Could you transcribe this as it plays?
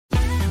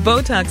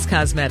Botox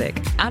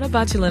Cosmetic, out of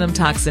botulinum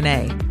toxin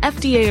A,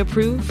 FDA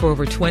approved for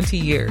over 20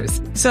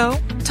 years. So,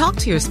 talk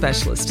to your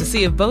specialist to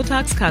see if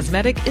Botox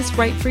Cosmetic is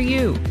right for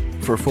you.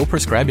 For full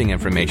prescribing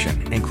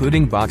information,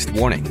 including boxed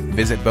warning,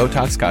 visit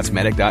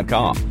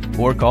BotoxCosmetic.com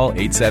or call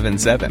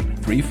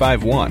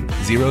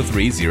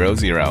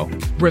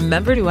 877-351-0300.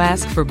 Remember to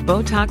ask for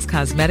Botox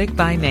Cosmetic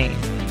by name.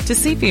 To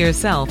see for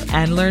yourself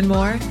and learn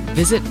more,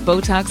 visit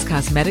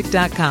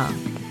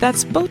BotoxCosmetic.com.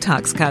 That's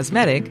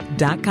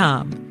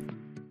BotoxCosmetic.com.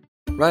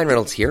 Ryan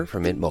Reynolds here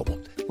from Mint Mobile.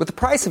 With the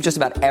price of just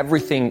about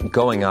everything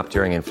going up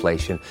during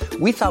inflation,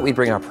 we thought we'd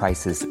bring our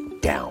prices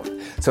down.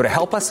 So to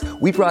help us,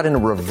 we brought in a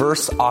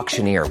reverse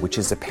auctioneer, which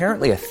is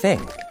apparently a thing.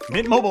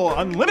 Mint Mobile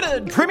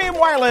Unlimited Premium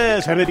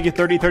Wireless. How to get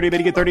 30, 30, bit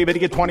to get 30, bit to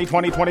get 20,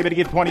 20, 20, bit to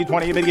get 20,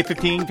 20, bit to get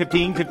 15,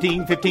 15,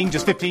 15, 15,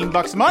 just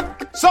 $15 a month?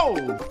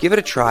 Sold! Give it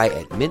a try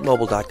at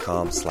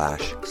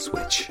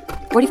mintmobile.com/switch.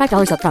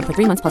 $45 up front for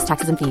 3 months plus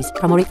taxes and fees.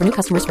 Promo rate for new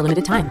customers for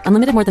limited time.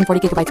 Unlimited more than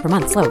 40 gigabytes per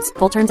month. Slows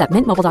full terms at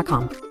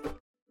mintmobile.com.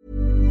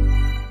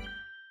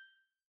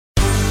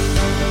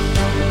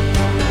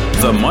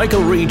 The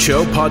Michael Reid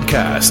Show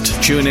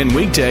podcast. Tune in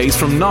weekdays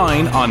from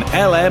 9 on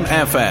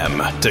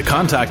LMFM. To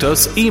contact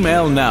us,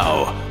 email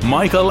now,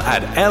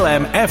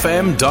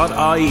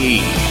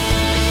 michael@lmfm.ie.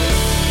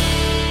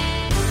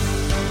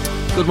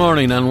 Good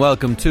morning and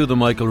welcome to the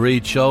Michael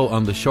Reid Show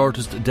on the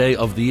shortest day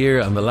of the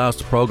year and the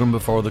last programme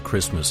before the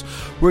Christmas.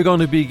 We're going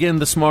to begin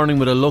this morning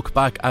with a look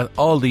back at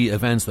all the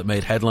events that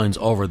made headlines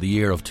over the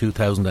year of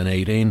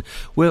 2018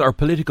 with our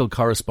political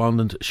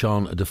correspondent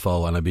Sean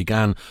Defoe. And I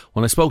began,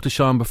 when I spoke to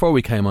Sean before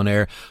we came on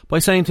air, by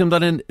saying to him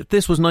that if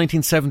this was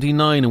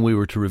 1979 and we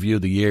were to review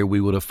the year, we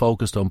would have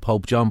focused on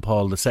Pope John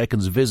Paul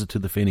II's visit to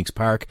the Phoenix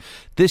Park.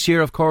 This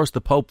year, of course,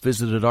 the Pope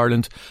visited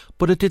Ireland,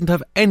 but it didn't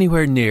have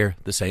anywhere near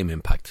the same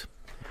impact.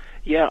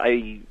 Yeah,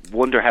 I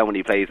wonder how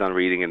many plays on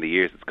reading in the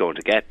years it's going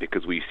to get,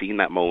 because we've seen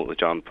that moment with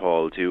John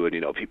Paul too, and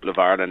people of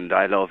Ireland,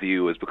 I love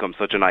you has become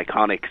such an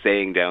iconic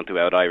saying down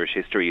throughout Irish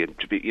history, and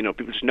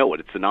people just know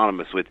it. It's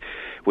synonymous with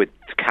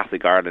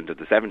Catholic Ireland of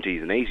the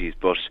 70s and 80s,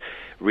 but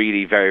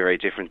really very, very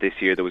different this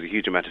year. There was a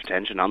huge amount of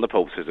tension on the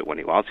Pope's visit when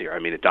he was here. I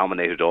mean, it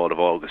dominated all of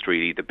August,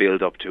 really. The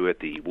build up to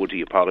it, would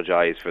he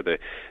apologise for the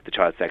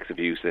child sex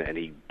abuse, and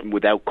he,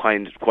 without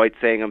quite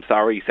saying I'm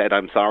sorry, he said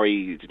I'm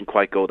sorry. He didn't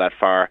quite go that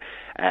far.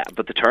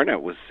 But the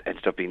turnout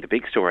ended up being the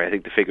big story. I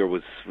think the figure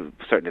was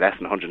certainly less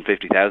than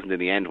 150,000 in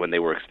the end, when they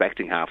were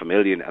expecting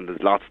 500,000, and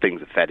there's lots of things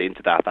that fed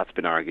into that. That's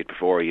been argued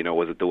before.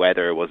 Was it the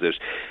weather? Was it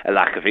a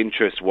lack of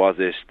interest? Was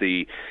it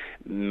the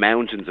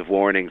mountains of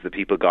warnings that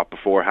people got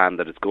beforehand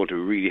that it's going to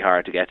be really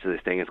hard to get to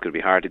this thing, it's going to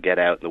be hard to get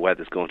out, and the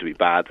weather's going to be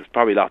bad? There's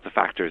probably lots of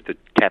factors that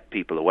kept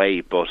people away,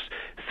 but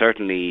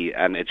certainly,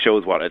 and it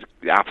shows what an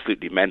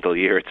absolutely mental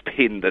year it's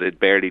been, that it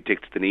barely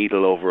ticked the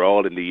needle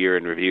overall in the year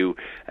in review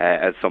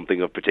as something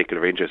of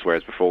particular interest,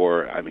 whereas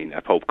before, I mean,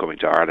 a Pope coming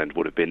to Ireland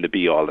would have been the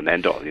be-all and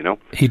end-all,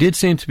 He did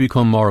seem to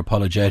become more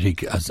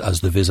apologetic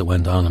as the visit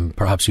went on, and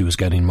perhaps he was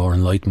getting more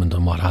enlightenment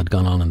on what had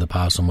gone on in the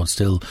past and what's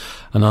still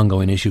an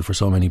ongoing issue for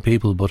so many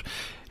people. But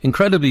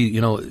incredibly,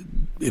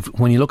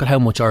 when you look at how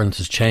much Ireland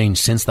has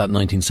changed since that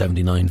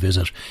 1979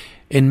 visit,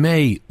 in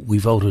May we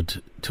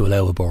voted to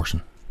allow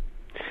abortion.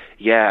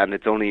 Yeah, and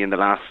it's only in the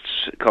last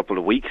couple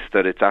of weeks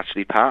that it's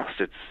actually passed.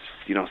 It's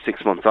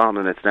 6 months on,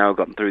 and it's now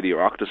gotten through the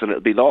Oireachtas, and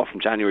it'll be law from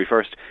January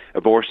 1st.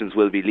 Abortions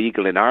will be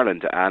legal in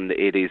Ireland, and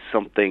it is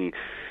something,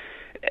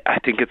 I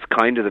think it's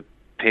kind of the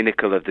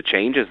pinnacle of the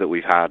changes that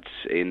we've had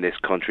in this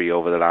country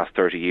over the last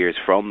 30 years,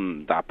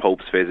 from that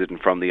Pope's visit and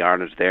from the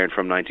Ireland there, and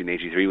from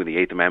 1983 when the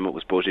 8th Amendment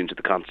was put into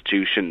the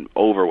Constitution.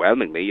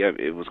 Overwhelmingly,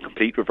 it was a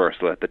complete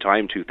reversal. At the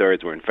time,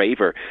 2/3 were in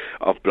favour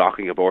of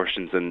blocking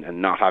abortions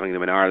and not having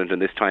them in Ireland, and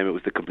this time it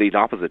was the complete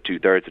opposite,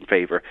 2/3 in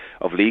favour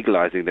of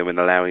legalising them and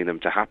allowing them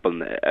to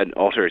happen. An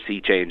utter sea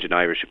change in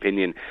Irish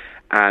opinion,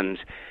 and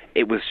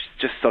it was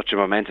just such a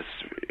momentous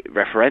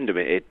referendum.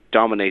 It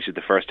dominated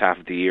the first half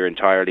of the year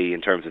entirely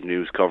in terms of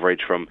news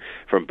coverage from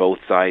both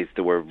sides.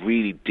 There were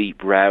really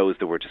deep rows,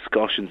 there were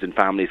discussions in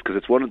families, because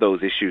it's one of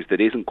those issues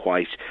that isn't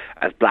quite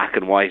as black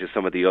and white as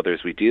some of the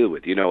others we deal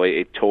with.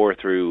 It tore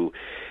through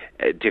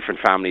different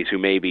families who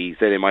maybe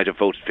say they might have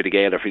voted for the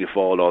Gael or Fianna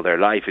Fáil all their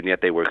life, and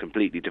yet they were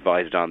completely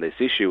divided on this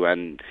issue.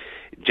 And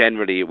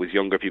generally it was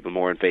younger people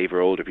more in favour,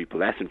 older people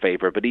less in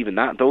favour, but even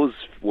that, those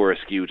were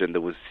skewed, and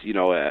there was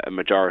a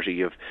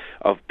majority of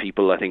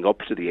people, I think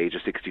up to the age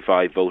of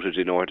 65, voted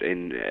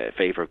in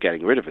favour of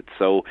getting rid of it.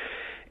 So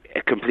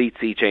a complete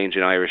sea change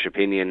in Irish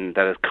opinion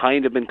that has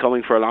kind of been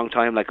coming for a long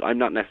time. Like, I'm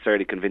not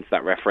necessarily convinced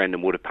that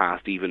referendum would have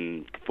passed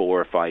even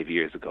 4 or 5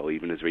 years ago,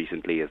 even as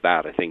recently as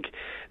that. I think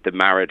the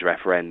marriage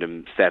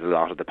referendum set a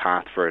lot of the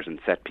path for it and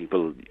set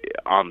people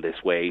on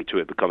this way to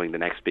it becoming the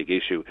next big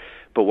issue.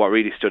 But what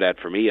really stood out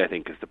for me, I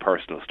think, is the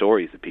personal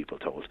stories that people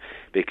told,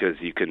 because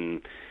you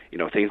can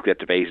things get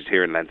debated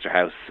here in Leinster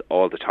House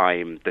all the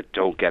time that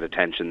don't get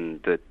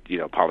attention, that,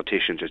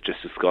 politicians are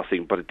just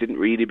discussing, but it didn't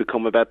really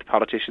become about the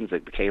politicians.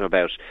 It became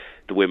about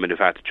the women who've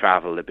had to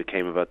travel. It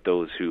became about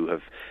those who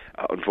have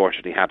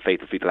unfortunately had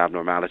fatal fetal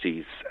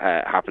abnormalities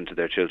happen to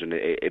their children.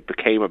 It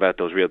became about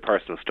those real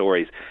personal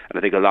stories, and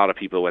I think a lot of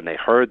people, when they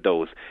heard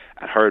those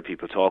and heard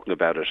people talking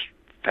about it,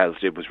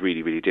 felt it was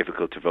really, really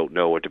difficult to vote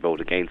no or to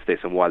vote against this.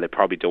 And while they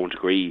probably don't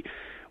agree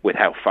with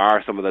how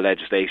far some of the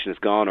legislation has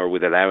gone, or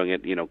with allowing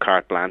it,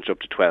 carte blanche up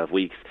to 12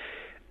 weeks,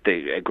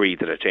 they agreed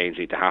that a change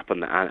needed to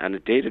happen, and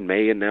it did in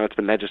May, and now it's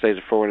been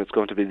legislated for, and it's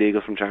going to be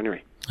legal from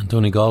January. And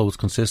Donegal was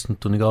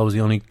consistent. Donegal was the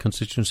only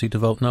constituency to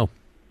vote no.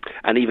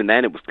 And even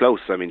then it was close.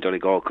 I mean,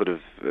 Donegal could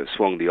have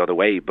swung the other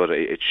way, but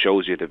it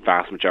shows you the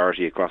vast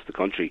majority across the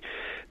country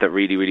that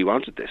really, really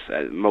wanted this.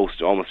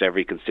 Almost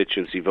every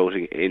constituency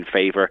voting in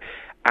favour.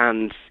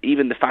 And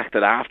even the fact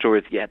that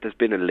afterwards, there's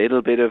been a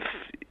little bit of,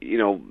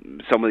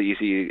 some of you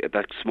see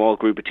that small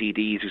group of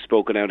TDs who've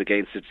spoken out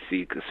against it,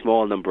 see a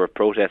small number of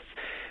protests,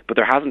 but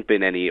there hasn't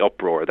been any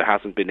uproar, there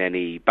hasn't been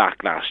any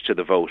backlash to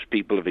the vote.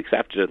 People have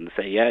accepted it and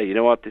say, you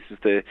know what, this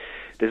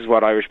is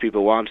what Irish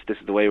people want, this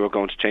is the way we're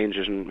going to change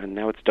it, and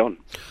now it's done.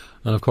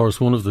 And of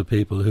course, one of the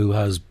people who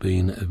has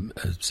been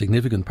a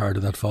significant part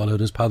of that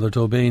fallout is Peadar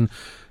Tóibín,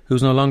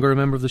 who's no longer a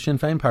member of the Sinn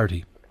Féin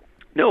party.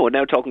 No,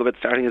 now talking about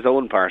starting his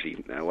own party,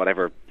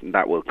 whatever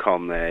that will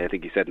come. I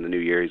think he said in the new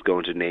year he's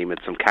going to name it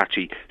some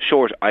catchy,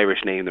 short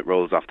Irish name that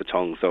rolls off the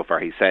tongue, so far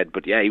he said.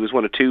 But he was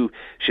one of two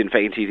Sinn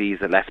Féin TDs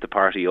that left the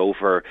party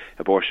over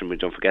abortion. We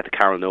don't forget that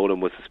Carol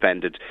Nolan was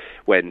suspended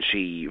when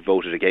she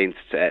voted against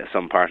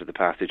some part of the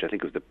passage. I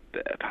think it was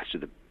the passage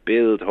of the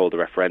bill to hold the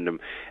referendum,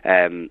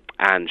 and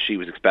she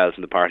was expelled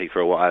from the party for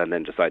a while and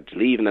then decided to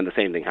leave. And then the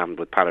same thing happened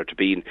with Peadar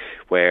Tóibín,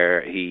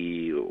 where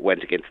he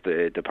went against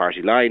the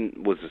party line,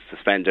 was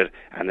suspended,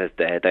 and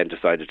then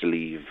decided to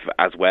leave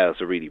as well,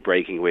 so really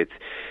breaking with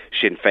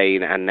Sinn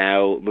Féin and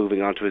now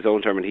moving on to his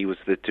own term. And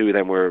the two of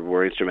them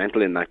were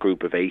instrumental in that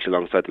group of 8,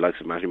 alongside the likes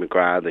of Matthew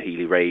McGrath, the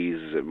Healy Rays,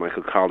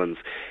 Michael Collins,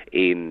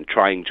 in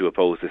trying to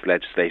oppose this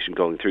legislation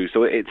going through.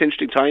 So it's an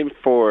interesting time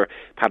for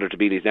Peadar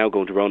Tóibín. He's now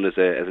going to run as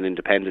an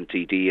independent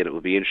TD, and it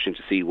will be interesting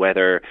to see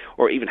whether,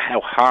 or even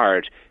how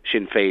hard,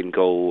 Sinn Féin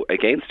go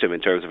against him in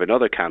terms of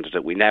another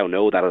candidate. We now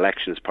know that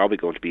election is probably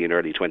going to be in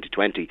early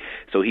 2020,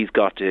 so he's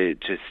got to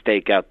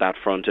stake out that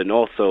front, and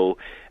also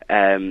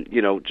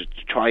to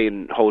try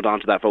and hold on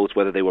to that votes,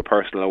 whether they were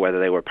personal or whether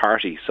they were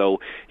party. So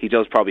he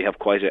does probably have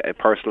quite a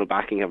personal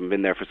backing, having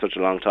been there for such a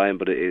long time,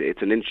 but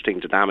it's an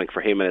interesting dynamic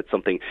for him, and it's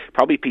something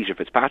probably Peter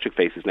Fitzpatrick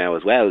faces now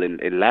as well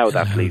in Louth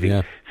after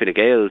leaving Fine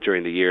Gael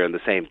during the year. And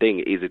the same thing,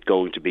 is it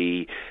going to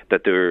be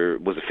that there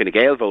was a Fine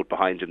Gael vote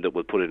behind him that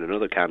will put in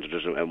another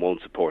candidate and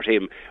won't support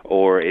him,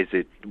 or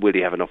will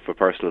he have enough for a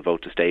personal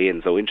vote to stay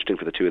in? So interesting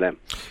for the two of them.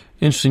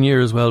 Interesting year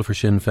as well for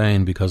Sinn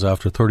Féin, because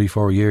after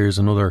 34 years,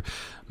 another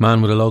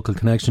man with a local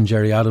connection,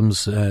 Gerry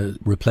Adams,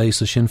 replaced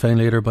the Sinn Féin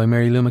leader by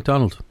Mary Lou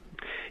McDonald.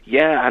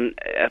 Yeah, and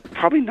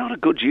probably not a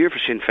good year for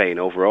Sinn Féin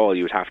overall,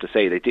 you would have to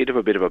say. They did have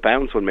a bit of a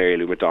bounce when Mary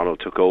Lou McDonald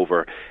took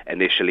over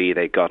initially.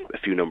 They got a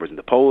few numbers in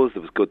the polls,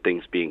 there was good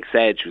things being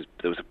said,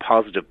 there was a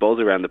positive buzz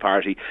around the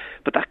party,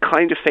 but that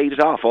kind of faded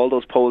off. All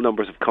those poll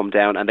numbers have come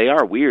down, and they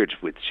are weird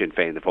with Sinn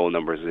Féin, the poll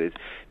numbers. It's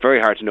very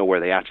hard to know where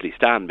they actually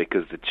stand,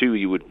 because the two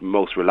you would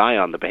most rely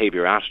on, the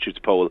Behaviour Attitudes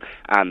poll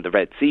and the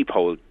Red C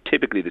poll,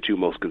 typically the two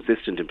most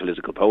consistent in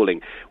political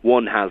polling.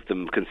 One has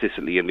them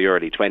consistently in the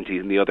early 20s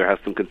and the other has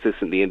them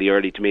consistently in the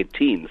early to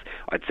mid-teens.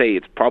 I'd say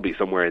it's probably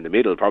somewhere in the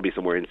middle, probably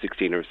somewhere in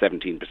 16 or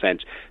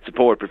 17%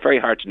 support, but very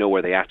hard to know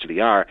where they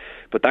actually are.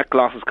 But that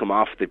gloss has come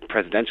off. The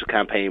presidential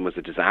campaign was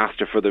a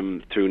disaster for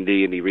them through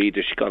Leonie Reid.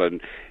 She got a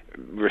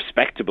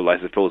respectable, I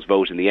suppose,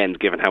 vote in the end,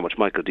 given how much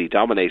Michael D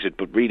dominated,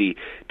 but really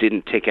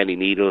didn't tick any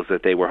needles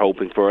that they were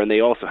hoping for. And they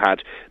also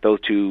had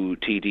those two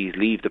TDs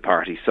leave the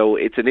party. So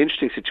it's an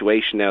interesting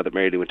situation now that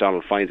Mary Lou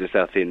McDonald finds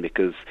herself in,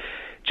 because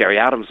Gerry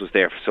Adams was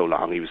there for so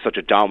long. He was such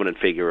a dominant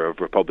figure of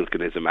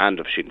republicanism and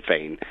of Sinn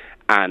Féin,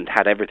 and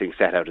had everything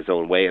set out his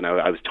own way. And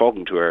I was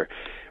talking to her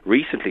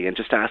recently and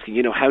just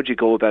asking, how do you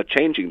go about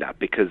changing that?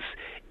 Because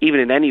even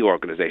in any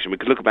organisation, we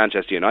could look at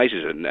Manchester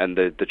United and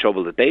the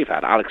trouble that they've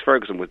had. Alex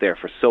Ferguson was there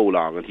for so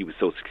long and he was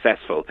so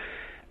successful,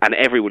 and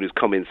everyone who's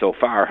come in so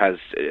far has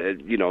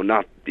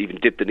not even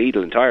dipped the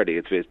needle entirely.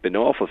 It's been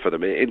awful for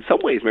them. In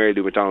some ways, Mary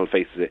Lou McDonald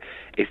faces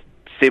a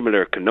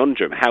similar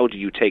conundrum. How do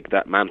you take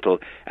that mantle,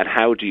 and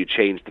how do you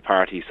change the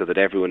party so that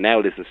everyone now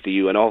listens to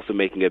you, and also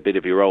making a bit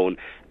of your own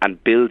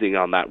and building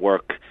on that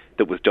work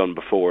that was done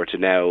before to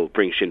now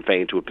bring Sinn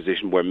Féin to a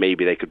position where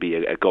maybe they could be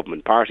a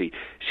government party?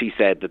 She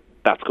said that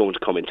that's going to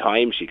come in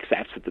time. She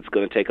accepts that it's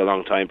going to take a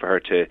long time for her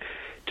to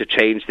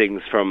change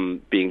things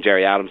from being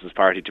Gerry Adams'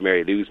 party to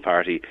Mary Lou's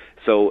party.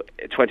 So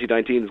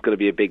 2019 is going to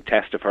be a big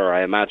test of her.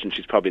 I imagine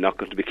she's probably not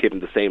going to be given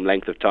the same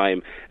length of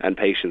time and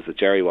patience that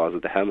Gerry was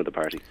at the helm of the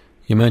party.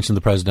 You mentioned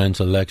the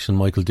presidential election.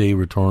 Michael D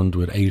returned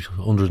with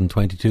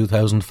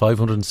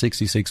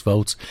 822,566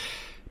 votes.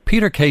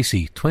 Peter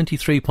Casey,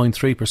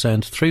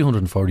 23.3%,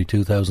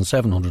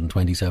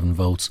 342,727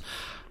 votes,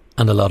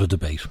 and a lot of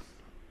debate.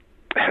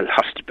 A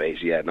lot of debate.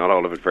 debate, yeah, not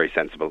all of it very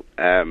sensible.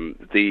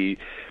 The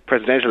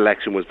presidential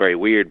election was very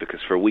weird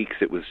because for weeks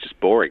it was just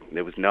boring.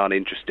 It was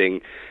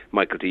non-interesting.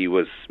 Michael D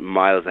was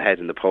miles ahead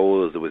in the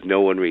polls. There was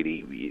no one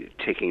really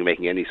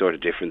making any sort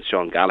of difference.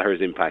 Sean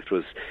Gallagher's impact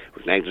was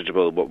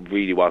negligible, but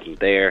really wasn't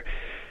there.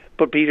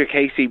 But Peter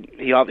Casey,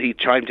 he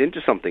chimed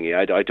into something.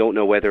 I don't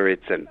know whether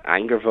it's an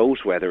anger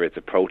vote, whether it's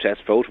a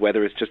protest vote,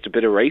 whether it's just a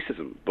bit of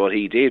racism. But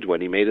he did,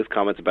 when he made his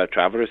comments about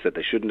travellers, that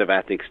they shouldn't have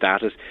ethnic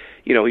status.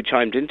 He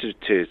chimed into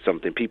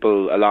something.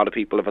 A lot of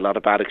people have a lot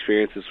of bad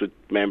experiences with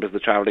members of the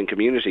travelling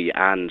community,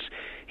 and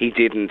he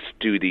didn't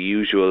do the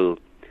usual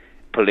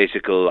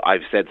political,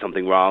 I've said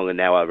something wrong and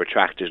now I'll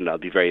retract it and I'll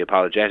be very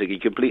apologetic. He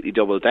completely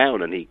doubled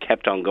down and he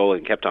kept on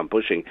going, kept on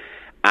pushing,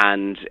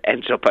 and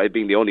ended up by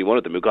being the only one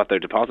of them who got their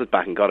deposit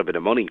back and got a bit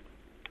of money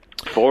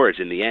for it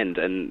in the end,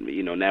 and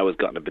now has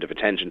gotten a bit of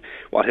attention.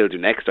 What he'll do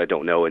next I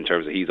don't know, in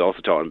terms of, he's also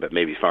talking about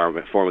maybe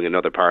forming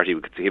another party.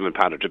 We could see him and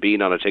Patrick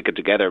Tabine on a ticket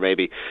together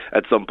maybe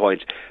at some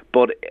point.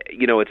 But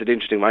it's an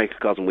interesting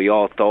microcosm. We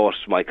all thought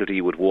Michael D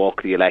would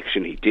walk the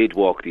election. He did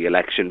walk the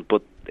election,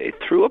 but it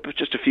threw up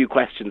just a few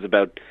questions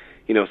about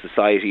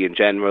society in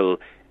general.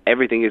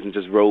 Everything isn't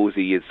as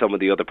rosy as some of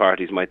the other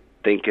parties might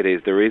think it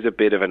is. There is a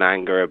bit of an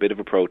anger, a bit of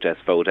a protest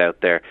vote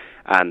out there,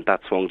 and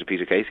that swung to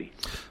Peter Casey.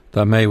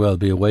 That may well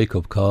be a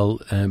wake-up call.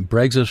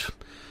 Brexit,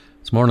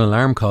 it's more an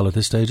alarm call at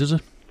this stage, is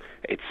it?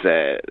 It's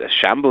a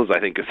shambles, I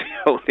think, is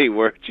the only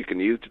word you can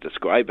use to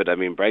describe it. I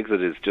mean,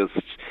 Brexit is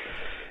just,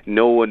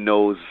 no one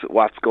knows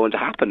what's going to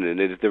happen, and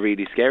it is the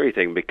really scary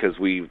thing, because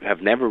we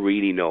have never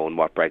really known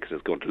what Brexit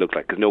is going to look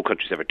like, because no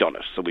country's ever done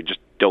it, so we just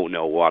don't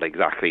know what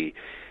exactly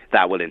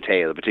that will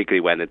entail,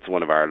 particularly when it's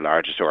one of our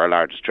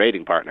largest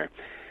trading partner.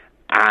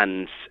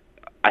 And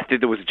I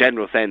think there was a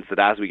general sense that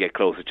as we get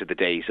closer to the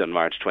date on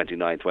March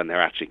 29th when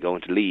they're actually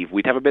going to leave,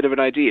 we'd have a bit of an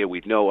idea.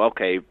 We'd know,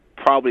 okay,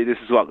 probably this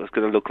is what it's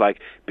going to look like.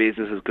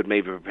 Businesses could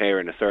maybe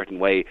prepare in a certain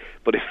way,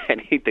 but if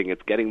anything,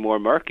 it's getting more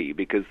murky,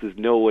 because there's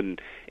no one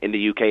in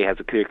the UK has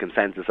a clear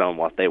consensus on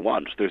what they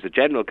want. There's a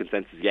general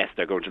consensus, yes,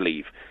 they're going to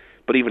leave,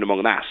 but even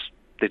among that,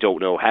 they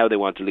don't know how they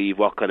want to leave,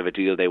 what kind of a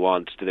deal they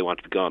want. Do they want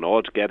to be gone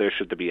altogether?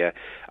 Should there be a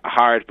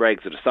hard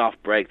Brexit, a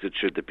soft Brexit?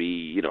 Should there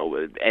be,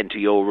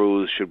 NTO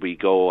rules? Should we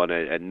go on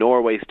a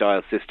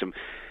Norway-style system?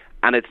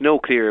 And it's no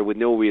clear, with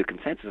no real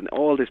consensus, and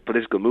all this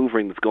political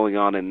moving that's going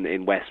on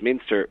in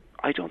Westminster,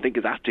 I don't think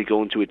is actually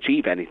going to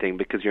achieve anything,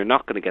 because you're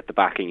not going to get the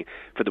backing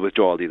for the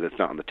withdrawal deal that's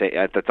not on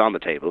that's on the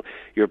table.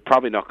 You're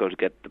probably not going to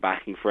get the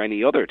backing for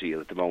any other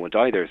deal at the moment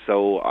either.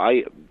 So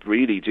I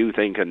really do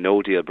think a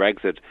no-deal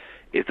Brexit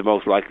is the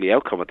most likely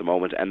outcome at the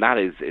moment, and that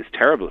is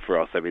terrible for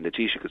us. I mean, the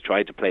Taoiseach has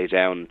tried to play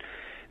down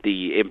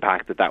the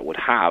impact that would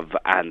have,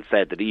 and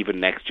said that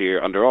even next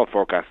year, under all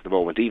forecasts at the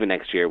moment, even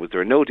next year, was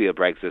there a no-deal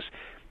Brexit,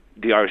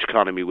 the Irish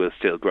economy will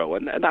still grow.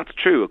 And that's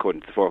true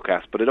according to the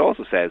forecast, but it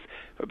also says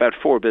about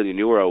 €4 billion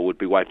would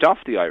be wiped off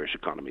the Irish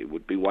economy,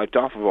 would be wiped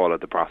off of all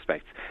of the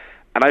prospects.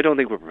 And I don't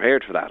think we're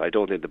prepared for that. I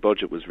don't think the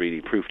budget was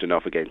really proofed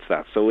enough against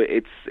that. So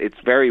it's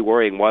very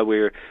worrying. While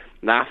we're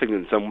laughing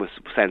in some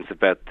sense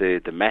about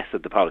the mess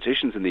that the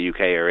politicians in the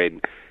UK are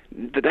in,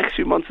 the next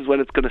few months is when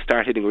it's going to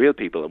start hitting real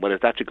people, and when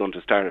it's actually going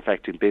to start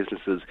affecting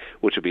businesses,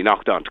 which will be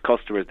knocked on to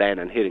customers then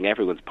and hitting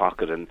everyone's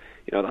pocket. And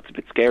that's a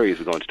bit scary as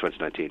we go into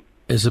 2019.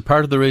 Is it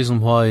part of the reason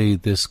why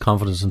this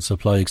confidence and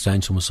supply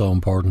extension was so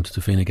important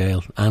to Fine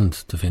Gael and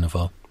to Fianna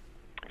Fáil?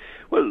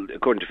 Well,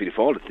 according to Fianna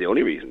Fáil, it's the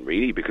only reason,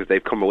 really, because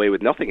they've come away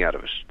with nothing out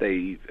of it.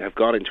 They have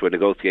gone into a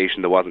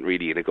negotiation that wasn't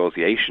really a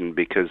negotiation,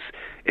 because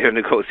in a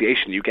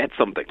negotiation you get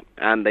something,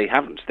 and they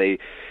haven't.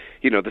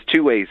 There's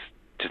two ways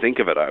to think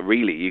of it,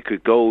 really. You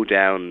could go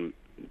down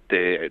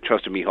the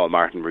Trust of Micheál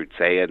Martin route,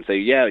 and say,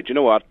 yeah, do you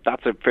know what,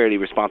 that's a fairly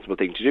responsible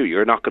thing to do.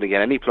 You're not going to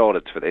get any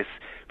plaudits for this,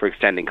 for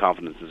extending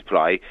confidence and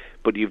supply,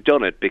 but you've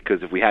done it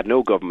because if we had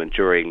no government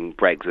during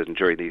Brexit and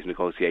during these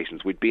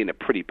negotiations, we'd be in a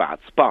pretty bad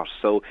spot.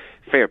 So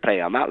fair play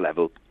on that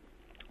level.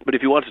 But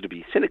if you wanted to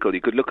be cynical,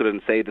 you could look at it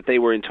and say that they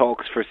were in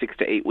talks for 6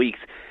 to 8 weeks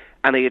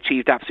and they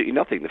achieved absolutely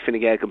nothing. The Fine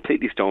Gael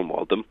completely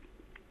stonewalled them,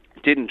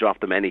 didn't drop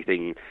them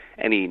anything,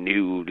 any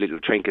new little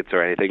trinkets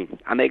or anything,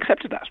 and they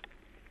accepted that.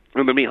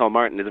 Remember, Micheál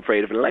Martin is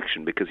afraid of an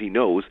election, because he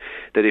knows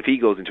that if he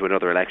goes into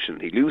another election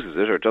and he loses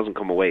it or doesn't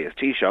come away as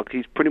Taoiseach,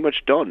 he's pretty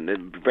much done.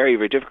 It's very,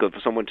 very difficult for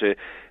someone to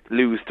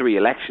lose 3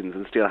 elections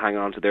and still hang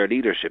on to their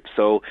leadership.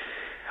 So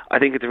I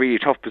think it's a really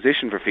tough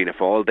position for Fianna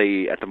Fáil.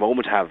 They, at the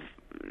moment, have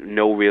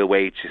no real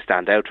way to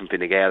stand out from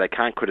Fine Gael. They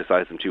can't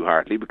criticise them too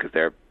hardly, because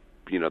they're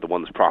the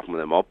ones propping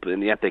them up,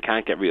 and yet they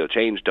can't get real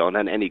change done,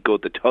 and any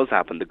good that does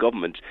happen, the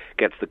government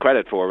gets the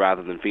credit for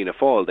rather than Fianna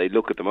Fáil. They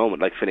look at the moment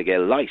like Fine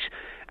Gael light,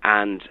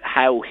 and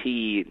how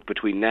he,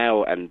 between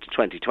now and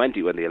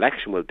 2020, when the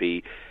election will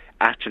be,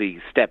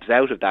 actually steps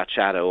out of that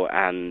shadow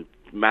and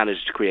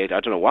managed to create, I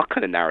don't know what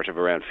kind of narrative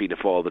around Fianna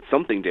Fáil, but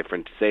something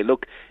different to say,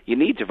 look, you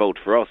need to vote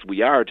for us.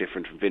 We are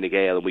different from Fine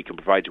Gael, and we can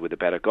provide you with a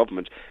better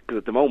government. Because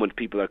at the moment,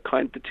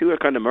 the two are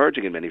kind of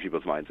merging in many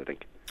people's minds, I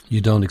think.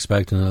 You don't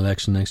expect an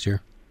election next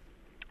year?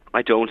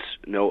 I don't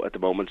know at the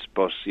moment,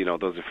 but,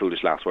 those are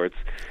foolish last words.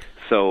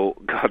 So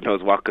God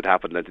knows what could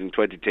happen. I think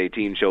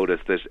 2018 showed us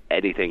that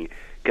anything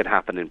can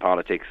happen in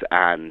politics,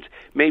 and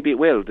maybe it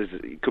will.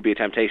 It could be a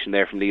temptation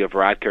there from Leo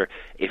Varadkar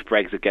if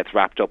Brexit gets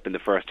wrapped up in the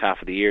first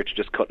half of the year to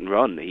just cut and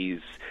run. He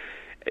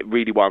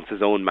really wants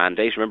his own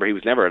mandate. Remember, he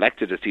was never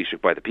elected as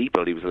Taoiseach by the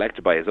people. He was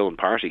elected by his own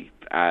party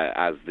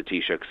as the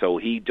Taoiseach. So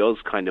he does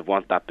kind of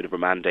want that bit of a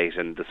mandate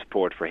and the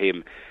support for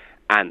him,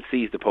 and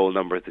sees the poll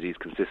numbers that he's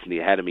consistently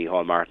ahead of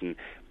Micheál Martin.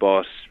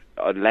 But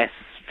unless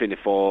Fianna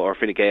Fáil or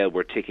Fine Gael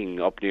were ticking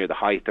up near the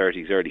high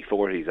 30s, early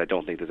 40s, I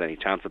don't think there's any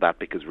chance of that,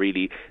 because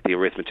really the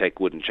arithmetic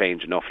wouldn't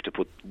change enough to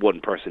put one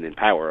person in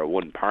power or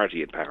one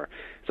party in power.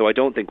 So I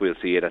don't think we'll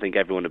see it. I think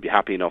everyone will be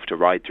happy enough to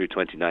ride through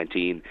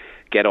 2019,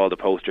 get all the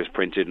posters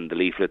printed and the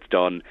leaflets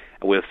done,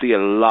 and we'll see a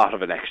lot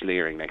of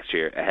electioneering next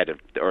year ahead of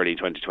the early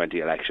 2020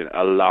 election,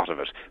 a lot of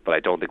it. But I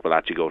don't think we'll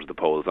actually go to the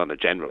polls on a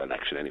general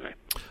election anyway.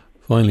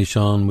 Finally,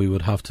 Sean, we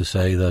would have to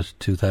say that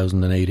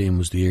 2018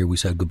 was the year we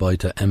said goodbye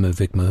to Emma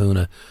Vic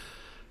Mahuna,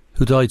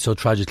 who died so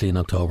tragically in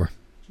October.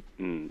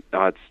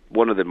 It's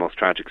one of the most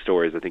tragic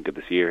stories, I think, of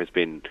this year has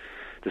been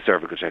the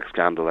cervical check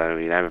scandal. I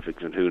mean, Emma Vic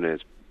Mahuna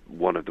is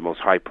one of the most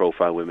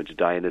high-profile women to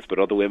die in this, but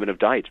other women have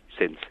died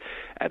since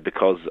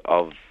because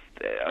of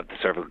the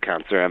cervical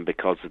cancer and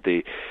because of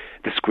the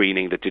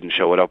screening that didn't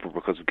show it up, or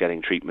because of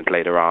getting treatment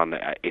later on.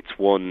 It's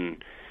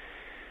one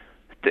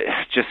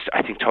just,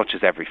 I think,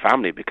 touches every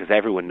family, because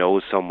everyone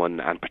knows someone,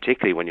 and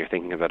particularly when you're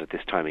thinking about it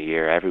this time of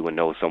year, everyone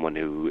knows someone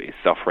who is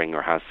suffering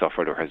or has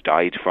suffered or has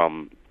died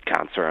from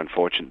cancer.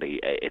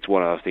 Unfortunately, it's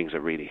one of those things that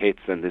really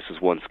hits, and this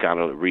was one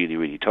scandal that really,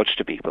 really touched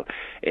the people.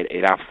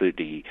 It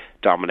absolutely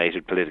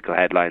dominated political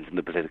headlines and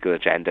the political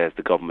agenda as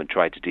the government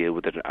tried to deal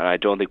with it, and I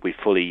don't think we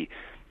fully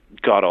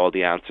got all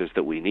the answers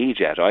that we need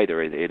yet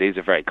either. It is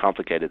a very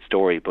complicated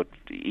story, but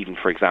even,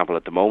 for example,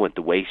 at the moment,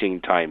 the waiting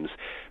times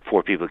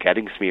for people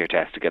getting smear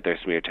tests to get their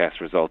smear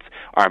test results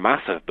are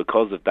massive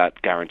because of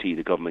that guarantee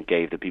the government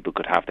gave that people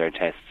could have their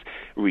tests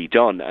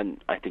redone, and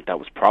I think that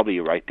was probably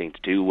a right thing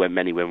to do when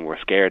many women were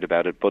scared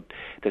about it. But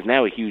there's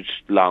now a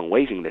huge long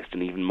waiting list,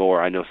 and even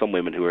more, I know some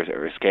women who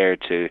are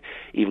scared to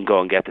even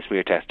go and get the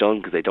smear test done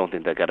because they don't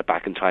think they'll get it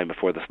back in time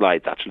before the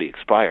slides actually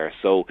expire.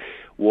 So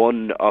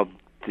one of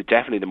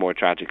definitely the more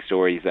tragic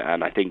stories,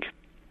 and I think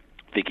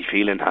Vicky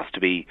Phelan has to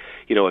be,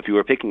 if you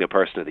were picking a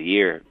person of the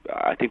year,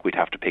 I think we'd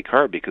have to pick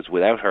her, because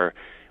without her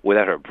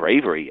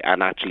bravery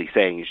and actually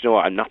saying,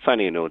 I'm not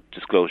signing a no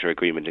disclosure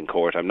agreement in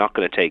court, I'm not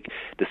going to take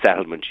the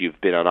settlement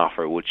you've been on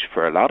offer, which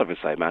for a lot of us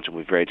I imagine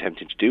would be very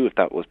tempting to do if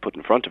that was put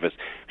in front of us.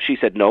 She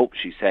said no,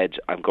 she said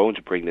I'm going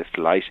to bring this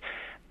to light,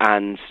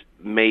 and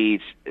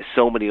made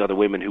so many other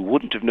women who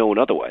wouldn't have known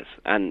otherwise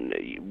and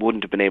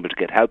wouldn't have been able to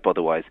get help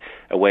otherwise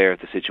aware of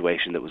the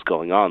situation that was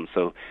going on.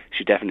 So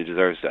she definitely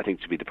deserves, I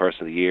think, to be the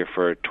person of the year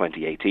for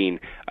 2018,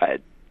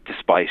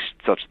 despite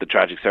such the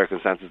tragic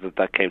circumstances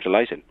that came to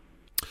light in.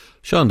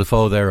 Sean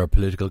Defoe there, our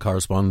political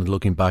correspondent,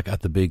 looking back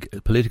at the big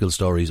political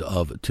stories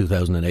of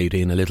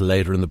 2018. A little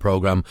later in the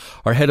programme,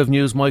 our head of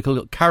news,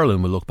 Michael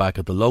Carolyn, will look back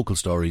at the local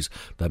stories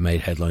that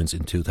made headlines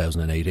in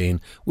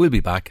 2018. We'll be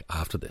back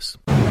after this.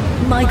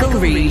 Michael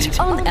Reid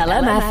on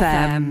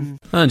LMFM.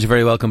 And you're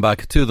very welcome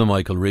back to the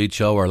Michael Reid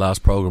Show, our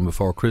last programme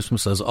before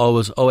Christmas. As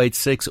always,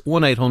 086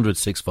 1800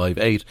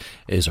 658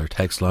 is our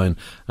text line.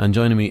 And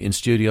joining me in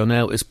studio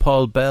now is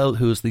Paul Bell,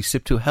 who is the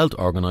SIP2 Health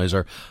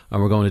Organiser,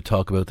 and we're going to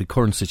talk about the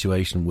current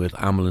situation with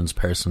ambulance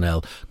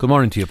personnel. Good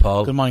morning to you,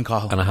 Paul. Good morning,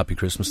 Cathal. And a happy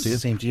Christmas to you.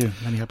 Same to you.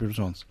 Many happy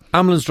returns.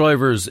 Ambulance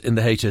drivers in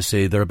the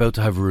HSE, they're about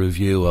to have a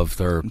review of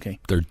their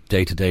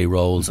day-to-day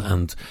roles,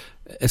 and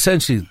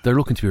essentially they're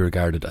looking to be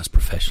regarded as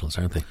professionals,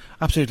 aren't they?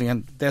 Absolutely,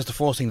 and there's the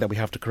first thing that we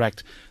have to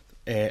correct.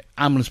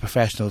 Ambulance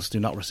professionals do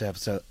not refer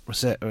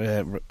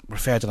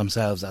to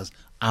themselves as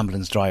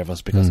ambulance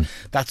drivers, because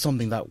that's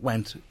something that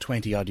went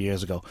 20 odd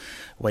years ago,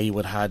 where you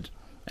would have had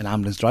an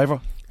ambulance driver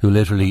who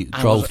literally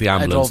drove the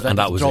ambulance, and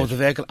that was drove the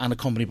vehicle, and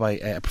accompanied by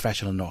a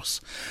professional nurse.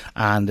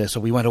 And so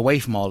we went away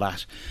from all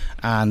that,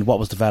 and what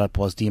was developed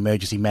was the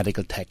emergency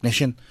medical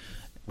technician,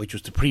 which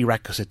was the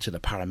prerequisite to the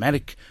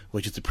paramedic,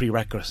 which is the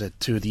prerequisite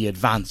to the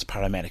advanced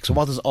paramedic. So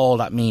what does all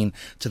that mean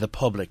to the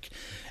public?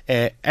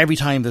 Every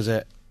time there's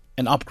an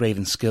upgrade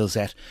in skill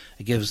set,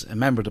 it gives a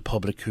member of the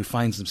public who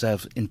finds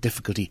themselves in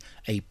difficulty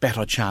a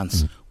better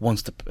chance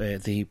once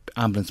the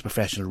ambulance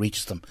professional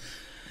reaches them.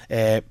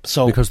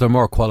 Because they're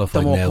more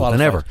qualified than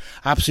ever.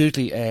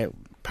 Absolutely.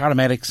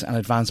 Paramedics and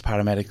advanced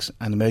paramedics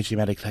and emergency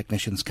medical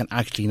technicians can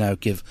actually now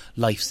give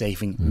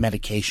life-saving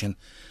medication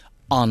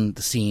on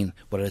the scene,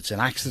 whether it's an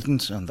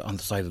accident on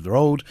the side of the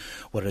road,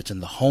 whether it's in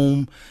the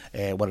home,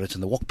 whether it's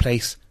in the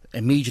workplace.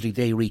 immediately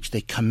they reach,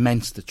 they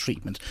commence the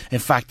treatment. In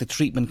fact, the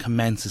treatment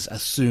commences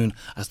as soon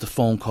as the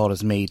phone call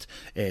is made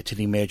to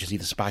the emergency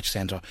dispatch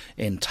centre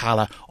in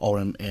Tala or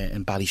in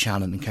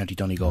Ballyshannon in County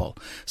Donegal.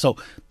 So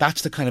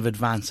that's the kind of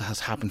advance that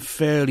has happened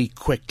fairly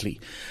quickly.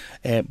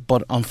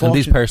 But unfortunately, and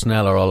these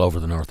personnel are all over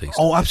the northeast.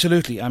 Oh,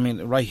 absolutely. I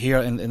mean, right here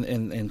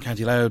in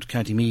County Louth,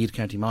 County Meath,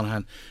 County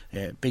Monaghan,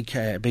 big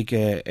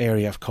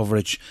area of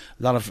coverage.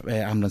 A lot of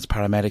ambulance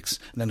paramedics,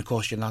 and then of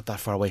course you're not that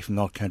far away from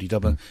North County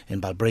Dublin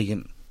in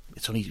Balbriggan.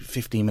 It's only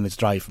 15 minutes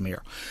drive from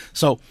here.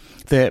 So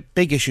the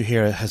big issue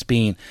here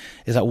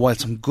is that while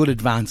some good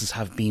advances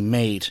have been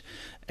made,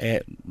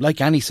 like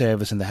any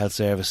service in the health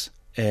service,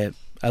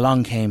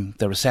 along came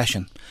the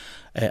recession.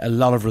 A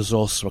lot of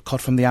resources were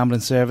cut from the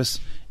ambulance service,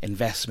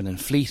 investment in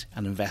fleet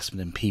and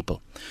investment in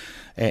people.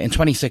 In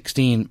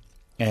 2016,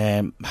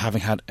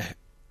 having had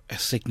a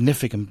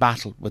significant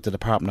battle with the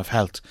Department of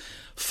Health,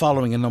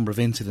 following a number of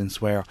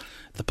incidents where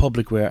the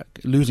public were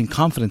losing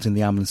confidence in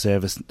the ambulance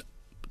service,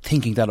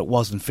 thinking that it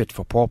wasn't fit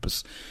for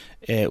purpose,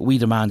 we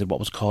demanded what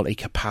was called a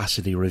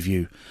capacity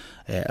review.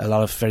 A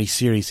lot of very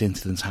serious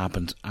incidents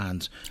happened.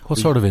 And what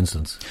sort of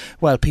incidents?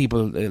 Well,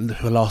 people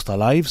who lost their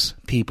lives,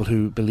 people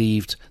who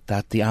believed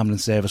that the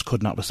ambulance service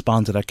could not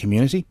respond to their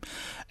community.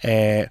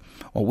 What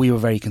we were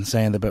very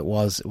concerned about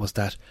was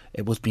that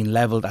it was being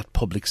levelled at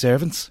public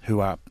servants who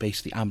are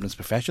basically ambulance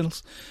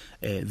professionals.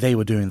 They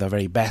were doing their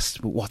very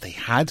best with what they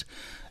had,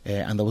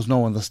 and there was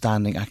no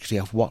understanding actually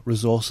of what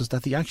resources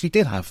that they actually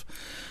did have.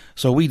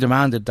 So we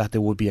demanded that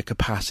there would be a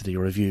capacity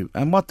review.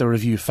 And what the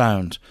review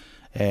found,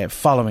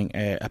 following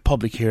a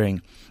public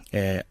hearing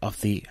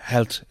of the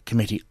Health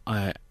Committee,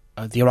 the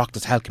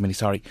Oireachtas Health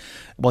Committee,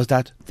 was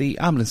that the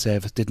ambulance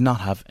service did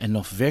not have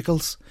enough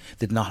vehicles,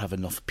 did not have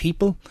enough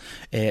people.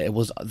 There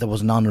was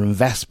an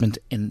underinvestment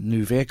in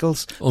new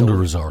vehicles.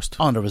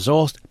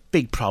 Under-resourced,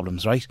 big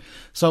problems, right?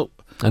 So.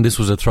 And this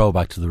was a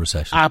throwback to the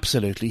recession.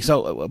 Absolutely.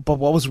 So, but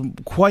what was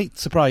quite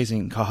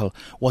surprising, Cathal,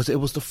 was it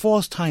was the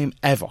first time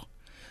ever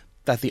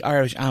that the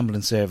Irish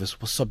ambulance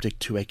service was subject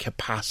to a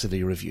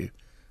capacity review.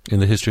 In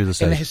the history of the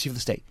state? In the history of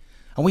the state.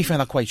 And we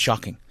found that quite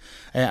shocking.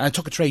 And it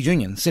took a trade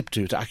union,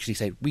 SIPTU, to actually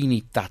say, we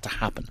need that to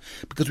happen.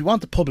 Because we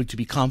want the public to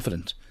be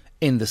confident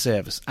in the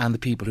service and the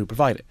people who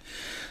provide it.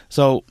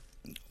 So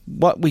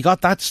we got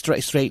that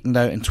straightened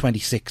out in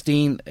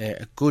 2016.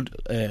 A good,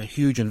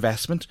 huge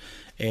investment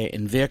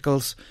in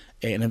vehicles,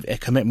 a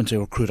commitment to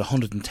recruit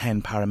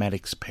 110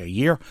 paramedics per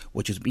year,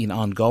 which has been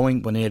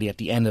ongoing. We're nearly at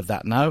the end of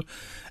that now,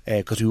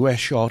 because we were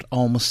short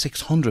almost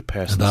 600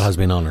 persons. And that has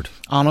been honoured.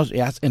 Honoured,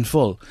 yes, in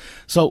full.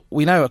 So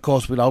we now, of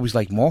course, we'd always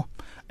like more.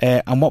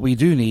 And what we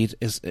do need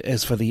is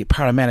for the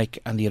paramedic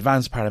and the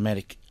advanced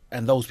paramedic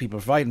and those people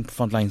providing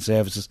frontline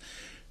services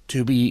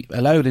to be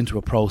allowed into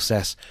a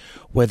process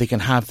where they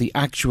can have the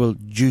actual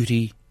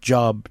duty,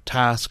 job,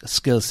 task,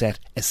 skill set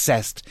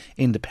assessed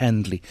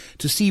independently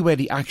to see where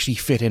they actually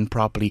fit in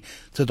properly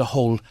to the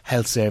whole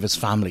health service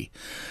family.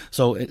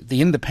 So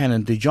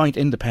the joint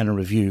independent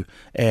review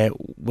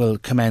will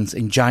commence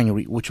in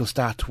January, which will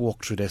start to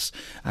walk through this.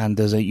 And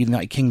there's a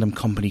United Kingdom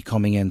company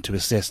coming in to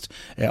assist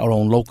our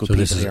own local people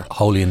here. So this is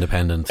wholly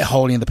independent?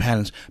 Wholly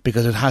independent,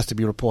 because it has to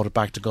be reported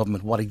back to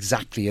government what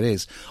exactly it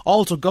is.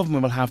 Also,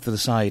 government will have to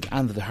decide,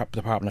 and the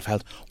Department of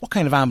Health, what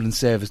kind of ambulance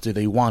service do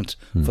they want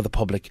for the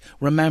public.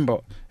 Remember,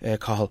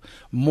 Cathal,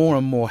 more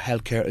and more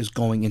healthcare is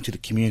going into the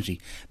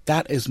community.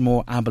 That is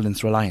more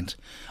ambulance reliant.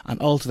 And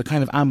also the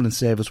kind of ambulance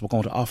service we're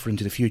going to offer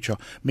into the future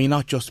may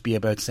not just be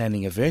about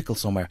sending a vehicle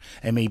somewhere.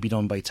 It may be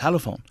done by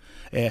telephone.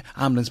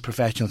 Ambulance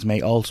professionals may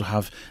also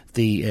have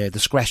the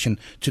discretion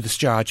to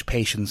discharge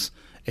patients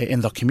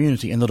in their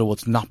community, in other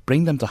words, not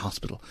bring them to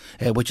hospital,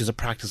 which is a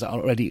practice that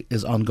already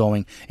is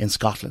ongoing in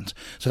Scotland.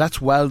 So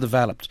that's well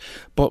developed.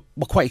 But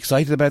we're quite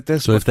excited about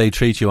this. So if they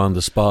treat you on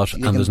the spot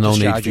and there's no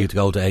need for you to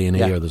go to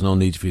A&E or there's no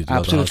need for you to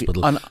go to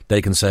hospital,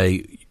 they can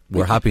say,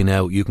 we're happy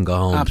now, you can go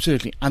home.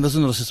 Absolutely. And there's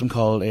another system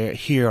called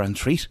Hear and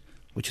Treat,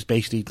 which is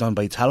basically done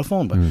by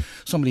telephone. But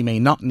somebody may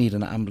not need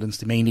an ambulance.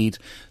 They may need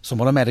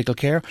some other medical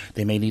care.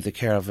 They may need the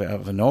care of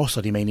a nurse,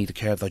 or they may need the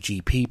care of their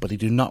GP, but they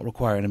do not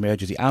require an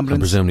emergency ambulance.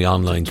 And presumably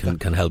online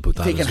can help with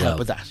that as well. They can help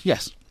with that,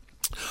 yes.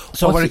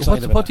 So we're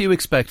excited about what do you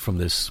expect from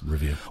this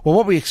review? Well,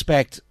 what we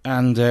expect,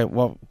 and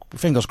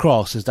fingers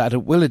crossed, is that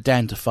it will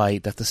identify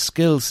that the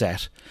skill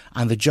set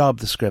and the job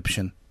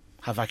description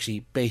have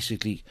actually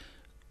basically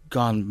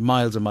gone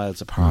miles and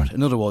miles apart.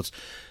 In other words,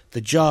 the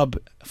job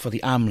for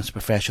the ambulance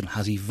profession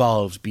has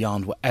evolved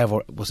beyond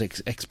whatever was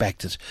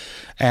expected.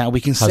 We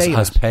can say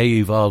has pay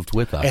evolved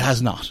with that? It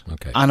has not.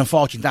 Okay. And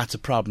unfortunately, that's a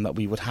problem that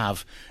we would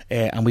have,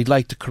 and we'd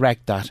like to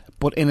correct that,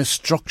 but in a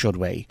structured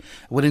way,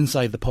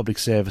 inside the Public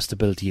Service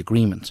Stability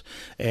Agreement.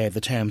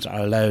 The terms are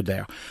allowed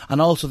there. And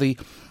also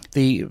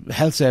the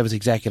Health Service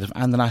Executive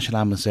and the National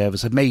Ambulance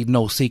Service have made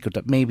no secret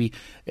that maybe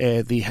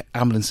the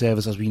ambulance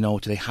service as we know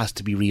today has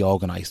to be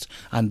reorganised.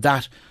 And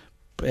that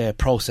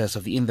process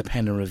of the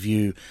independent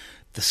review,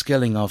 the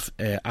skilling of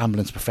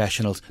ambulance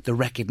professionals, the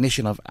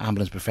recognition of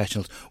ambulance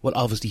professionals will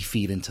obviously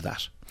feed into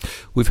that.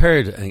 We've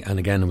heard, and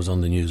again it was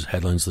on the news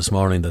headlines this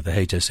morning, that the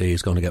HSE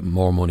is going to get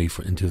more money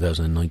in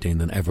 2019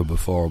 than ever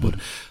before, but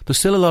there's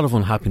still a lot of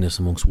unhappiness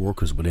amongst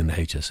workers within the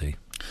HSE.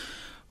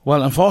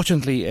 Well,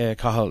 unfortunately,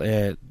 Cathal,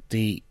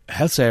 the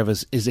health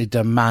service is a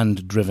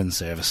demand-driven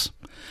service.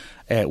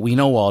 We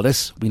know all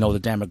this. We know the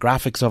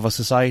demographics of our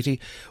society.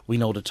 We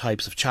know the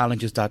types of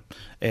challenges that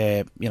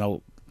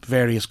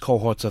various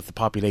cohorts of the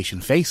population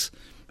face.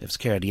 If it's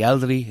care of the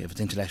elderly, if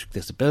it's intellectual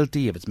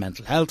disability, if it's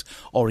mental health,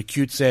 or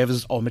acute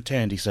services, or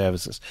maternity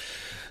services.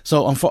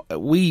 So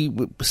we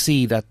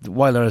see that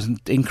while there is an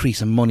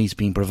increase in monies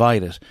being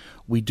provided,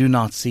 we do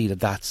not see that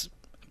that's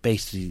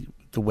basically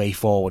the way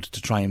forward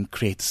to try and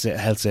create the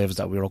health service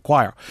that we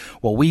require.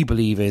 What we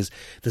believe is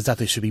that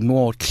there should be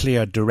more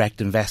clear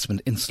direct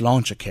investment in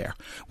Sláinte Care,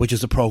 which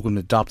is a programme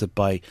adopted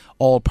by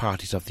all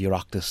parties of the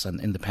Oireachtas and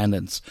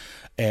independents.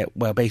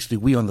 Well, basically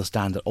we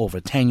understand that over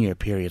a 10-year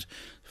period,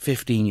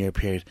 15-year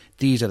period,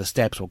 these are the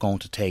steps we're going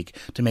to take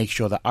to make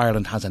sure that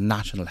Ireland has a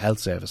national health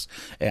service,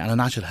 and a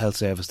national health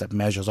service that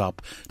measures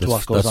up to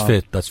what goes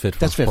on. That's fit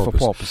for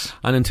purpose.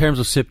 And in terms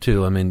of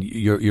SIP2, I mean,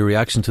 your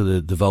reaction to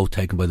the vote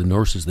taken by the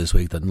nurses this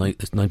week, that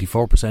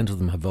 94% of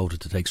them have voted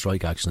to take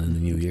strike action in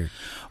the new year.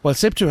 Well,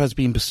 SIP2 has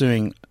been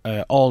pursuing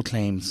all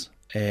claims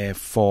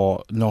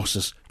for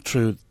nurses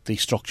through the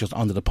structures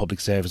under the Public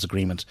Service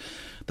Agreement.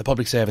 The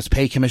Public Service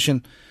Pay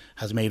Commission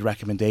has made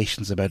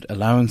recommendations about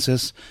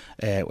allowances.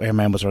 Our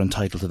members are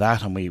entitled to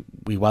that, and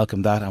we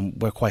welcome that, and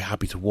we're quite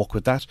happy to work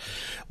with that.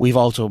 We've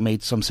also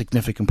made some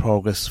significant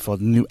progress for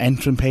the new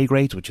entrant pay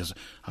grade, which is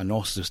our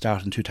nurses who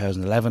started in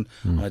 2011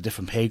 on a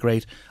different pay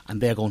grade, and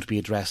they're going to be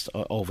addressed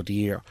over the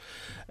year.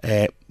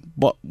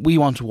 But we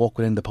want to work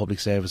within the Public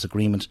Service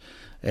Agreement.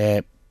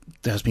 There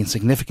has been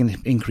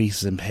significant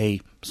increases in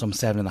pay, some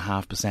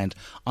 7.5%,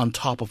 on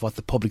top of what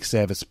the Public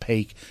Service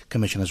Pay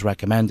Commission has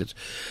recommended.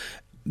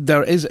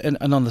 There is an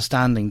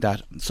understanding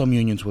that some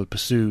unions will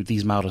pursue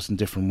these matters in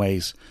different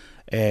ways.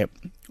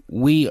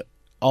 We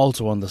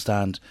also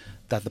understand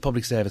that the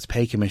Public Service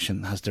Pay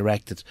Commission has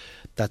directed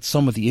that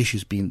some of the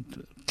issues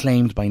being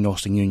claimed by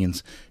nursing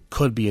unions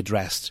could be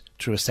addressed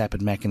through a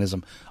separate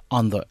mechanism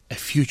under a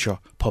future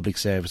public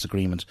service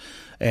agreement,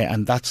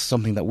 and that's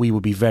something that we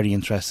would be very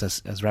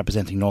interested as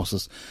representing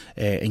nurses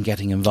in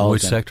getting involved.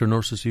 Which sector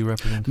nurses do you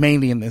represent?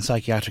 Mainly in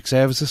psychiatric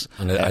services.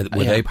 And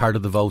were they part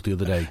of the vote the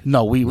other day?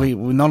 No, we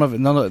none of the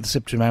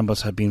SIP2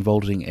 members have been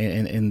voting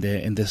in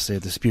this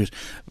dispute.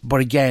 But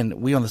again,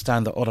 we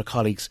understand that other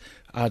colleagues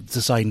are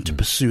deciding to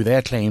pursue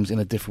their claims in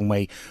a different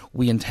way.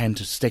 We intend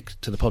to stick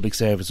to the public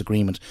service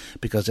agreement,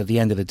 because at the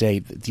end of the day,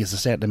 there's a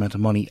certain amount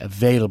of money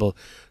available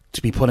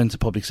to be put into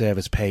public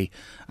service pay,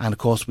 and of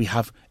course we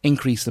have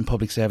increase in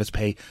public service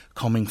pay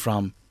coming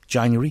from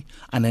January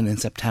and then in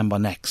September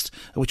next,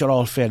 which are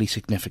all fairly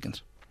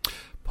significant.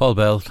 Paul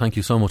Bell, thank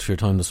you so much for your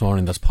time this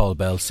morning. That's Paul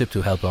Bell,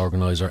 SIP2 Help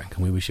Organiser, and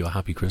can we wish you a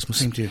happy Christmas?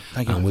 Same to you.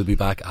 Thank you. And we'll be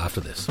back after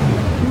this.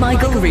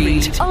 Michael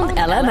Reid on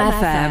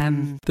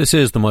LMFM. This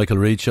is the Michael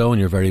Reid Show, and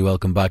you're very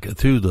welcome back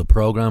to the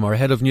programme. Our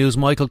head of news,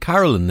 Michael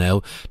Carolan,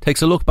 now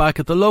takes a look back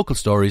at the local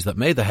stories that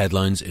made the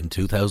headlines in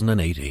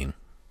 2018.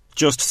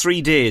 Just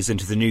 3 days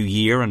into the new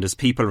year, and as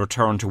people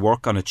return to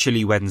work on a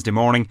chilly Wednesday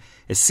morning,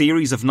 a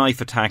series of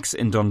knife attacks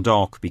in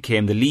Dundalk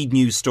became the lead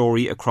news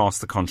story across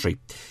the country.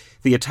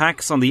 The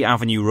attacks on the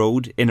Avenue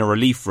Road, Inner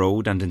Relief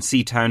Road and in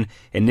Seatown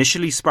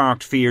initially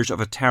sparked fears of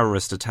a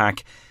terrorist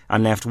attack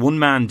and left one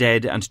man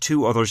dead and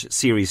 2 others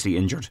seriously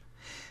injured.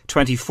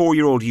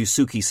 24-year-old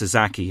Yusuke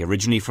Sasaki,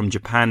 originally from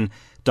Japan,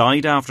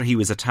 died after he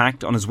was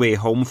attacked on his way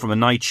home from a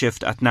night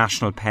shift at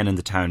National Pen in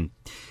the town.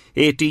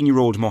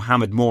 18-year-old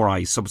Mohammed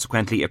Morai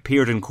subsequently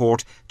appeared in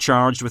court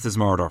charged with his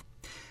murder.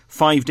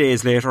 5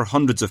 days later,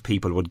 hundreds of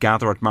people would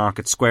gather at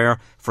Market Square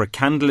for a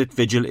candlelit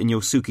vigil in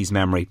Yosuke's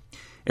memory.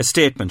 A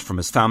statement from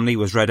his family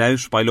was read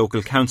out by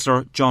local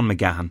councillor John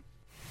McGahan.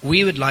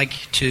 We would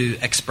like to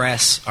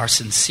express our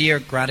sincere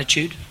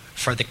gratitude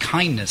for the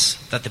kindness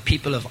that the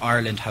people of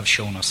Ireland have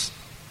shown us.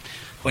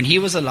 When he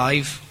was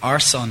alive, our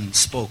son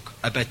spoke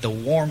about the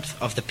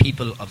warmth of the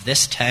people of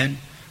this town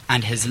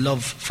and his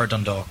love for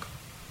Dundalk.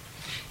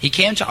 He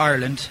came to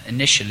Ireland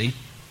initially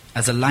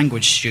as a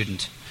language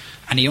student,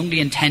 and he only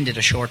intended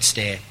a short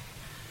stay.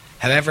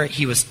 However,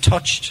 he was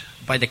touched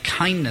by the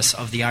kindness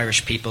of the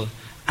Irish people,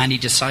 and he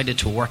decided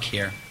to work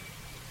here.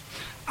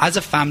 As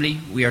a family,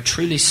 we are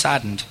truly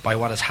saddened by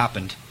what has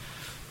happened,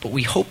 but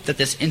we hope that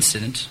this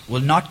incident will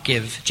not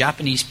give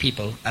Japanese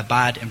people a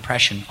bad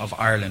impression of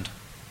Ireland.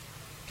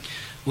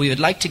 We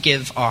would like to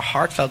give our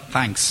heartfelt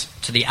thanks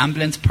to the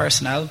ambulance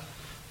personnel,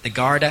 the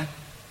Garda,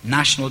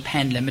 National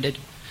Pen Limited,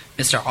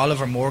 Mr.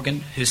 Oliver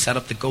Morgan, who set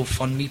up the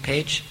GoFundMe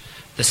page,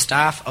 the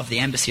staff of the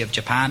Embassy of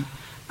Japan,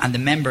 and the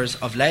members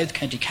of Louth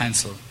County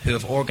Council who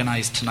have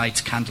organised tonight's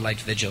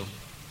candlelight vigil.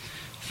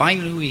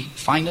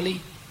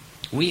 Finally,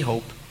 we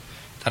hope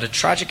that a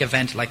tragic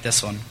event like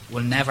this one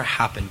will never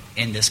happen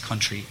in this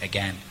country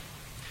again.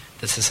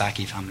 The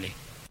Sasaki family.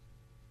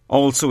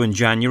 Also in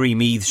January,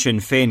 Meath Sinn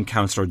Féin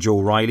councillor Joe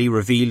Riley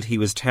revealed he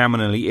was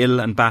terminally ill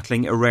and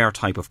battling a rare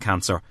type of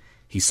cancer.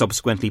 He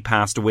subsequently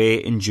passed away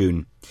in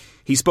June.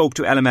 He spoke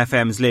to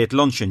LMFM's Late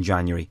Lunch in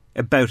January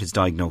about his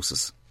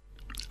diagnosis.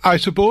 I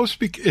suppose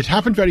it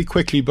happened very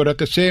quickly, but at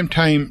the same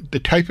time, the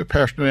type of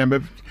person I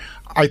am,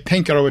 I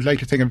think, or I would like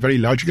to think, I'm a very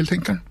logical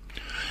thinker.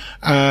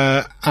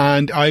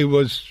 And I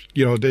was,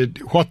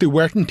 what they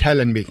weren't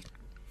telling me,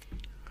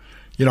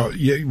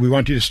 we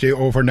want you to stay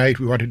overnight,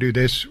 we want to do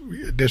this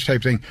type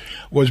of thing,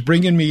 was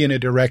bringing me in a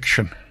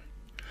direction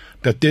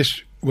that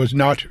this was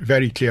not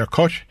very clear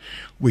cut.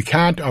 We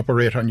can't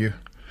operate on you.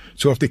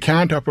 So if they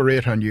can't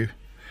operate on you,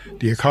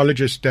 the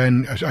ecologist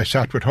then, I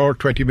sat with her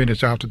 20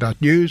 minutes after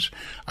that news.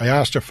 I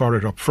asked her for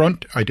it up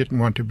front. I didn't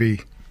want to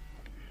be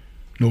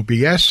no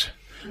BS.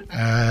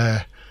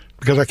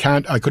 Because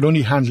I could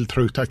only handle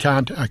truth.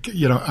 And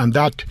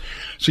that.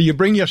 So you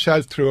bring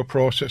yourself through a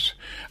process.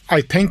 I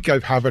think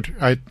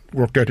I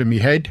worked out in my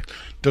head.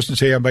 Doesn't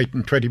say I might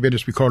in 20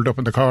 minutes be called up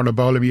in the corner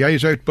bawling my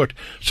eyes out, but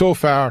so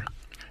far,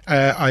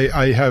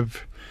 I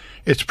have,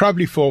 it's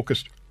probably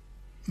focused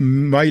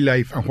my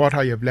life and what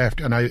I have left,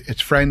 and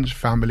it's friends,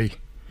 family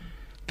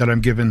that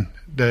I'm given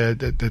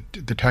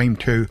the time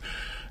to,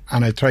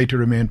 and I try to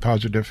remain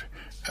positive.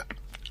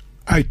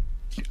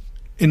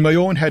 In my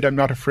own head, I'm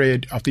not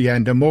afraid of the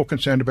end. I'm more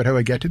concerned about how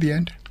I get to the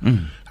end.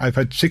 I've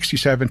had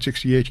 67,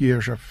 68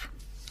 years of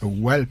a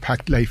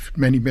well-packed life.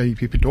 Many, many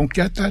people don't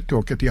get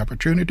the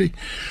opportunity.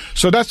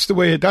 So that's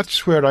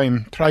where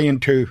I'm trying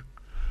to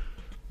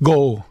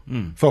go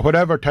for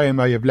whatever time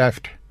I have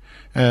left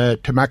to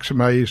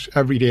maximise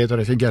every day that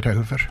I can get out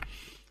of it.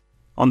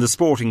 On the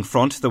sporting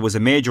front, there was a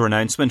major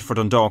announcement for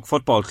Dundalk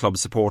Football Club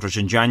supporters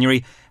in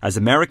January as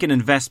American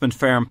investment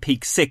firm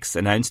Peak Six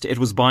announced it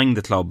was buying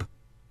the club.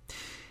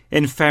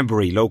 In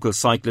February, local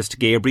cyclist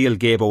Gabriel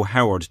Gabo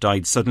Howard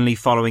died suddenly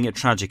following a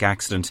tragic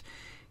accident.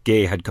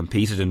 Gay had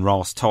competed in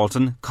Ross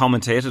Taunton,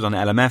 commentated on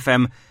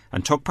LMFM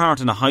and took part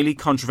in a highly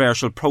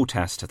controversial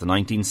protest at the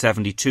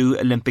 1972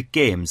 Olympic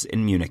Games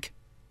in Munich.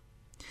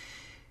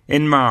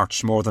 In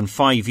March, more than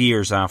 5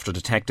 years after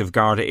Detective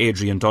Garda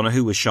Adrian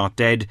Donoghue was shot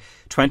dead,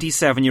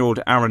 27-year-old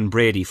Aaron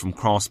Brady from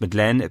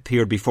Crossmidlen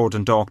appeared before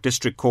Dundalk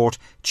District Court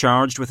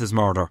charged with his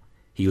murder.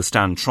 He will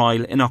stand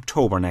trial in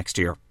October next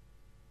year.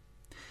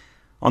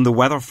 On the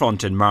weather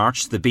front in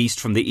March, the beast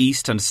from the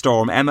east and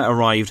Storm Emma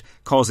arrived,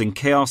 causing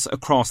chaos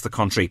across the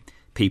country.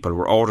 People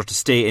were ordered to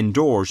stay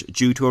indoors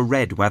due to a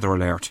red weather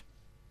alert.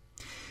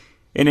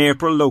 In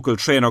April, local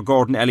trainer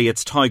Gordon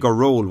Elliott's Tiger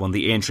Roll won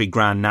the Aintree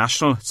Grand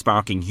National,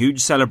 sparking huge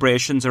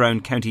celebrations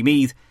around County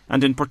Meath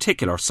and in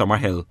particular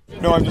Summerhill.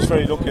 No, I'm just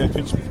very lucky. I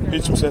pitch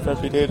myself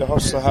every day. The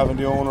horses I have and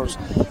the owners.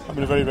 I'm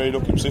in a very, very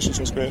lucky position,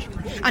 so it's great.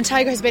 And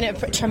Tiger has been a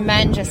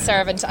tremendous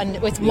servant,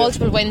 and with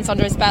multiple wins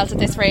under his belt at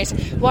this rate.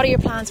 What are your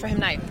plans for him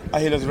now?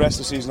 He'll have the rest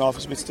of the season off.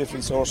 It's a bit stiff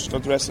in source. He'll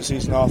have the rest of the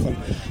season off and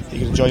he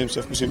can enjoy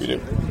himself and see what we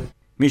do.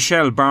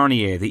 Michel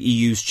Barnier, the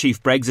EU's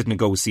chief Brexit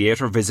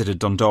negotiator, visited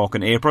Dundalk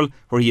in April,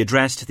 where he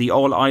addressed the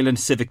All-Ireland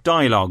Civic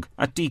Dialogue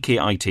at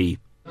DKIT.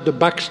 The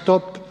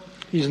backstop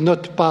is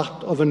not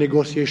part of a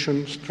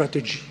negotiation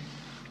strategy.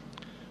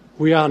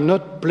 We are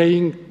not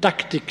playing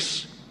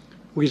tactics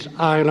with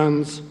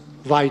Ireland's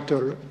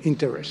vital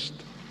interest.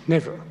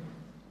 Never.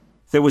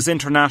 There was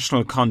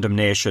international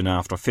condemnation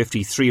after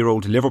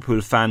 53-year-old Liverpool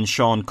fan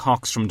Sean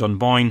Cox from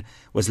Dunboyne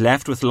was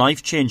left with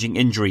life-changing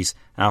injuries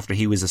after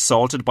he was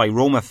assaulted by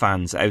Roma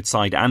fans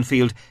outside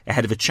Anfield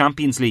ahead of a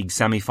Champions League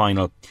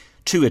semi-final.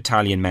 2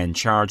 Italian men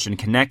charged in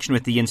connection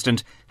with the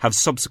incident have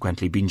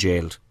subsequently been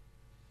jailed.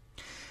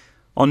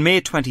 On May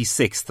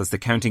 26th, as the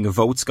counting of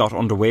votes got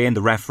underway in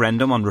the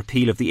referendum on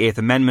repeal of the 8th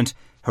Amendment,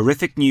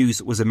 horrific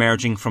news was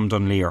emerging from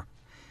Dunleer.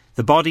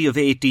 The body of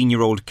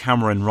 18-year-old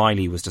Cameron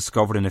Riley was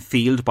discovered in a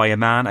field by a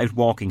man out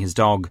walking his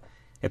dog.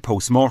 A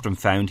post-mortem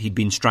found he'd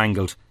been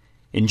strangled.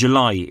 In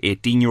July,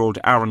 18-year-old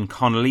Aaron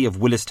Connolly of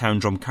Willistown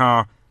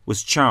Drumcar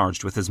was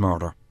charged with his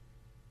murder.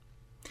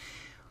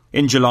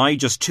 In July,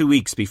 just 2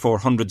 weeks before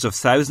hundreds of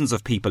thousands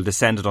of people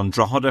descended on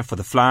Drogheda for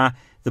the Fleadh,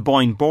 the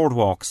Boyne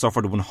Boardwalk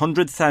suffered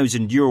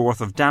 €100,000 worth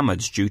of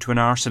damage due to an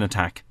arson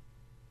attack.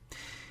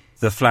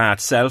 The Fleadh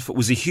itself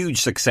was a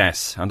huge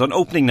success, and on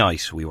opening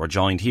night we were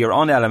joined here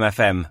on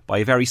LMFM by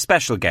a very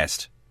special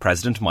guest,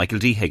 President Michael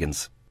D.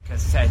 Higgins.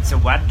 It's a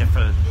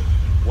wonderful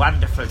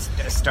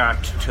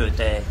start to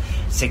the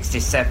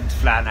 67th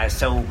Fleadh. I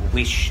so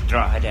wish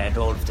Drogheda and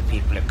all of the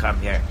people who come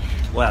here,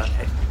 well,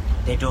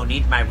 they don't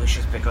need my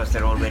wishes because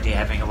they're already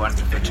having a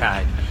wonderful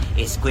time.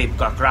 Is Gwib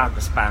got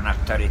Ragus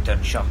Banach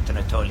done shocked in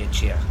a toilet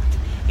chair.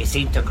 He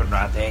seemed to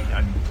Conrade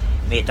and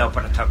made up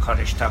on a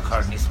Tuckerish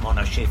Tuckernis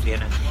Mona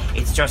Shiflin.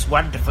 It's just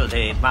wonderful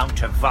the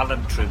amount of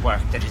voluntary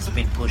work that has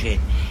been put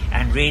in.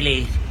 And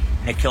really,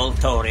 Nicole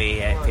Tory,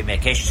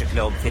 Fimekesh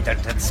Club,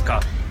 Fitterton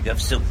Scott, you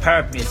have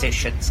superb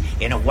musicians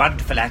in a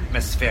wonderful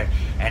atmosphere,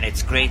 and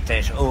it's great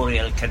that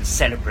Oriel can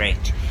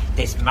celebrate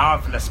this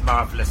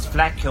marvellous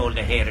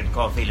flackholder here in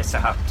Corvila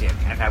Sahaptian,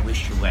 and I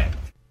wish you well.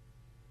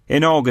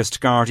 In August,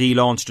 Gardaí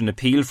launched an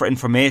appeal for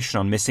information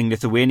on missing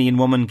Lithuanian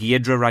woman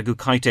Giedra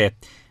Ragukaite.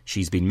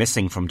 She's been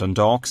missing from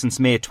Dundalk since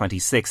May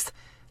 26th.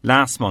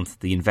 Last month,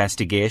 the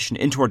investigation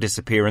into her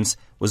disappearance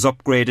was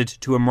upgraded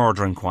to a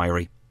murder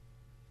inquiry.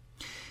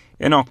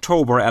 In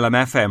October,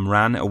 LMFM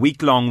ran a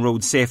week-long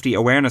road safety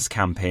awareness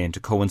campaign to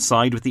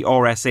coincide with the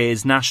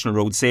RSA's National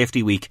Road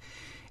Safety Week.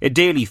 A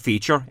daily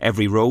feature,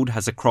 Every Road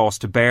Has a Cross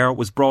to Bear,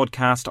 was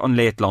broadcast on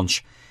late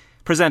lunch.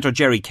 Presenter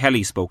Jerry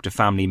Kelly spoke to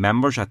family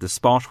members at the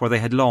spot where they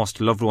had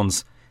lost loved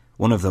ones.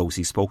 One of those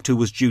he spoke to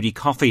was Judy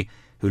Coffey,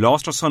 who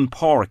lost her son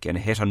Pádraig in a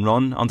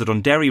hit-and-run on the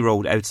Dunderry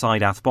Road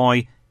outside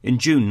Athboy in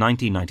June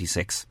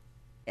 1996.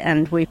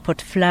 And we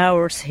put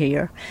flowers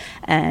here,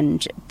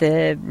 and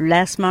the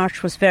last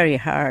March was very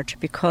hard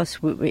because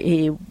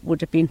he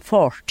would have been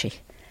 40,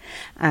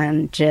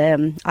 and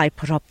I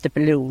put up the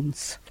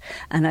balloons.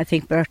 And I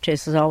think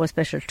birthdays is always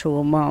special to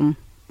a mum,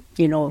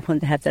 you know, when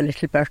they have their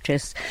little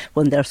birthdays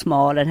when they're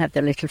small and have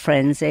their little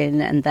friends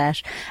in and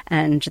that,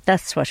 and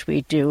that's what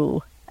we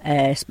do.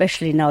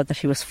 Especially now that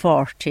he was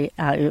 40,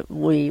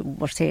 we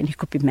were saying he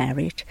could be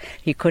married,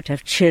 he could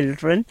have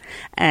children,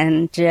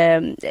 and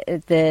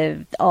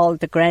all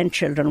the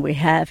grandchildren we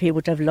have, he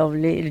would have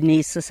lovely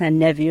nieces and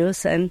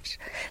nephews, and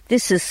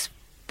this is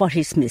what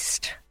he's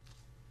missed.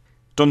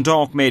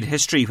 Dundalk made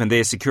history when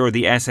they secured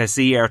the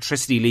SSE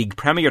Airtricity League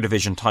Premier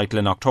Division title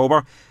in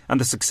October, and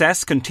the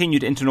success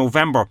continued into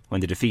November when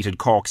they defeated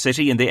Cork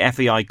City in the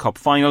FAI Cup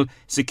final,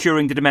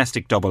 securing the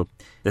domestic double.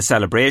 The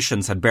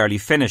celebrations had barely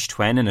finished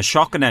when, in a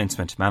shock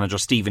announcement, manager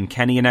Stephen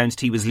Kenny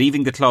announced he was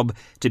leaving the club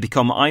to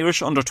become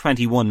Irish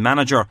Under-21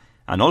 manager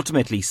and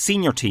ultimately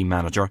senior team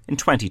manager in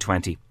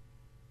 2020.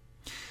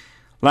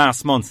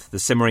 Last month, the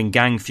simmering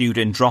gang feud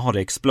in Drogheda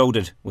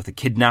exploded, with a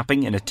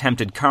kidnapping, an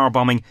attempted car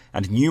bombing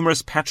and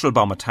numerous petrol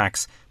bomb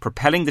attacks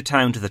propelling the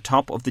town to the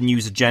top of the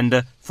news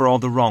agenda for all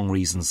the wrong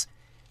reasons.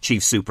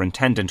 Chief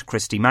Superintendent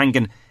Christy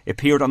Mangan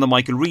appeared on the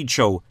Michael Reid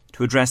Show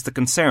to address the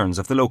concerns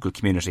of the local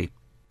community.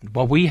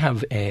 What we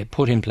have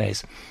put in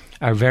place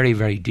are very,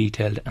 very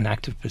detailed and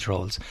active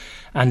patrols,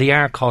 and they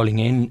are calling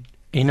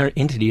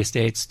into the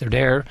estates. They're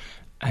there,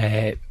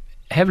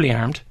 heavily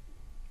armed.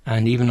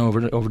 And even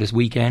over this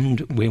weekend,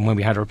 when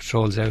we had our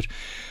patrols out,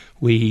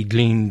 we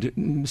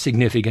gleaned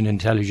significant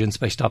intelligence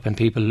by stopping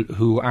people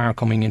who are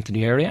coming into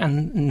the area,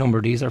 and a number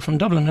of these are from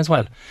Dublin as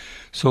well.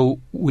 So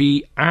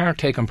we are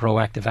taking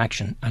proactive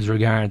action as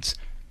regards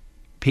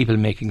people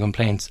making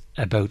complaints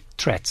about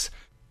threats.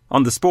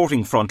 On the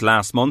sporting front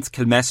last month,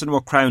 Kilmessan were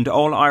crowned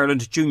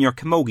All-Ireland Junior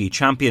Camogie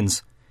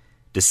champions.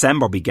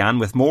 December began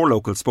with more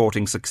local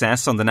sporting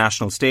success on the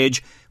national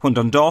stage when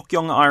Dundalk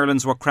Young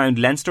Irelands were crowned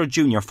Leinster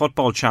Junior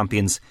Football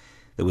champions.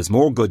 There was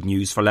more good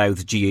news for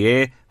Louth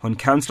GAA when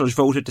councillors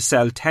voted to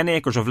sell 10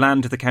 acres of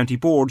land to the county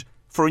board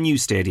for a new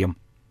stadium.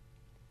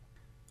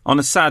 On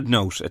a sad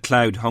note, a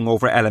cloud hung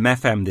over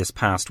LMFM this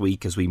past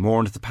week as we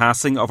mourned the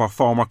passing of our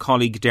former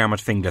colleague Dermot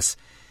Finglas.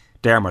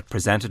 Dermot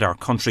presented our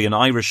Country and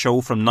Irish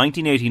show from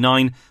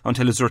 1989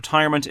 until his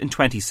retirement in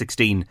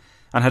 2016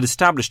 and had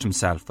established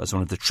himself as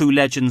one of the true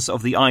legends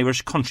of the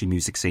Irish country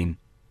music scene.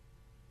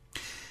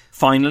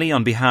 Finally,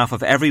 on behalf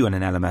of everyone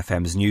in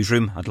LMFM's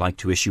newsroom, I'd like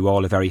to wish you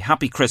all a very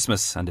happy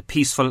Christmas and a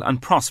peaceful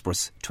and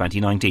prosperous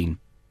 2019.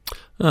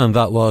 And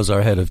that was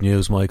our head of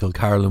news, Michael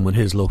Carlin, with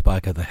his look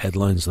back at the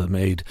headlines that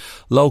made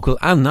local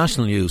and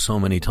national news so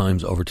many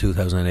times over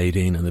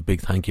 2018. And a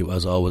big thank you,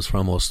 as always,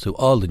 from us to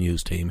all the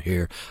news team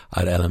here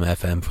at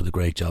LMFM for the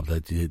great job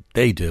that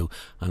they do.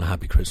 And a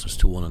happy Christmas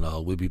to one and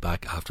all. We'll be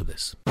back after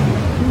this.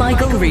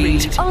 Michael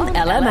Reid on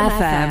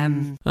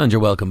LMFM. And you're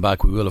welcome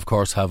back. We will, of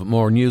course, have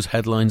more news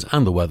headlines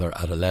and the weather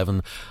at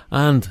 11.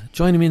 And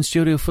joining me in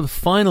studio for the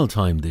final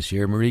time this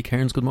year, Marie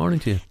Cairns, good morning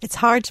to you. It's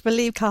hard to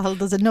believe, Cathal,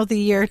 there's another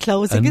year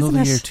closing, isn't it?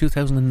 Another year,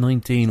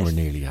 2019, we're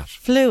nearly at.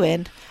 Flew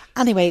in.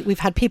 Anyway, we've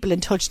had people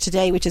in touch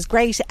today, which is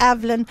great.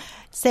 Evelyn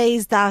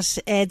says that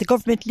the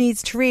government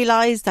needs to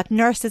realise that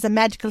nurses and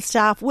medical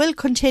staff will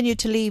continue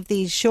to leave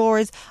these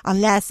shores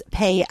unless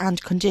pay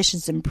and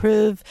conditions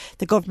improve.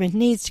 The government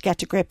needs to get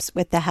to grips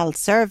with the health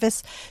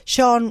service.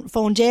 Sean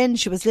phoned in.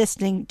 She was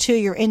listening to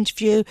your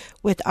interview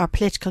with our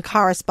political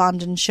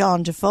correspondent,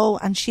 Sean Defoe,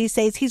 and she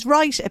says he's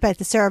right about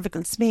the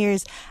cervical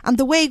smears and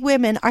the way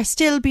women are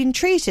still being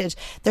treated.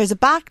 There's a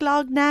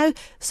backlog now,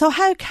 so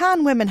how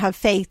can women have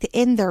faith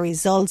in their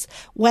results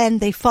when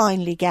they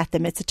finally get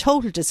them? It's a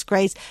total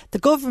disgrace. The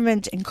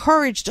government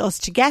encouraged us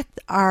to get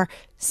our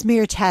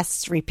smear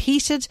tests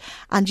repeated,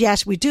 and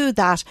yet we do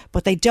that,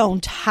 but they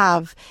don't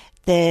have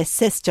the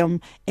system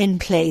in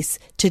place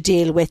to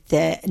deal with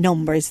the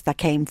numbers that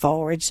came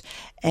forward.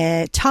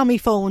 Tommy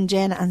phoned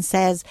in and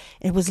says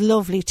it was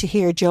lovely to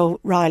hear Joe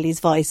Riley's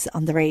voice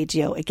on the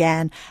radio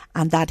again,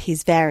 and that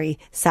he's very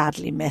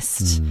sadly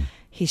missed.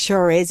 He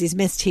sure is. He's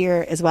missed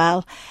here as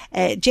well.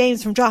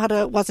 James from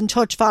Drogheda was in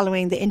touch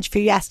following the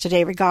interview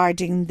yesterday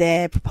regarding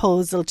the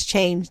proposal to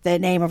change the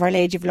name of Our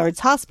Lady of Lourdes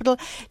Hospital.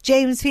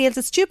 James feels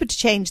it's stupid to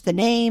change the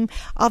name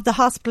of the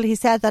hospital. He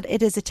said that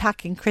it is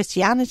attacking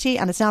Christianity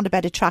and it's not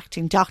about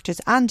attracting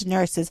doctors and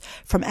nurses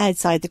from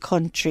outside the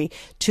country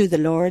to the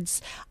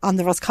Lourdes. On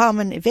the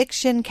Roscommon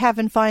eviction,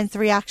 Kevin finds the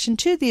reaction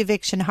to the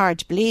eviction hard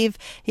to believe.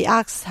 He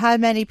asks how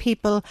many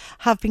people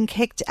have been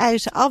kicked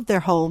out of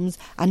their homes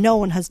and no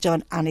one has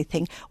done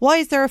anything. Why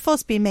is there a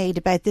fuss being made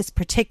about this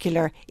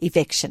particular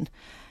eviction?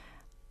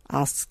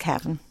 Asks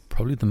Kevin.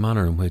 Probably the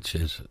manner in which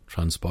it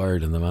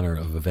transpired and the manner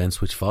of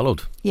events which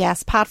followed.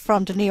 Yes, Pat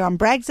from Dunleer on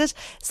Brexit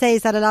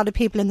says that a lot of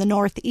people in the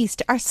North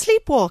East are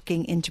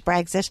sleepwalking into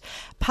Brexit.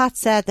 Pat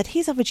said that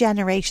he's of a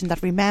generation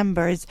that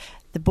remembers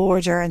the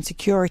border and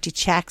security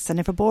checks, and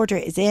if a border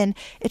is in,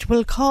 it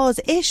will cause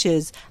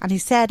issues. And he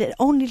said it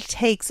only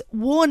takes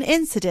one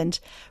incident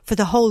for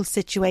the whole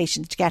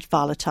situation to get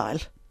volatile.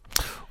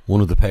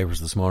 One of the papers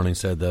this morning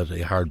said that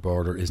a hard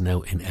border is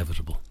now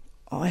inevitable.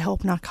 Oh, I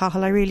hope not,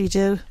 Cathal, I really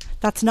do.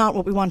 That's not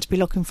what we want to be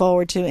looking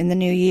forward to in the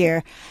new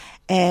year.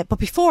 But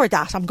before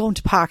that, I'm going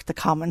to park the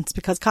comments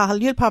because,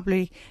 Cathal, you'll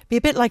probably be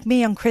a bit like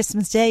me on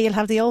Christmas Day. You'll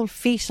have the old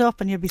feet up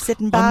and you'll be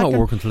sitting back. I'm not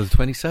working until the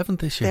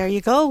 27th this year. There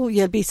you go.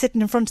 You'll be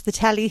sitting in front of the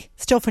telly,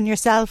 stuffing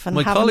yourself and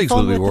my having colleagues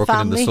fun will be with working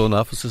the in the family. Sun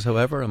offices,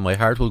 however, and my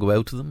heart will go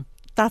out to them.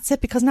 That's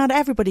it, because not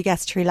everybody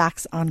gets to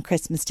relax on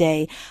Christmas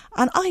Day.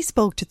 And I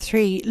spoke to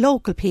 3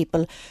 local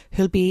people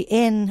who'll be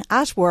in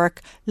at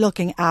work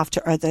looking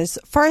after others.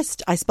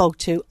 First, I spoke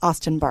to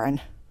Austin Byrne.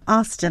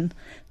 Austin,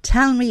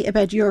 tell me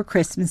about your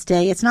Christmas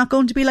Day. It's not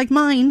going to be like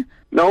mine.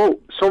 No,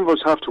 some of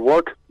us have to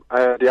work.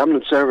 The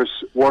ambulance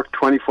service work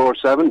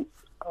 24/7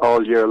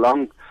 all year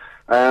long.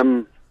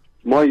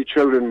 My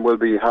children will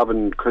be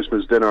having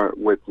Christmas dinner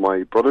with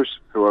my brothers,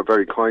 who are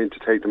very kind to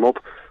take them up.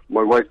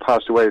 My wife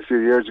passed away a few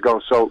years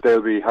ago, so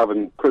they'll be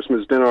having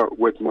Christmas dinner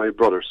with my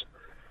brothers.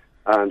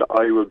 And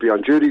I will be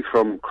on duty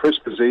from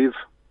Christmas Eve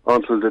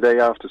until the day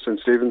after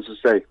St. Stephen's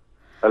Day,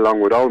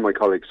 along with all my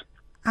colleagues.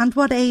 And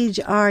what age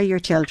are your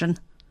children?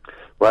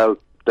 Well,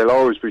 they'll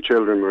always be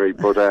children, Marie,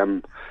 but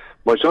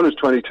my son is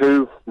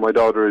 22, my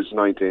daughter is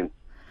 19.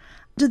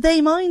 Do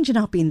they mind you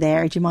not being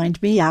there? Do you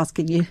mind me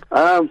asking you?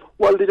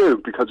 Well, they do,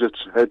 because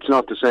it's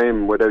not the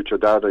same without your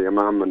dad or your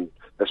mum, and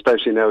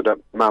especially now that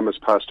mum has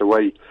passed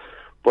away.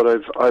 But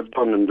I've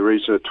done in the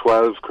region of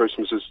 12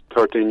 Christmases,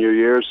 13 New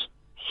Years,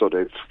 so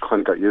they've kind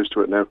of got used to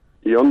it now.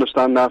 You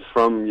understand that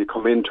from you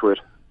come into it,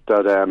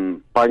 that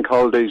bank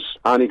holidays,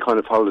 any kind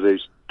of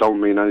holidays, don't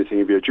mean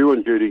anything. If you're due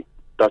on duty,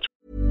 that's...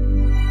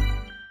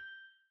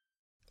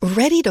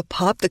 Ready to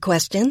pop the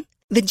question?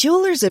 The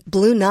jewelers at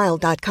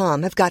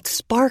BlueNile.com have got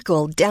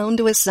sparkle down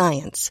to a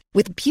science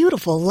with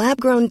beautiful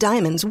lab-grown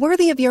diamonds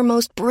worthy of your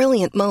most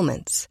brilliant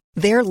moments.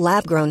 Their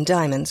lab-grown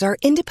diamonds are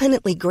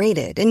independently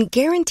graded and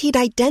guaranteed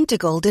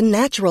identical to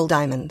natural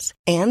diamonds,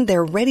 and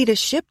they're ready to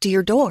ship to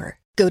your door.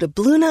 Go to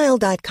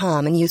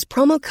BlueNile.com and use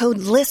promo code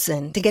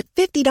LISTEN to get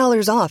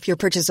 $50 off your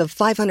purchase of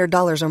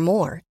 $500 or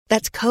more.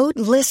 That's code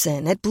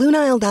LISTEN at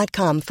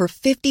BlueNile.com for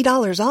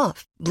 $50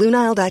 off.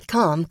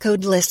 BlueNile.com,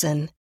 code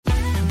LISTEN.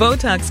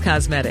 Botox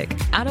Cosmetic,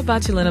 out of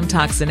botulinum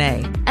toxin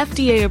A,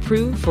 FDA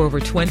approved for over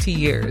 20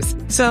 years.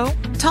 So,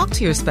 talk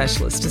to your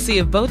specialist to see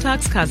if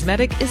Botox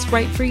Cosmetic is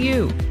right for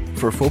you.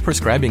 For full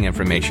prescribing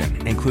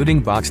information, including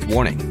boxed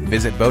warning,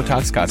 visit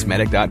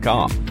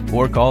BotoxCosmetic.com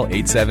or call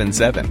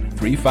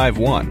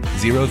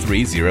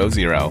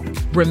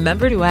 877-351-0300.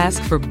 Remember to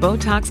ask for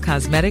Botox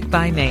Cosmetic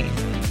by name.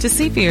 To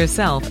see for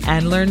yourself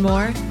and learn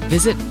more,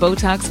 visit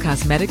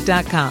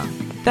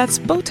BotoxCosmetic.com. That's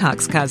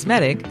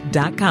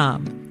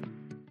BotoxCosmetic.com.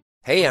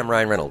 Hey, I'm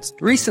Ryan Reynolds.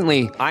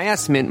 Recently, I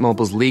asked Mint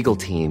Mobile's legal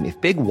team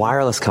if big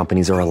wireless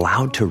companies are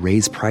allowed to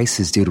raise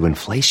prices due to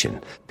inflation.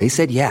 They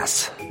said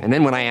yes. And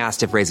then when I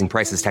asked if raising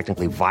prices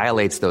technically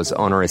violates those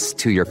onerous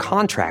 2-year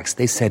contracts,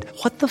 they said,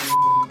 "What the f***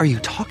 are you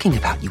talking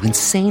about, you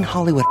insane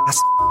Hollywood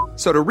ass?"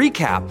 So to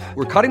recap,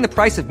 we're cutting the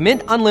price of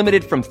Mint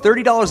Unlimited from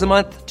 $30 a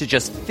month to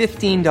just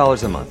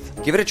 $15 a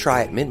month. Give it a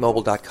try at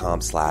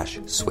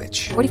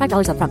mintmobile.com/switch.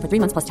 $45 up front for 3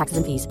 months plus taxes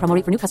and fees. Promo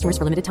rate for new customers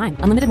for limited time.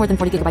 Unlimited more than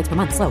 40 gigabytes per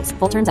month. Slows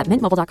full terms at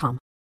mintmobile.com.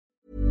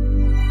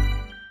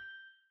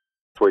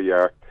 Where you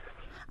are.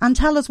 And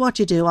tell us what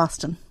you do,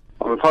 Austin.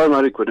 I'm a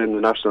paramedic within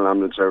the National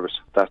Ambulance Service.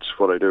 That's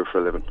what I do for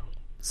a living.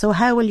 So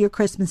how will your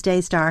Christmas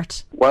Day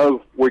start?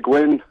 Well, we go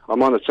in,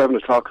 I'm on at 7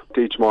 o'clock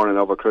each morning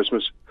over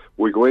Christmas.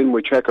 We go in,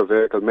 we check our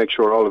vehicle, make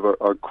sure all of our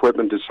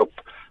equipment is up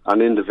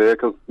and in the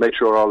vehicle, make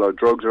sure all our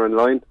drugs are in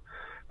line,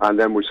 and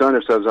then we sign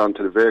ourselves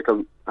onto the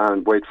vehicle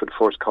and wait for the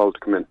first call to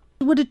come in.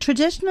 Would it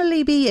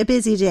traditionally be a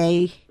busy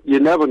day? You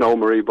never know,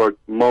 Marie, but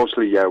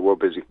mostly, yeah, we're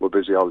busy. We're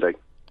busy all day.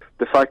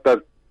 The fact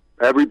that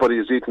everybody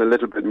is eating a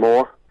little bit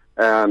more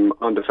on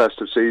the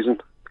festive season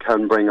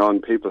can bring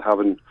on people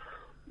having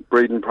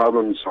breathing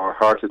problems or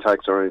heart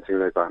attacks or anything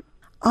like that.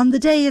 On the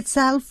day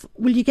itself,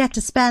 will you get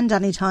to spend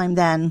any time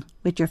then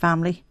with your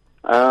family?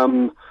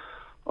 I'm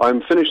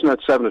finishing at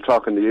 7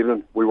 o'clock in the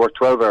evening. We work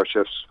 12-hour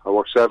shifts. I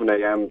work 7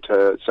 a.m.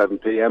 to 7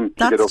 p.m.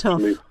 to get up tough.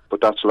 to me.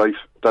 But that's life.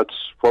 That's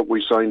what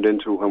we signed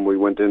into when we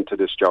went into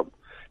this job.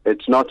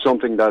 It's not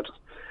something that,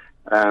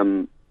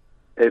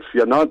 if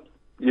you're not,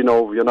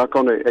 you're not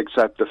going to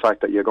accept the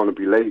fact that you're going to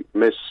be late,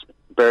 miss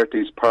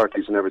birthdays,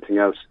 parties and everything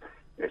else.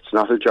 It's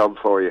not a job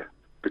for you,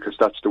 because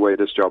that's the way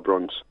this job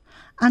runs.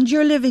 And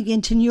you're living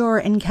in Tenure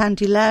in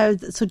County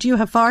Louth, so do you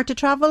have far to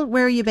travel?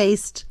 Where are you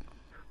based?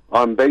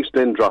 I'm based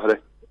in Drogheda.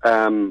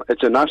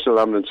 It's a national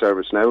ambulance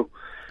service now.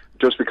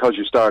 Just because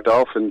you start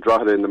off in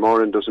Drogheda in the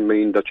morning doesn't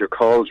mean that your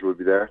calls will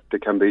be there. They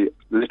can be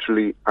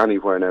literally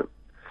anywhere now.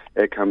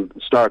 It can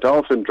start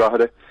off in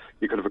Drogheda,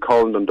 You could have a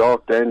call in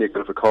Dundalk then, you could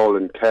have a call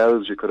in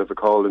Kells, you could have a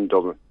call in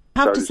Dublin.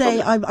 I have to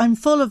say, I'm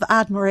full of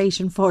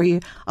admiration for you,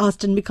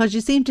 Austin, because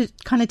you seem to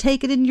kind of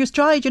take it in your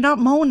stride. You're not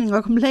moaning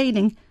or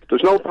complaining.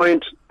 There's no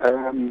point.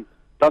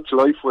 That's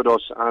life with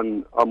us,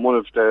 and I'm one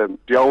of the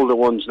older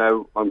ones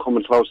now. I'm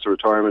coming close to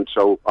retirement,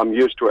 so I'm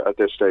used to it at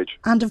this stage.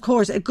 And of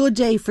course, a good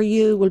day for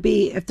you will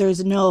be if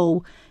there's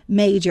no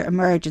major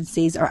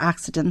emergencies or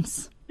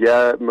accidents.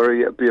 Yeah,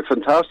 Marie, it'd be a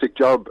fantastic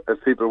job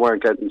if people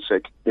weren't getting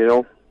sick, you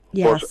know?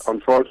 Yes. But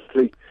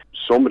unfortunately,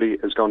 somebody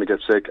is going to get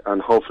sick,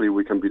 and hopefully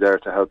we can be there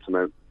to help them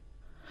out.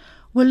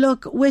 Well,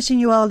 look, wishing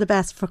you all the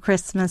best for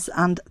Christmas,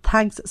 and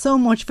thanks so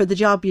much for the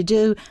job you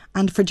do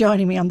and for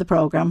joining me on the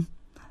programme.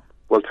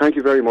 Well, thank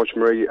you very much,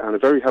 Marie, and a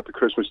very happy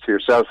Christmas to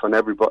yourself and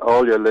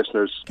all your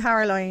listeners.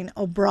 Caroline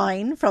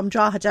O'Brien from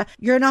Drogheda,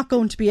 you're not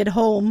going to be at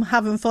home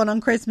having fun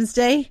on Christmas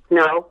Day?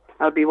 No,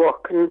 I'll be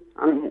working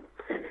on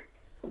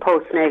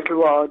postnatal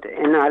ward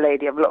in Our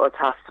Lady of Lourdes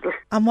Hospital.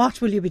 And what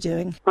will you be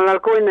doing? Well, I'll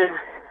go in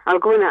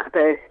at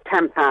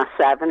about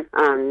 7:10,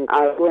 and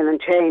I'll go in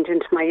and change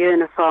into my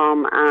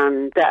uniform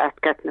and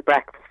getting the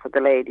breakfast for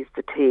the ladies,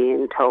 the tea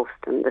and toast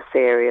and the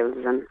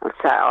cereals, and I'll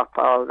set up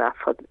all that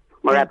for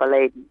wherever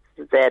ladies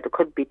is there. There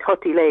could be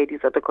 30 ladies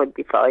or there could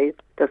be 5.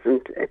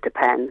 It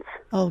depends.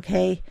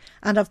 Okay.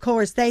 And of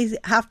course, they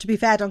have to be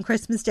fed on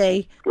Christmas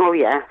Day. Oh,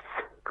 yes,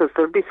 because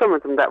there'll be some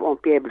of them that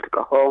won't be able to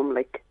go home,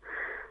 like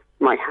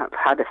might have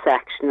had a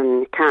section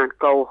and you can't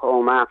go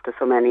home after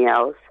so many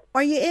hours.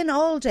 Are you in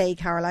all day,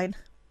 Caroline?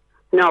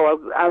 No,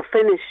 I'll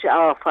finish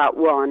off at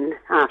 1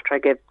 after I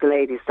give the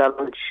ladies their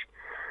lunch,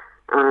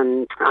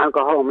 and I'll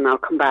go home and I'll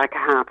come back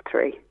at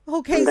 3:30.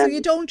 Okay, so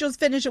you don't just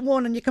finish at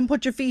 1 and you can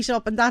put your feet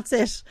up and that's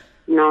it?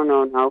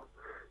 No.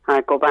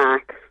 I go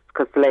back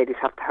because the ladies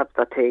have to have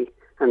their tea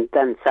and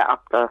then set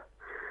up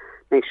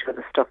make sure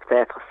the stuff's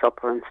there for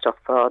supper and stuff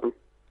for them.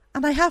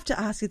 And I have to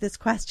ask you this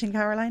question,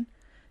 Caroline.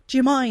 Do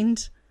you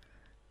mind?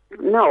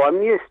 No,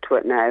 I'm used to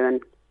it now,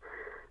 and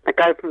like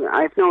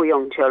I've no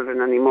young children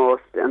anymore,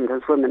 and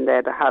there's women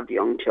there that have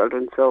young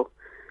children, so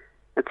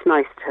it's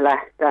nice to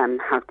let them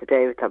have the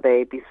day with their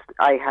babies.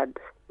 I had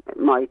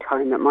my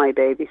time at my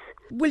babies.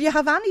 Will you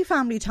have any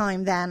family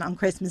time then on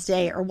Christmas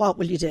Day, or what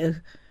will you do?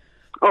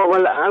 Oh,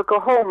 well, I'll go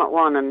home at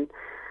 1, and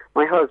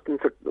my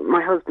husband's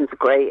a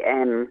great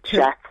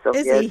chef. So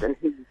is he? And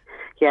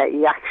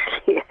he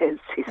actually is.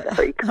 He's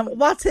very good.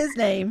 What's his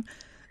name?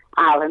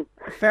 Alan.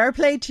 Fair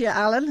play to you,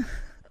 Alan.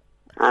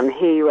 And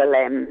he will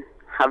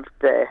have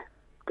the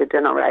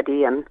dinner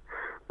ready, and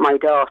my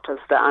daughters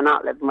that are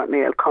not living with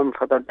me will come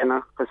for the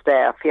dinner because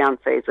their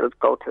fiancés will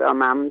go to their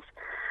mums,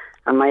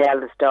 and my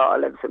eldest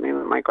daughter lives with me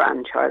with my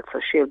grandchild, so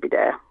she'll be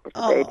there with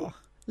the baby.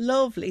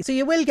 Lovely. So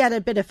you will get a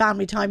bit of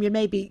family time. You'll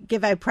maybe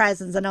give out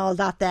presents and all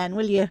that then,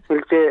 will you?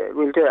 We'll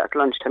do it at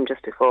lunchtime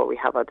just before we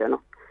have our dinner.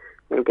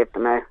 We'll give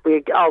them out.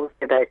 We always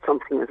give out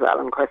something as well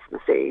on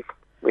Christmas Eve.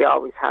 We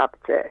always have.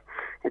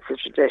 It's a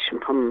tradition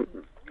from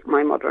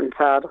my mother and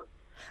father.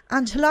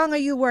 And how long are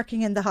you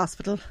working in the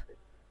hospital?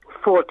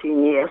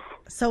 14 years.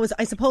 So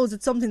I suppose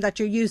it's something that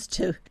you're used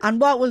to.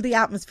 And what will the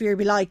atmosphere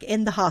be like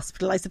in the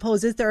hospital? I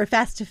suppose, is there a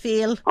festive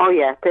feel? Oh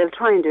yeah, they'll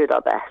try and do their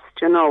best.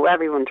 You know,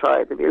 everyone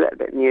tries. There'll be a little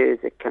bit of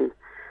music and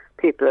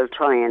people will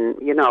try and,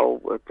 you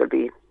know, they'll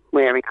be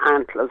wearing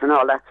antlers and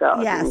all that sort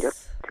of thing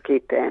just to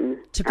keep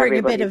to bring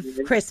a bit of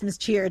Christmas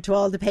cheer to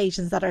all the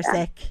patients that are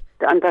sick.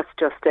 And that's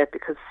just it,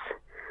 because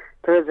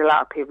there is a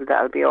lot of people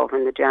that will be over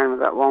in the general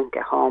that won't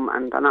get home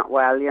and they're not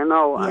well, you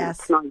know. And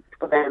it's nice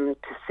for them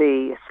to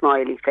see a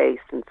smiley face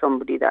and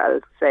somebody that'll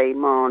say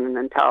morning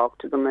and talk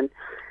to them and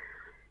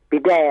be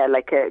there,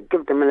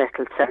 give them a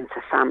little sense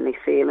of family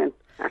feeling,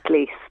 at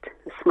least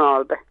a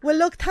small bit. Well,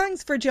 look,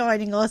 thanks for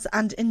joining us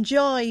and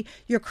enjoy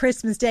your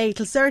Christmas Day.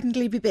 It'll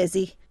certainly be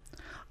busy.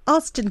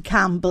 Austin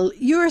Campbell,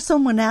 you're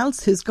someone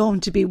else who's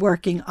going to be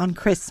working on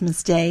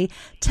Christmas Day.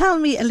 Tell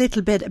me a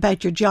little bit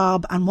about your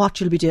job and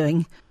what you'll be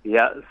doing.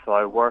 Yeah, so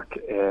I work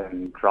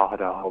in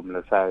Drogheda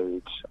Homeless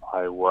Aid.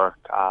 I work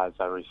as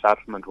a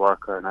resettlement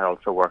worker and I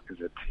also work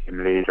as a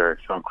team leader.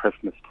 So on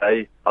Christmas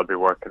Day, I'll be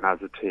working as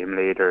a team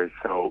leader.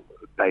 So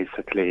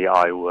basically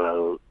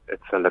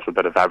it's a little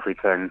bit of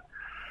everything.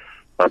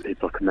 Where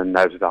people come in and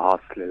out of the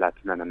hospital, let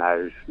them in and out,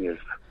 and you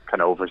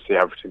kind of oversee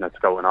everything that's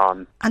going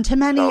on. And how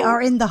many are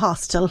in the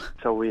hostel?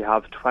 So we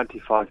have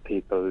 25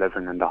 people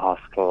living in the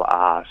hostel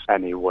at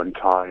any one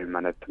time,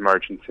 and it's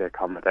emergency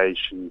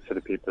accommodation, so the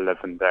people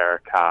living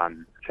there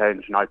can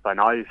change night by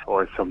night,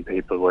 or some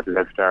people would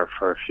live there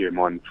for a few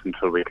months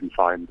until we can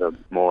find them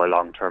more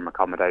long-term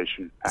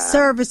accommodation.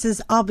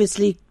 Services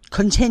obviously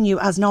continue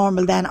as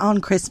normal then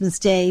on Christmas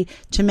Day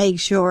to make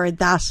sure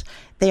that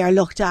they are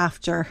looked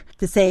after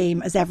the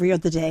same as every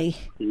other day.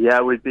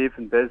 Yeah, we'd be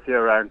even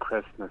busier around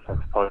Christmas. I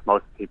suppose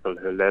most people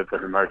who live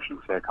in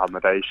emergency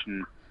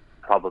accommodation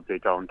probably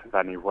don't have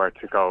anywhere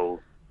to go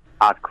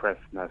at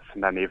Christmas,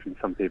 and then even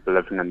some people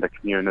living in the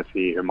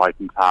community who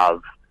mightn't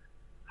have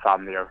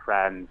family or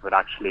friends would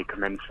actually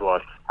come into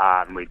us,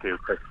 and we do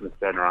Christmas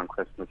dinner on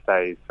Christmas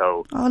Day,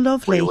 so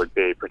lovely. We would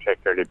be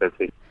particularly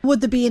busy.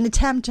 Would there be an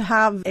attempt to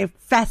have a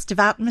festive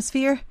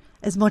atmosphere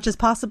as much as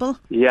possible?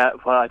 Yeah,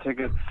 well, I think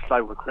it's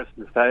like with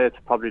Christmas Day, it's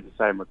probably the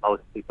same with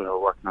most people who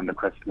are working on the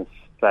Christmas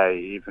Day,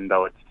 even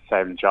though it's the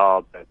same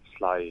job.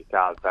 It's like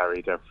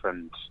very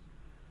different.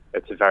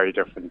 It's a very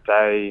different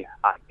day,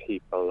 and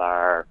people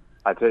are.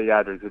 I think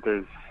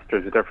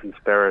there's a different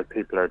spirit.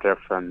 People are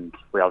different.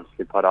 We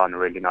obviously put on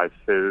really nice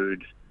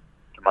food.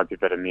 There might be a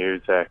bit of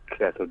music.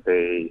 It'll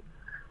be.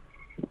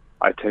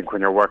 I think when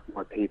you're working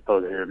with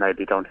people who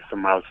maybe don't have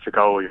somewhere else to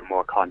go, you're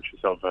more conscious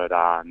of it,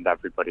 and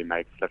everybody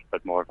makes a little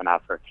bit more of an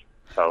effort.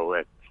 So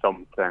it's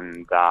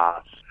something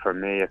that, for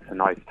me, it's a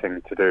nice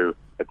thing to do.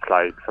 It's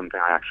like something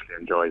I actually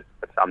enjoy.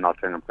 I'm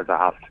not doing it because I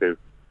have to.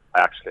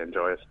 I actually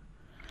enjoy it.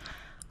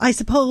 I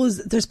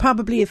suppose there's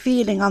probably a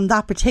feeling on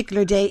that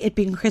particular day, it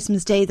being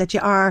Christmas Day, that you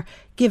are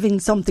giving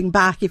something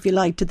back, if you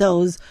like, to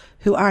those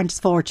who aren't as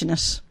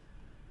fortunate.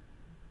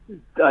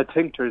 I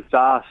think there's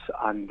that,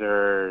 and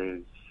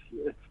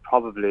it's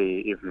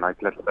probably even like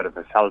a little bit of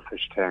a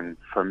selfish thing.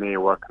 For me,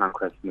 working on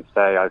Christmas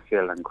Day, I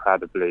feel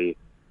incredibly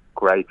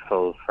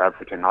grateful for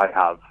everything I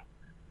have,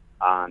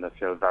 and I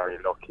feel very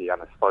lucky,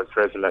 and I suppose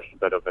there is a little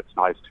bit of it's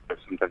nice to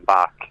give something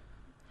back,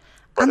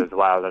 but as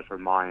well it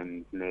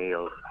reminds me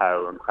of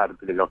how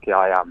incredibly lucky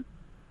I am.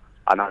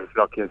 And I was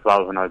lucky as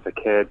well when I was a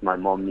kid. My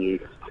mum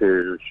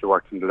she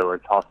worked in the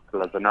Lourdes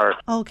Hospital as a nurse.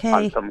 Okay.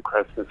 And some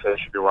Christmases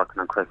she'd be working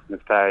on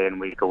Christmas Day, and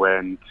we'd go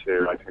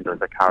into, I think there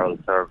was a carol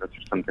service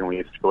or something we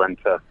used to go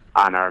into.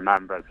 And I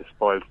remember as a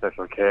spoiled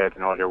little kid,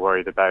 and all you're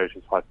worried about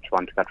is what you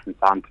want to get from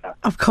Santa.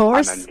 Of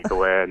course. And then you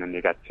go in and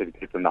you get to see the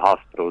people in the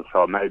hospital.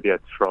 So maybe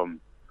it's from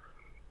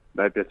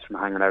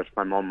hanging out with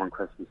my mum on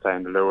Christmas Day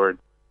in the Lourdes.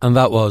 And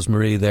that was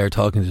Marie there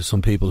talking to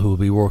some people who will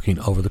be working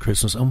over the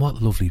Christmas. And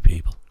what lovely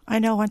people. I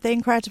know, aren't they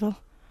incredible?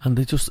 And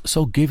they're just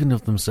so giving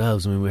of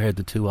themselves. I mean, we heard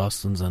the two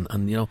Austins and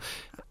you know,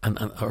 and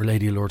Our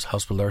Lady of Lourdes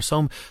Hospital. There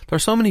are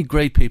so many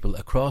great people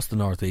across the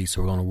North East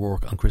who are going to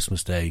work on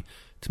Christmas Day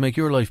to make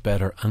your life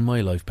better and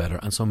my life better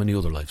and so many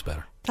other lives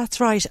better. That's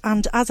right.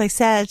 And as I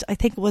said, I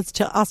think it was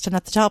to Austin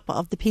at the top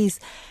of the piece,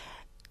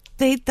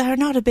 they're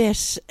not a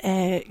bit,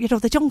 they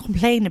don't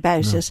complain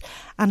about it.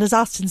 And as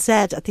Austin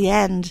said at the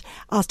end,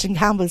 Austin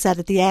Campbell said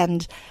at the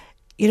end,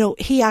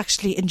 he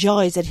actually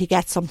enjoys it. He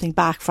gets something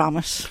back from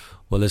it.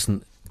 Well,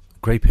 listen,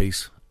 great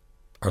piece.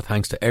 Our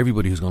thanks to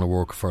everybody who's going to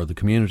work for the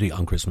community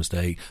on Christmas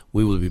Day.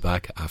 We will be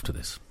back after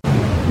this.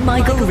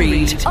 Michael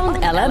Reid on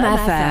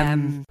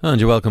LMFM.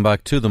 And you're welcome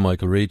back to the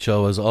Michael Reid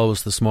Show. As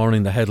always this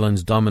morning, the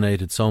headlines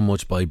dominated so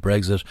much by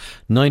Brexit.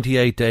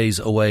 98 days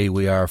away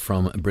we are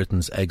from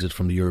Britain's exit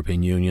from the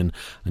European Union.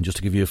 And just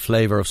to give you a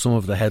flavour of some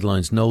of the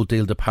headlines, no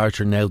deal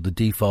departure now the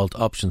default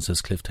option,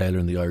 says Cliff Taylor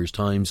in the Irish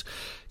Times.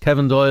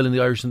 Kevin Doyle in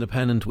the Irish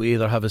Independent, we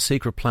either have a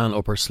secret plan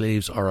up our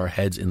sleeves or our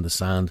heads in the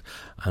sand.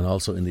 And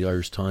also in the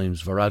Irish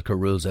Times, Varadkar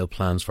rules out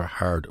plans for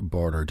hard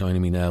border.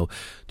 Joining me now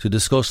to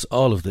discuss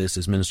all of this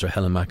is Minister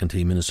Helen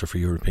McEntee, Minister for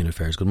European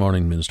Affairs. Good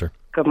morning, Minister.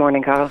 Good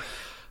morning, Carl.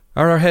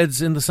 Are our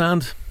heads in the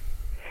sand?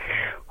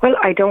 Well,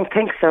 I don't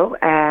think so.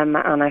 And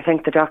I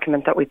think the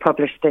document that we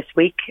published this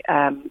week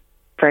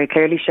very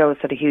clearly shows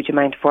that a huge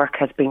amount of work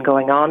has been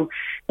going on,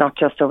 not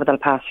just over the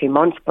past few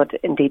months, but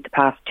indeed the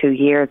past 2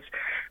 years.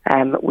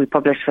 We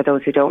published, for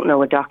those who don't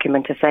know, a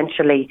document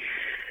essentially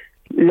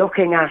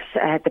looking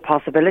at the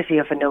possibility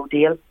of a no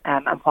deal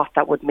and what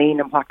that would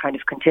mean and what kind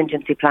of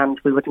contingency plans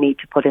we would need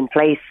to put in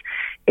place.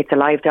 It's a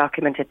live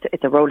document,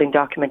 it's a rolling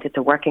document, it's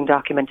a working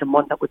document, and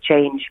one that would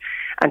change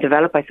and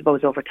develop, I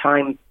suppose, over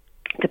time,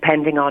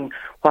 depending on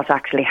what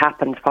actually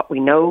happens. What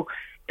we know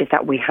is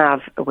that we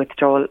have a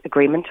withdrawal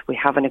agreement. We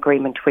have an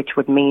agreement which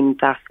would mean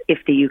that if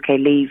the UK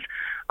leave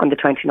on the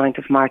 29th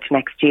of March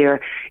next year,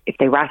 if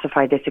they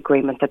ratify this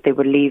agreement, that they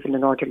will leave in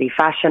an orderly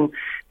fashion,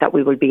 that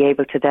we will be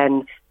able to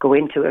then go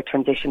into a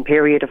transition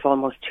period of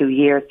almost 2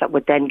 years that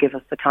would then give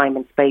us the time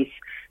and space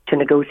to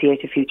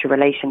negotiate a future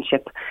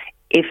relationship.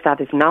 If that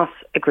is not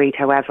agreed,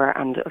 however,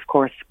 and of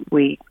course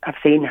we have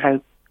seen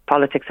how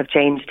politics have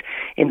changed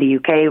in the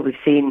UK, we've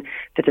seen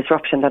the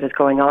disruption that is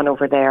going on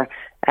over there,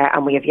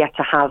 and we have yet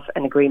to have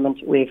an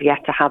agreement, we have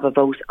yet to have a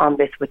vote on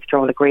this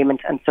withdrawal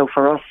agreement. And so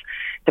for us,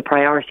 the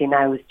priority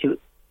now is to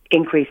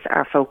increase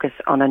our focus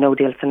on a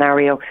no-deal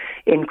scenario,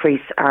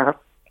 increase our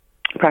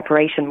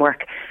preparation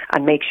work,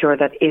 and make sure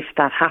that if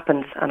that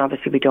happens, and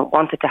obviously we don't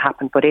want it to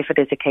happen, but if it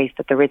is a case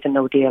that there is a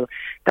no-deal,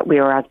 that we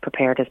are as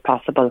prepared as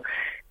possible.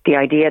 The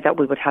idea that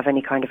we would have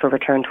any kind of a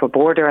return to a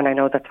border, and I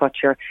know that's what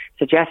you're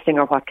suggesting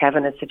or what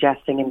Kevin is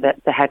suggesting in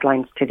the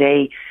headlines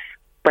today,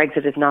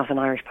 Brexit is not an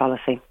Irish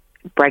policy.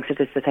 Brexit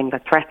is the thing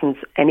that threatens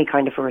any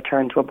kind of a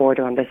return to a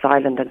border on this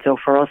island. And so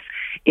for us,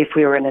 if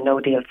we are in a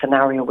no-deal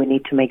scenario, we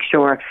need to make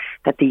sure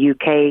that the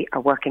UK are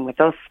working with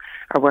us,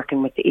 are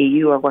working with the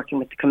EU, are working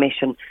with the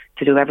Commission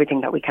to do everything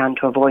that we can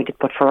to avoid it.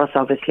 But for us,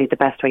 obviously, the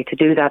best way to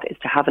do that is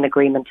to have an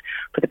agreement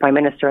for the Prime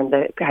Minister and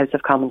the House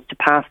of Commons to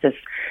pass this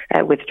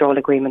withdrawal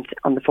agreement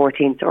on the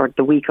 14th or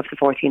the week of the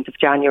 14th of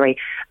January,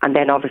 and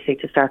then obviously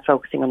to start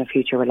focusing on a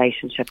future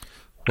relationship.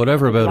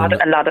 Whatever about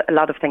a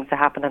lot of things to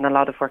happen and a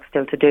lot of work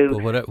still to do.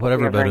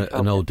 Whatever about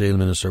a no-deal,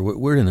 Minister,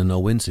 we're in a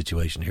no-win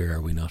situation here,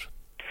 are we not?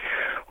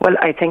 Well,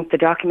 I think the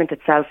document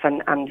itself,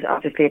 and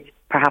obviously it's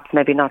perhaps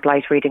maybe not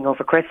light reading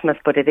over Christmas,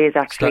 but it is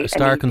actually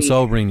stark and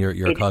sobering.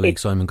 Your colleague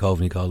Simon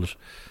Coveney called it.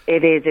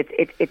 It is.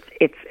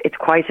 It's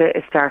quite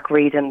a stark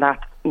read in that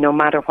no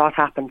matter what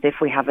happens, if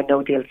we have a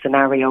no deal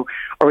scenario,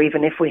 or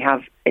even if we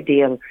have a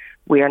deal,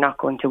 we are not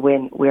going to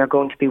win. We are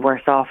going to be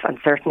worse off. And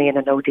certainly in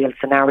a no deal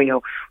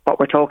scenario, what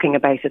we're talking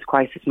about is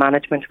crisis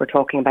management. We're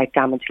talking about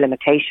damage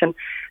limitation.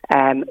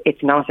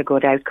 It's not a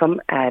good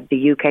outcome.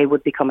 The UK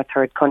would become a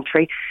third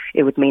country.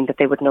 It would mean that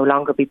they would no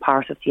longer be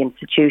part of the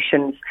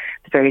institutions,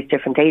 the various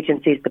different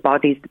agencies, the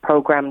bodies, the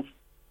programmes.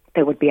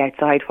 They would be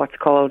outside what's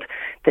called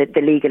the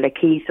legal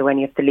acquis, so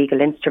any of the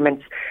legal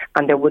instruments,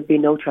 and there would be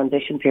no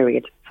transition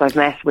period. So I've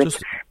met with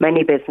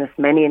many business,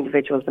 many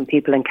individuals and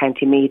people in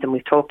County Meath, and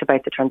we've talked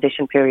about the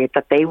transition period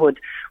that they would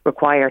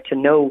require to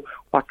know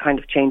what kind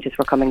of changes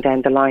were coming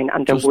down the line,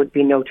 and there would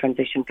be no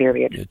transition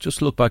period. Yeah,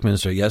 just look back,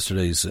 Minister,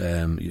 yesterday's,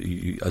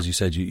 as you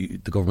said,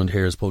 the government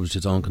here has published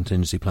its own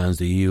contingency plans,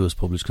 the EU has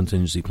published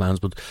contingency plans,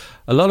 but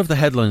a lot of the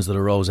headlines that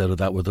arose out of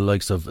that were the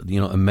likes of,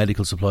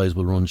 medical supplies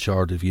will run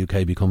short if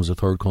UK becomes a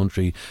third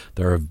country.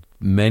 There are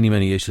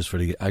many issues for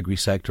the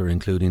agri-sector,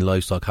 including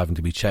livestock having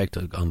to be checked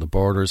on the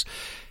borders.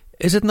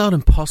 Is it not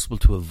impossible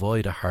to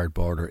avoid a hard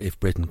border if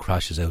Britain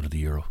crashes out of the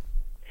euro?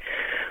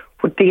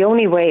 But the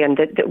only way,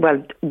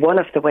 one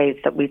of the ways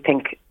that we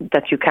think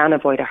that you can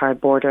avoid a hard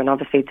border, and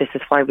obviously this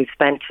is why we've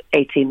spent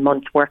 18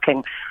 months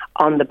working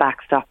on the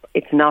backstop.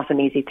 It's not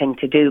an easy thing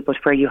to do, but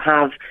where you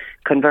have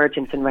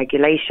convergence in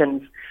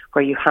regulations,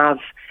 where you have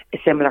a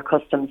similar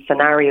customs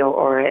scenario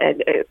or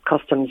a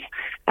customs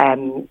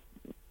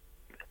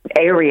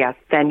area,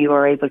 then you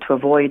are able to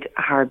avoid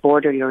a hard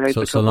border. You're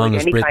able to avoid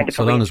any kind of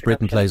so long as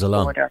Britain plays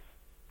along. Border.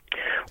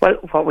 Well,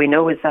 what we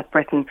know is that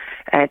Britain,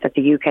 that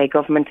the UK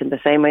government, in the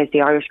same way as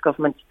the Irish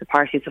government, the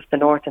parties of the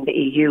North and the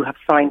EU have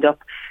signed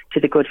up to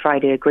the Good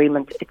Friday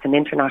Agreement. It's an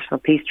international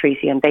peace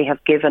treaty, and they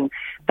have given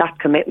that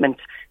commitment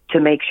to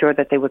make sure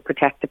that they would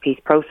protect the peace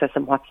process.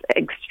 And what's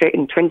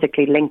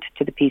intrinsically linked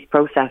to the peace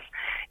process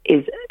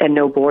is a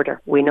no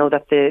border. We know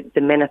that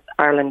the minute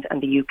Ireland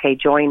and the UK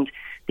joined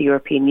the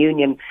European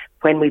Union,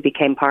 when we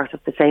became part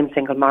of the same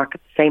single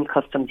market, the same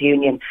customs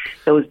union,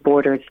 those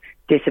borders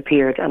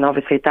disappeared, and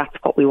obviously that's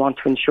what we want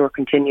to ensure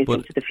continues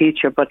into the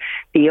future. But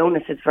the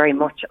onus is very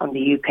much on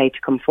the UK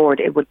to come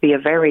forward. It would be a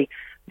very,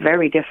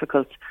 very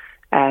difficult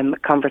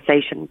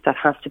conversation that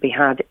has to be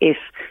had if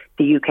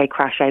the UK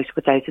crash out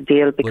without a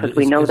deal, because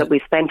we know that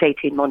we've spent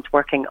 18 months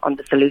working on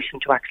the solution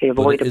to actually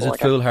avoid a border. Is it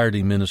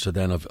foolhardy, Minister,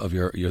 then, of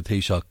your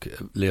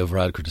Taoiseach, Leo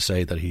Varadkar, to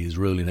say that he is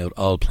ruling out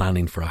all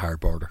planning for a hard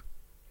border?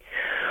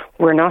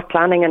 We're not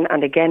planning,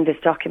 and again, this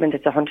document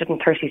is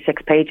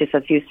 136 pages,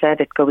 as you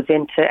said. It goes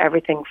into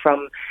everything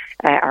from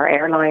our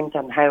airlines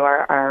and how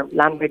our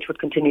land bridge would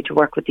continue to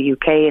work with the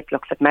UK. It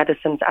looks at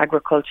medicines,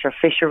 agriculture,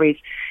 fisheries.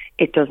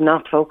 It does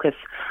not focus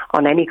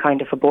on any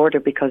kind of a border,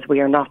 because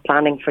we are not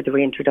planning for the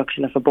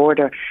reintroduction of a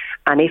border.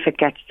 And if it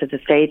gets to the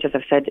stage, as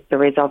I've said,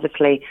 there is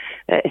obviously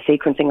a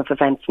sequencing of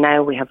events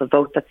now. We have a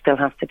vote that still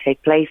has to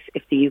take place.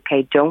 If the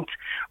UK don't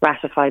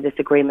ratify this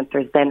agreement,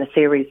 there's then a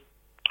series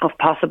of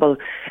possible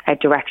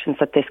directions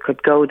that this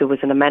could go. There was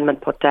an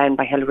amendment put down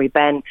by Hilary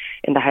Benn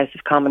in the House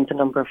of Commons a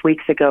number of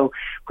weeks ago,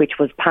 which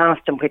was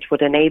passed and which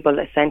would enable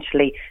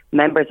essentially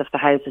members of the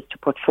Houses to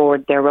put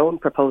forward their own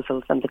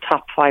proposals, and the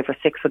top 5 or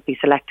 6 would be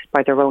selected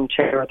by their own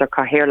chair or their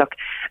Cathaoirleach,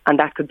 and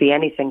that could be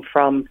anything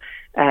from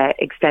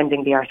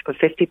extending the Article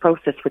 50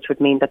 process, which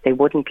would mean that they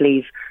wouldn't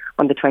leave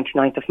on the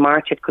 29th of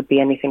March. It could be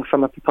anything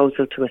from a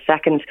proposal to a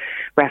second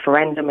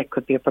referendum. It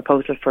could be a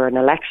proposal for an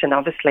election.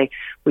 Obviously,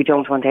 we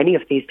don't want any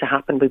of these to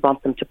happen. We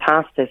want them to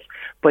pass this.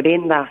 But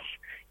in that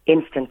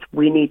instance,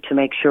 we need to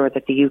make sure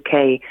that the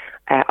UK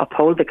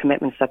uphold the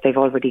commitments that they've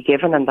already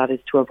given, and that is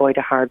to avoid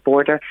a hard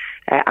border.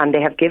 And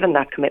they have given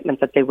that commitment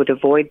that they would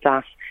avoid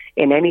that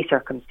in any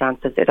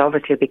circumstances. It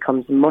obviously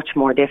becomes much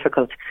more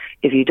difficult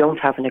if you don't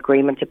have an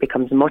agreement. It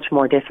becomes much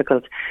more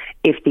difficult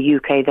if the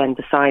UK then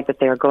decide that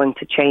they are going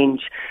to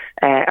change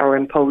or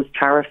impose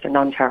tariffs or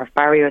non-tariff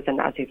barriers. And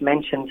as you've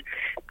mentioned,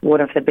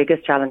 one of the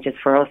biggest challenges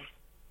for us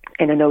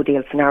in a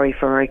no-deal scenario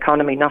for our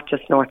economy, not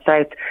just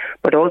north-south,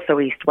 but also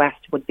east-west,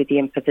 would be the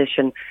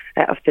imposition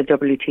of the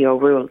WTO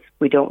rules.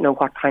 We don't know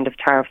what kind of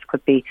tariffs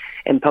could be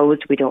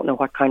imposed. We don't know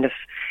what kind of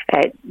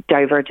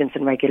divergence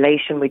in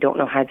regulation. We don't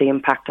know how the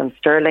impact on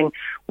sterling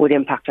would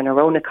impact on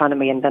our own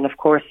economy. And then, of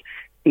course,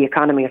 the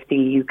economy of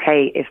the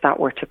UK, if that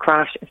were to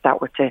crash, if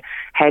that were to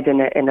head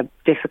in a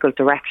difficult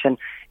direction,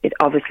 it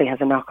obviously has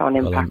a knock-on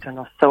impact on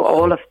us. So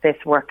all of this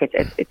work,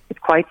 it's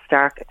quite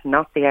stark. It's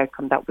not the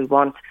outcome that we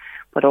want.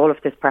 But all of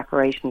this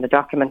preparation, the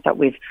document that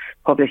we've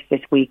published this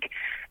week,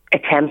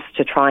 attempts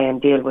to try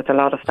and deal with a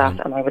lot of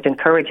that. And I would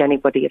encourage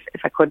anybody,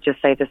 if I could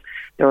just say this,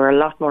 there are a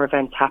lot more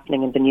events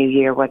happening in the new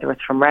year, whether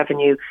it's from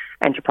Revenue,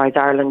 Enterprise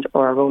Ireland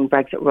or our own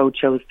Brexit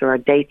roadshows. There are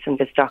dates in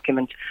this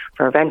document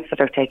for events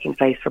that are taking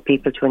place for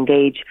people to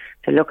engage,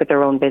 to look at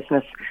their own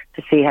business,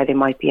 to see how they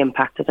might be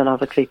impacted, and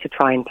obviously to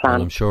try and plan.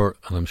 And I'm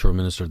sure,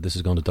 Minister, this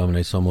is going to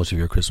dominate so much of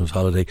your Christmas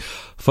holiday.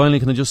 Finally,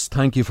 can I just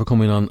thank you for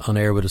coming on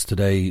air with us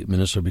today,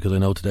 Minister, because I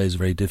know today is a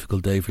very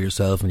difficult day for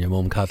yourself and your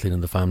mum Kathleen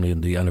and the family,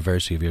 and the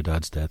anniversary of your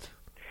dad's death.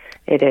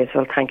 It is.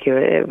 Well, thank you.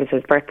 It was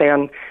his birthday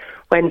on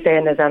Wednesday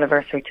and his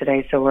anniversary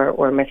today, so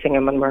we're missing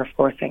him, and we're of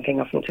course thinking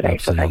of him today. Absolutely.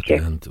 So thank you.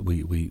 And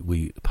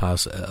we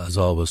pass, as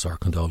always, our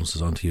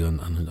condolences on to you,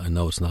 and I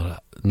know it's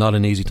not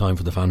an easy time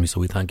for the family, so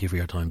we thank you for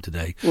your time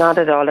today. Not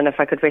at all, and if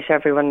I could wish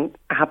everyone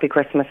a happy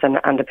Christmas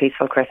and a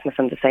peaceful Christmas,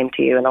 and the same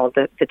to you and all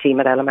the team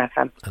at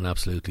LMFM. And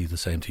absolutely the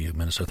same to you,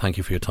 Minister. Thank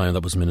you for your time.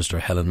 That was Minister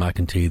Helen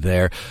McEntee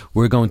there.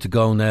 We're going to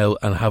go now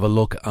and have a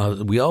look,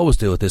 we always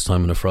do at this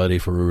time on a Friday,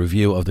 for a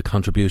review of the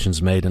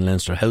contributions made in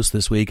Leinster House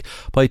this week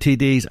by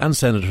TDs and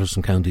Senators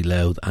from County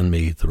Louth and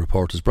Meath. The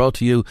report is brought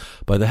to you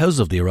by the House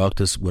of the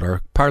Oireachtas with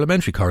our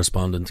parliamentary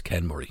correspondent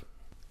Ken Murray.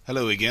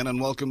 Hello again and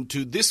welcome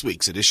to this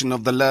week's edition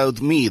of the Louth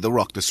Meath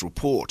Oireachtas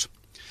report.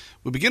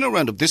 We begin our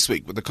roundup this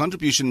week with a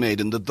contribution made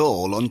in the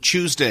Dáil on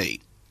Tuesday.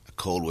 A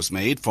call was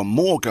made for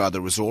more Garda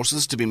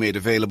resources to be made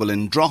available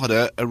in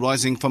Drogheda,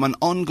 arising from an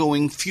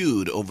ongoing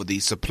feud over the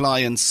supply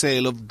and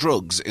sale of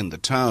drugs in the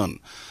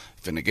town.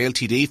 Fine Gael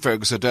TD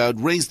Fergus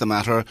O'Dowd raised the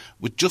matter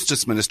with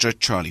Justice Minister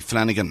Charlie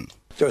Flanagan.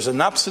 There's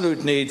an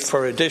absolute need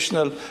for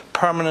additional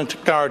permanent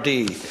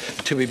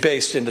Gardaí to be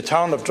based in the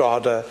town of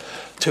Drogheda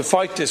to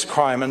fight this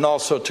crime, and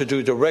also to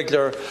do the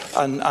regular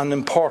and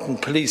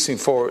important policing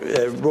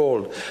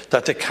role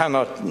that they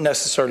cannot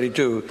necessarily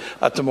do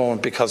at the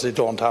moment because they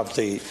don't have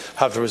the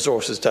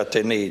resources that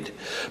they need.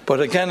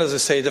 But again, as I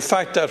say, the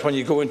fact that when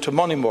you go into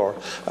Moneymore,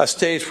 a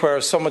estate where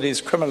some of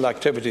these criminal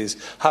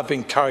activities have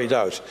been carried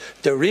out,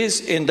 there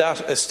is in that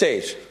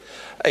estate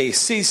a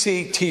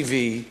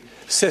CCTV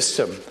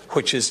system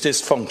which is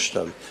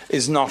dysfunctional,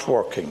 is not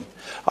working.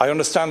 I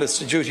understand it's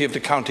the duty of the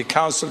County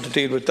Council to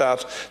deal with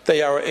that.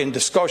 They are in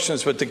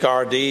discussions with the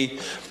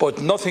Gardaí, but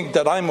nothing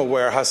that I'm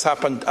aware has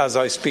happened as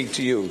I speak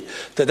to you.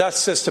 That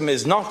system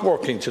is not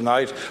working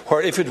tonight,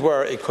 where if it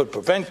were, it could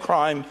prevent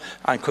crime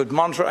and could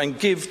monitor and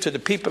give to the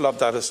people of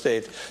that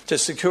estate the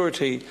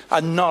security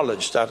and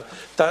knowledge that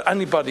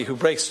anybody who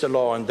breaks the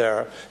law in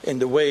there, in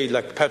the way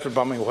like petrol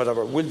bombing or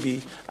whatever, will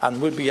be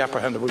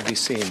apprehended, will be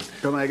seen.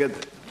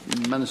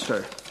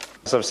 Minister.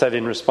 As I've said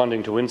in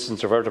responding to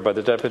incidents averted by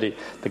the Deputy,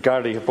 the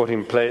Gardaí have put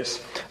in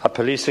place a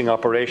policing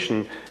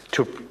operation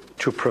to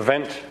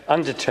prevent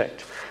and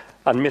detect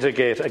and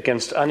mitigate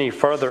against any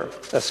further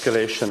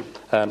escalation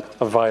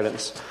of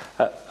violence.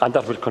 And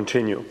that will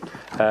continue.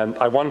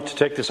 I want to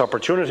take this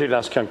opportunity,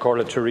 Lascian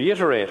Corla, to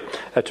reiterate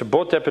to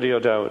both Deputy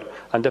O'Dowd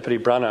and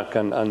Deputy Brannock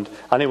and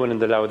anyone in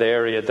the Louth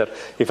area that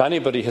if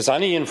anybody has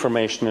any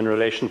information in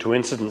relation to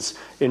incidents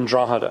in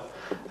Drogheda,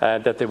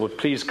 that they would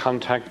please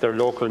contact their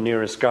local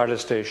nearest Garda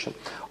station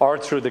or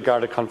through the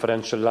Garda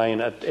confidential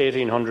line at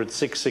 1800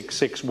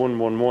 666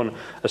 111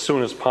 as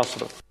soon as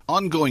possible.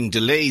 Ongoing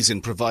delays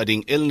in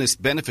providing illness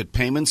benefit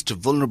payments to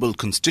vulnerable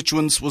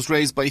constituents was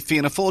raised by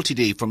Fianna Fáil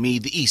TD for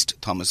Meath East,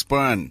 Thomas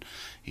Byrne.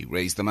 He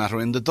raised the matter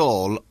in the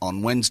Dáil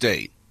on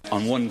Wednesday.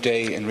 On one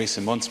day in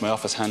recent months, my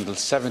office handled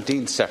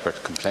 17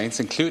 separate complaints,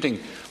 including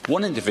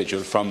one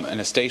individual from an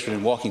estate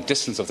within walking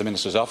distance of the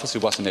Minister's office who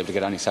wasn't able to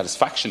get any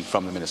satisfaction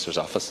from the Minister's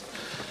office.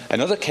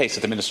 Another case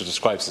that the Minister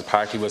describes as a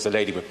party was a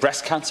lady with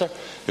breast cancer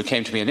who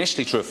came to me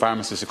initially through a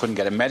pharmacist who couldn't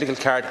get a medical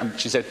card, and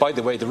she said, by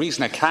the way, the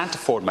reason I can't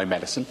afford my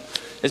medicine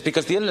is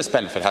because the illness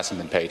benefit hasn't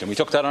been paid, and we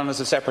took that on as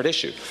a separate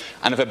issue.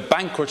 And if a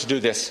bank were to do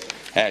this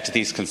to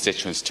these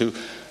constituents, to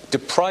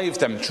deprive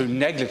them through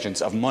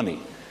negligence of money,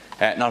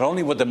 not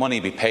only would the money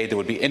be paid, there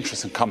would be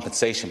interest and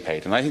compensation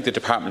paid. And I think the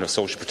Department of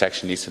Social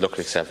Protection needs to look at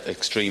itself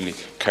extremely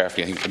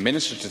carefully. I think the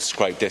Minister to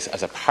describe this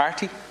as a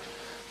party,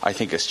 I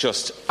think it's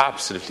just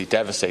absolutely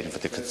devastating for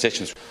the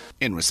constituents.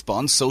 In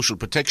response, Social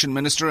Protection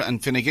Minister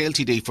and Fine Gael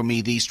TD for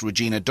Meath East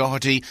Regina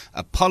Doherty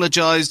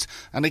apologised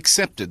and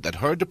accepted that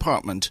her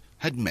department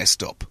had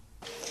messed up.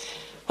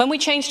 When we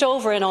changed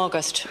over in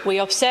August, we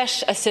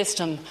upset a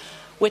system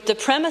with the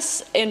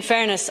premise, in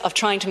fairness, of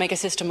trying to make a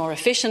system more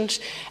efficient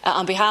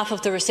on behalf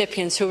of the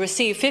recipients who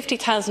receive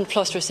 50,000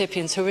 plus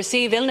recipients who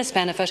receive illness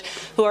benefit,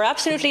 who are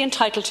absolutely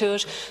entitled to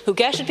it, who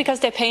get it because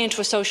they pay into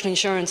a social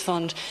insurance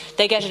fund.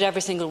 They get it every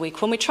single week.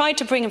 When we tried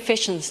to bring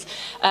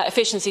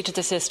efficiency to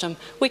the system,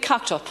 we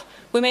cocked up.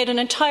 We made an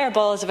entire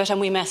balls of it and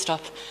we messed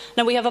up.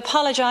 Now, we have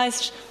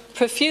apologised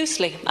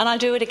profusely, and I'll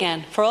do it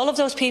again, for all of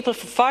those people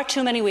for far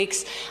too many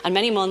weeks and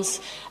many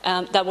months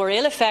that were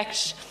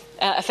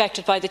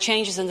affected by the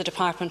changes in the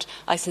department.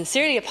 I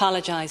sincerely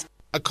apologise.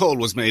 A call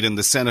was made in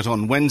the Senate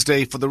on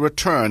Wednesday for the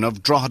return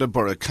of Drogheda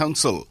Borough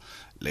Council.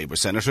 Labour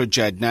Senator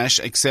Jed Nash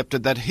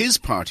accepted that his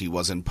party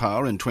was in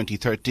power in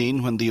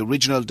 2013 when the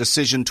original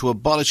decision to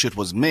abolish it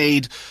was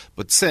made,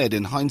 but said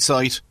in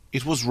hindsight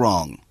it was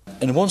wrong.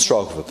 In one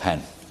stroke of a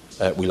pen,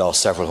 we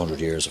lost several hundred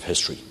years of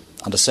history,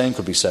 and the same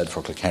could be said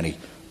for Kilkenny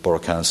Borough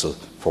Council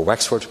for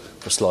Wexford,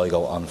 for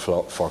Sligo and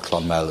for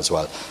Clonmel as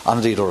well, and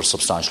indeed other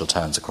substantial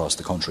towns across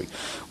the country.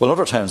 Well,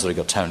 other towns that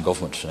got town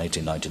government in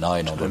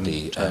 1899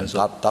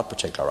 under that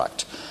particular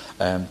act.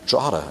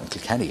 Drogheda and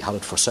Kilkenny had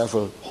it for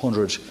several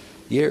hundred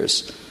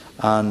years,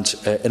 and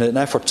in an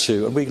effort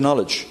to, and we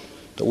acknowledge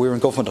that we were in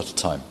government at the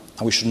time,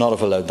 and we should not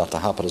have allowed that to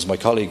happen. As my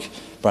colleague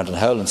Brendan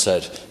Howland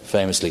said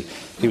famously,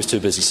 he was too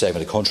busy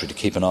saving the country to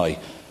keep an eye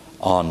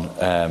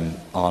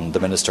on the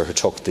minister who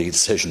took the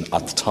decision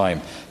at the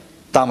time.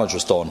 Damage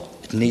was done.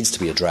 It needs to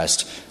be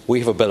addressed. We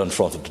have a bill in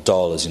front of the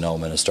Dáil, as you know,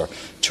 Minister,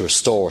 to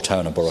restore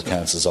town and borough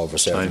councils over a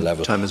certain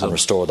level and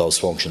restore those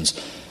functions.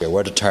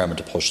 We're determined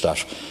to push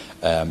that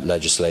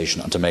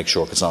legislation and to make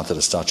sure it gets onto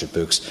the statute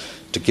books,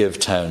 to give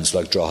towns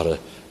like Drogheda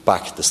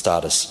back the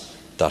status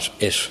that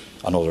it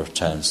and other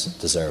towns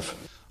deserve.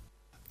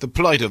 The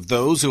plight of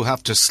those who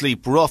have to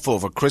sleep rough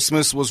over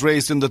Christmas was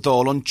raised in the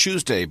Dáil on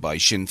Tuesday by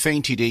Sinn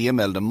Féin TD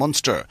Imelda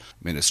Munster.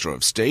 Minister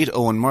of State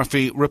Owen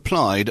Murphy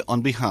replied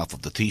on behalf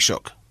of the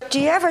Taoiseach.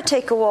 Do you ever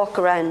take a walk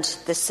around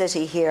the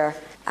city here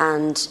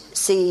and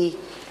see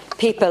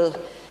people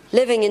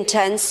living in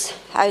tents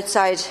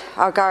outside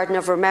our Garden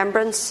of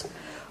Remembrance,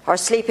 or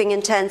sleeping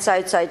in tents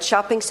outside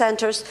shopping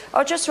centres,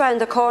 or just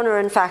round the corner,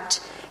 in fact,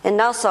 in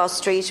Nassau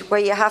Street, where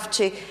you have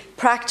to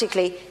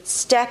practically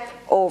step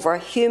over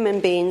human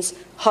beings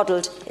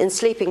huddled in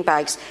sleeping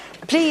bags?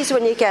 Please,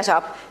 when you get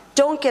up,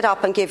 don't get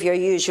up and give your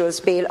usual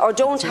spiel, or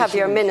don't have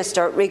your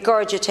minister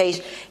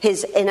regurgitate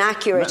his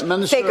inaccurate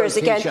figures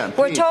again.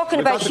 We're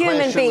talking about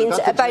human beings,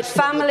 about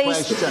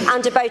families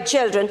and about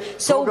children.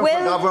 So will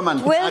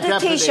the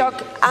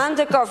Taoiseach and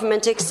the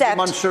government accept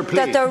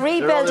that the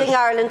Rebuilding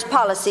Ireland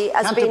policy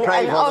has been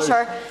an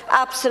utter,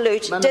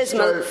 absolute,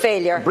 dismal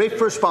failure? Brief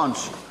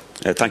response.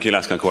 Thank you,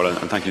 Lascan Corlin,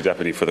 and thank you,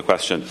 Deputy, for the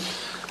question.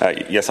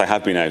 Yes, I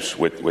have been out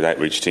with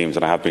outreach teams,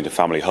 and I have been to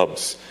family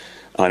hubs.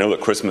 And I know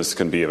that Christmas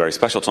can be a very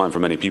special time for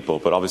many people,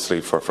 but obviously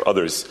for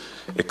others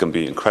it can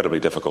be incredibly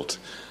difficult.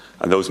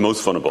 And those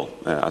most vulnerable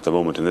at the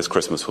moment in this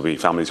Christmas will be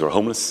families who are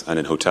homeless and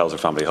in hotels or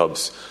family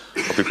hubs,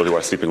 or people who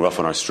are sleeping rough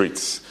on our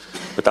streets.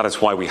 But that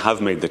is why we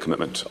have made the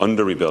commitment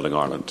under Rebuilding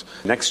Ireland.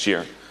 Next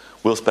year,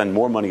 we'll spend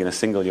more money in a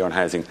single year on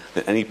housing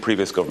than any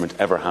previous government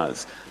ever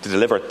has, to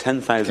deliver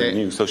 10,000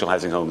 new social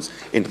housing homes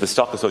into the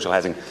stock of social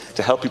housing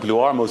to help people who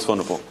are most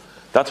vulnerable.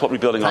 That's what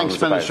Rebuilding Ireland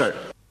is about.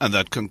 And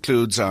that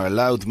concludes our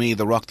Louth Me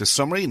the Rock this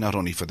summary, not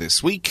only for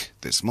this week,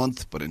 this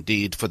month, but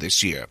indeed for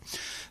this year.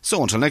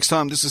 So until next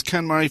time, this is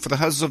Ken Murray for the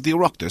Houses of the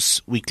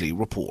Oireachtas Weekly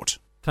Report.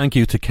 Thank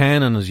you to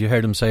Ken, and as you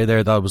heard him say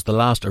there, that was the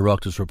last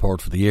Oireachtas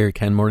report for the year.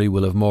 Ken Murray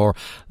will have more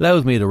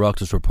Louth Me the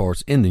Oireachtas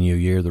reports in the new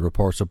year. The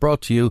reports are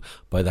brought to you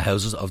by the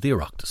Houses of the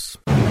Oireachtas.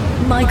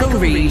 Michael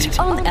Reid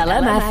on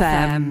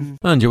LMFM.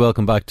 And you're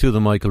welcome back to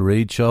the Michael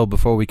Reid Show.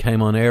 Before we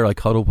came on air, I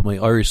caught up with my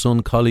Irish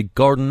Sun colleague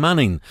Gordon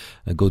Manning,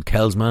 a good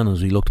Kells man,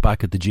 as we looked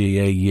back at the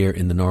GAA year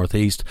in the North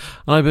East.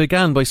 And I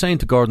began by saying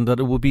to Gordon that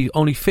it would be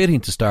only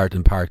fitting to start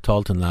in Park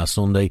Talton last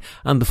Sunday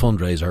and the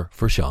fundraiser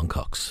for Sean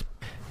Cox.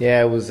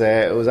 Yeah, it was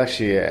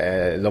actually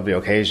a lovely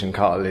occasion,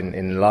 Cathal,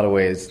 in a lot of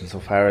ways,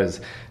 insofar as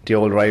the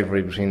old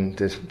rivalry between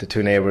the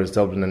two neighbours,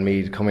 Dublin and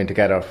Meath, coming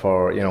together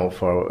for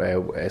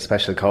a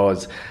special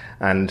cause.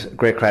 And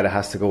great credit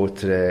has to go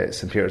to the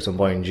St Peter's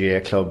Dunboyne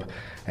GAA club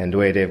and the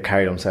way they've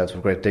carried themselves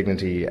with great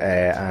dignity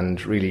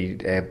and really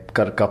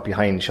got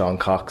behind Sean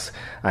Cox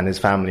and his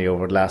family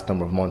over the last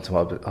number of months in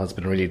what has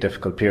been a really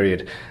difficult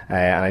period.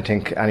 And I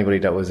think anybody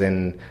that was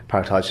in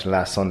Park Talton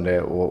last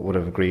Sunday would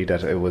have agreed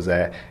that it was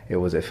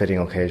a fitting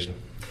occasion.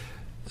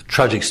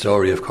 Tragic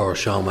story, of course.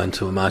 Sean went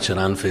to a match at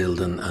Anfield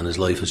and his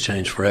life has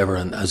changed forever.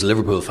 And as a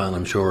Liverpool fan,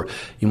 I'm sure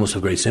you must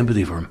have great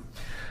sympathy for him.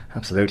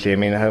 Absolutely. I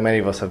mean, how many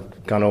of us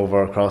have gone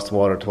over across the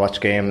water to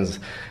watch games,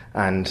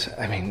 and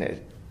I mean,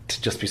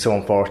 to just be so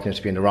unfortunate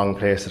to be in the wrong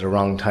place at the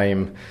wrong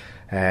time,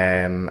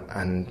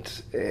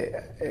 and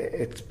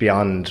it's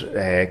beyond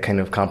kind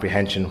of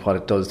comprehension what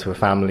it does to a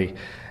family,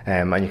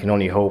 and you can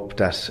only hope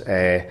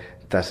that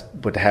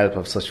with the help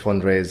of such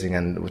fundraising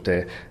and with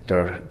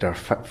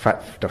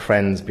their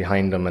friends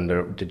behind them and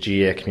the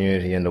GAA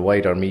community and the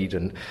wider Meath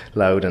and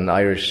Louth and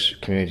Irish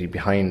community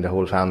behind the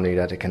whole family,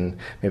 that it can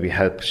maybe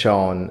help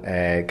Sean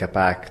get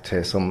back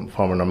to some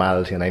form of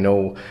normality. And I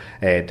know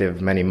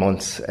they've many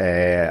months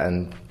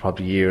and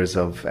probably years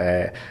of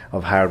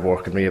hard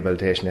work and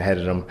rehabilitation ahead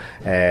of them,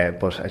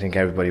 but I think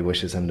everybody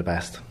wishes him the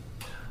best.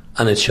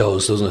 And it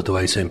shows, doesn't it, the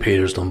way St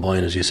Peter's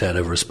Dunboyne, as you said,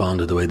 have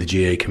responded, the way the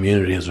GAA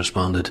community has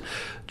responded,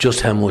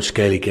 just how much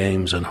Gaelic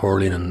games and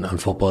hurling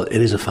and football,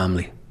 it is a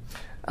family.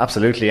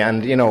 Absolutely,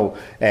 and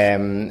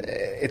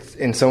it's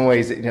in some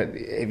ways,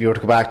 if you were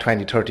to go back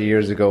 20, 30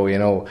 years ago,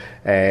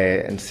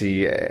 and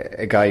see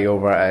a guy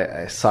over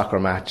a soccer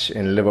match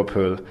in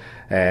Liverpool,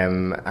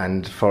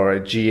 and for a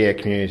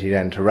GAA community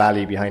then to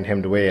rally behind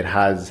him the way it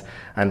has,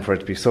 and for it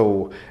to be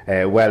so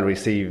well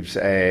received,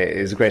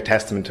 is a great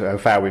testament to how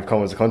far we've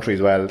come as a country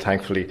as well,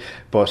 thankfully.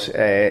 But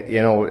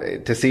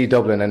to see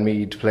Dublin and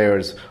Meath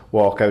players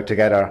walk out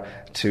together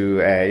to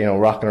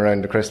rocking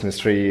around the Christmas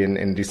tree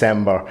in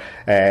December.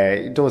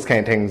 Those kind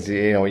of things,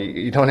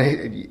 you don't.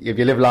 If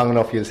you live long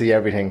enough, you'll see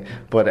everything.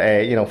 But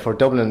for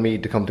Dublin and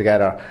Meath to come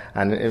together,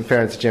 and in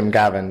fairness to Jim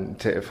Gavin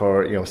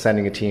for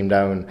sending a team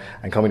down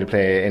and coming to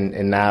play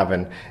in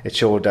Navan, it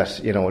showed that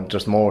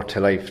there's more to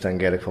life than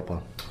Gaelic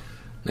football.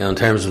 Now, in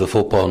terms of the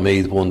football,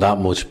 Meath won that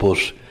much, but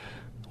it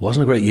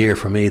wasn't a great year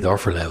for Meath or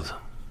for Louth.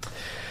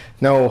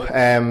 No,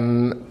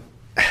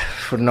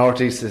 for the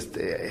North East,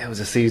 it was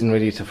a season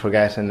really to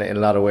forget in a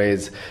lot of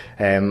ways.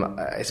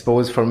 I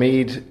suppose for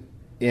Meath,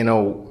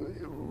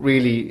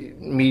 really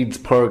Meath's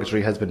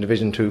purgatory has been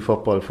Division 2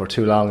 football for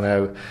too long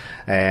now,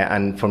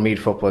 and for Meath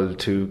football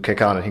to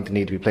kick on, I think they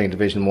need to be playing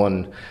Division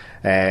 1.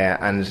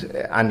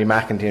 And Andy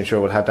McEntee, I'm sure,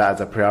 will have that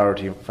as a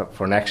priority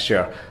for next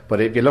year.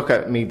 But if you look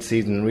at Meath's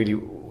season,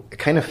 really, it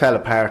kind of fell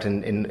apart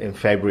in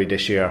February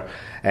this year.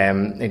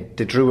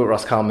 They drew with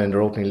Roscommon in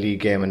their opening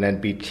league game and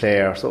then beat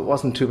Clare, so it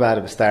wasn't too bad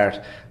of a start.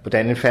 But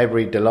then in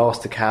February they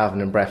lost to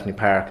Cavan in Breffni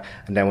Park,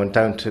 and then went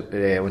down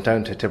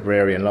to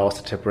Tipperary and lost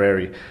to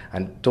Tipperary.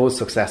 And those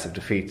successive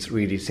defeats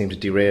really seemed to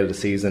derail the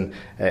season.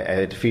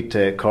 A defeat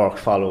to Cork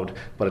followed,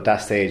 but at that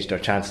stage their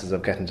chances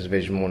of getting to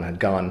Division 1 had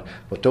gone.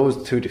 But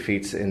those two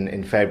defeats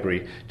in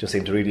February just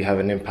seemed to really have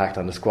an impact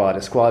on the squad.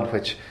 A squad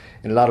which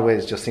in a lot of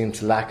ways just seemed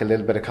to lack a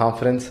little bit of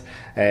confidence,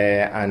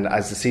 and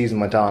as the season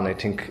went on, I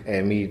think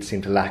Meath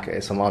seemed to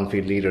lack some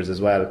on-field leaders as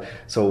well.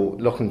 So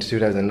looking to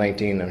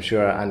 2019, I'm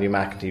sure Andy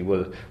McEntee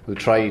will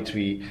try to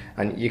be,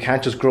 and you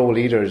can't just grow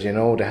leaders, they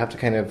have to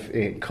kind of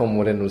come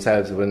within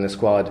themselves within the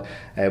squad,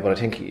 but I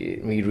think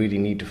Meath really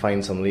need to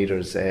find some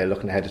leaders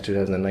looking ahead to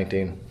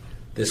 2019.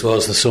 This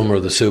was the summer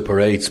of the Super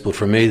 8s, but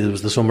for me it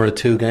was the summer of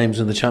two games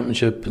in the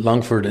Championship.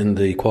 Longford in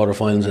the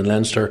quarterfinals in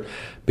Leinster,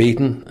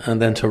 beaten, and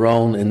then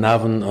Tyrone in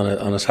Navan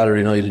on a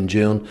Saturday night in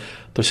June.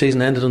 Their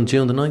season ended on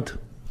June the 9th.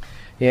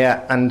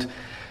 Yeah, and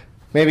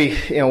maybe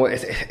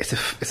it's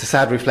a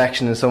sad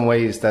reflection in some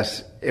ways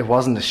that it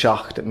wasn't a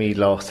shock that Meath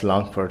lost to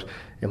Longford.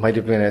 It might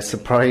have been a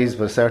surprise,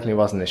 but it certainly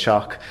wasn't a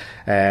shock.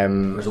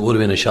 It would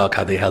have been a shock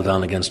had they held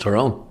on against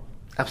Tyrone.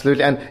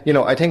 Absolutely, and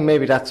I think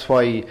maybe that's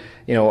why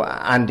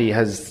Andy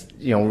has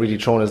really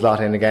thrown his lot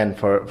in again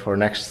for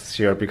next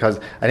year, because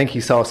I think he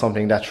saw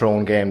something in that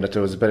Tyrone game, that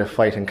there was a bit of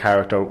fight and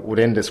character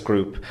within this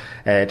group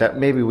that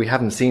maybe we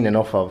haven't seen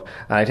enough of.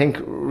 And I think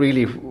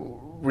really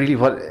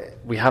what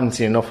we haven't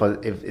seen enough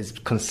of is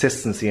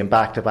consistency in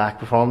back-to-back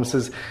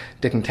performances.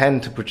 They can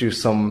tend to produce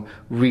some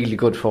really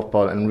good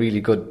football and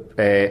really good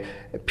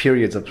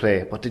periods of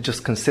play, but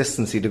just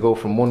consistency to go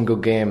from one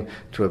good game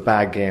to a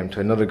bad game to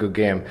another good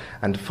game,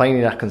 and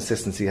finding that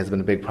consistency has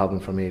been a big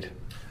problem for Meath.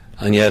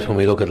 And yet when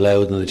we look at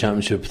Louth in the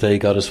Championship, they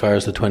got as far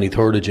as the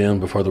 23rd of June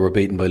before they were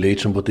beaten by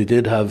Leitrim, but they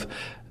did have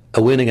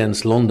a win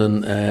against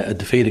London, a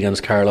defeat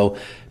against Carlow.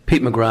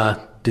 Pete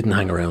McGrath didn't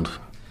hang around.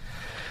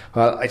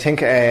 Well, I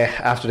think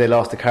after they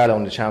lost to Carlow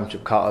in the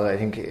Championship, I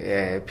think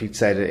Pete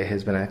said it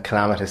has been a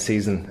calamitous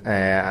season,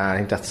 and I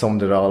think that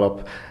summed it all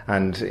up.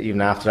 And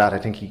even after that, I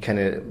think he kind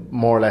of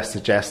more or less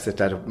suggested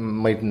that it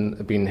mightn't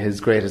have been his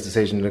greatest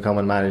decision to come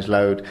and manage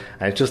Louth,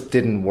 and it just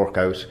didn't work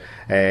out.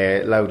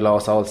 Louth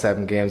lost all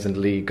 7 games in the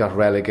league, got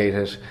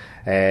relegated,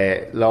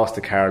 lost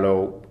to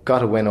Carlow,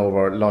 got a win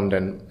over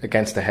London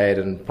against the head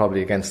and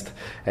probably against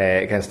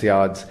the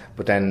odds,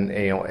 but then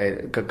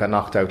it got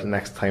knocked out the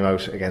next time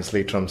out against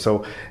Leitrim.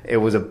 So it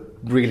was a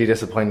really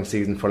disappointing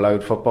season for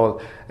Louth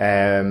football.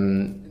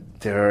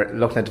 They're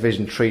looking at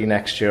Division 3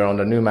 next year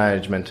under new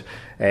management,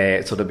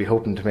 so they'll be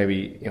hoping to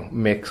maybe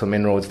make some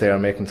inroads there,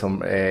 making some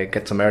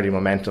get some early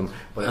momentum.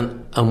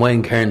 And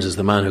Wayne Kearns is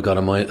the man who got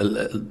a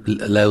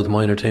Louth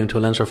minor team to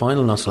a Leinster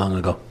final not so long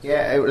ago.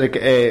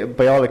 Yeah,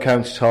 by all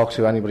accounts, talk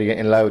to anybody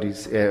in Louth,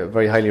 he's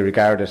very highly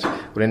regarded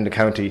within the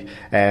county.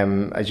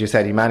 As you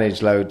said, he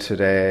managed Louth to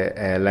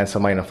the Leinster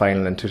minor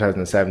final in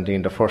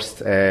 2017, the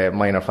first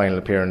minor final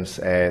appearance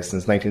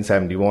since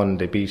 1971.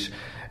 They beat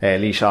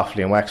Laois,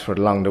 Offaly and Wexford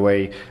along the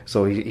way,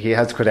 so he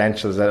has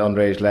credentials at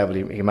underage level.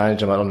 He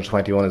managed them at under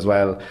 21 as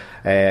well.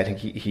 I think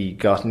he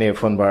got Naomh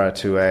Funbarra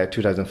to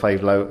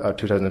 2005 or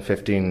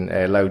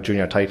 2015 Louth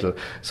junior title.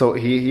 So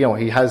he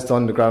has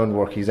done the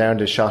groundwork. He's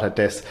earned his shot at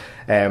this.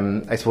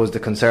 I suppose the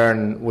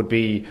concern would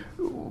be,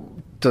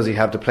 does he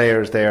have the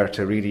players there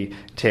to really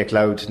take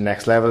Louth to the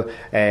next level?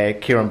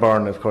 Kieran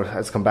Byrne, of course,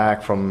 has come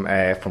back from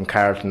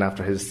Carlton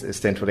after his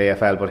stint with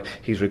AFL, but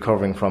he's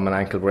recovering from an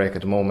ankle break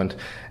at the moment.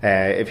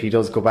 If he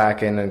does go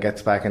back in and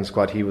gets back in the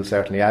squad, he will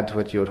certainly add to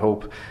it, you would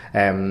hope.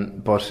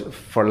 But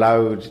for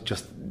Louth,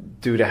 just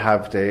do they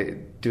have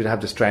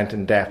the strength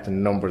and depth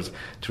and numbers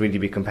to really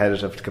be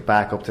competitive, to get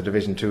back up to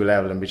Division 2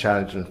 level and be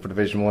challenging for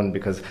Division 1?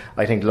 Because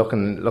I think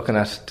looking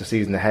at the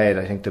season ahead,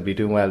 I think they'll be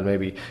doing well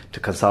maybe to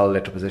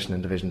consolidate their position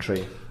in Division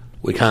 3.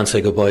 We can't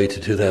say goodbye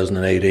to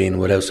 2018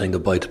 without saying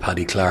goodbye to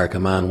Paddy Clark, a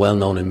man well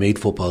known in Meath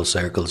football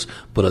circles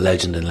but a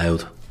legend in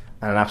Louth.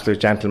 an absolute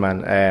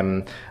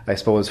gentleman. I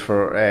suppose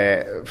for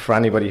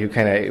anybody who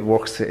kind of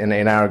works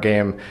in our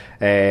game,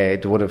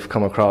 they would have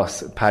come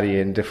across Paddy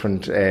in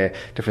different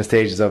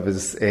stages of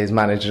his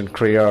management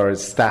career, or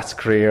his stats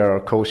career, or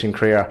coaching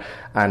career,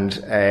 and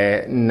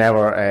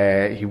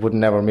he would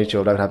never meet you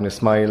without having a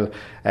smile.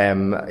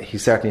 He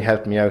certainly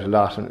helped me out a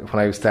lot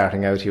when I was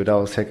starting out. He would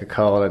always take a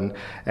call, and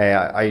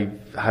I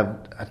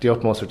had at the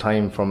utmost of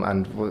time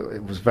and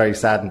it was very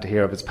saddened to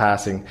hear of his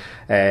passing.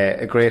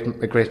 A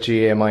great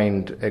GA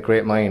mind, a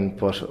great mind,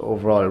 but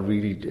overall a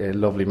really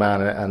lovely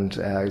man, and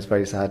I was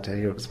very sad to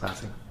hear of his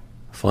passing.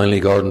 Finally,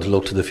 Gordon, to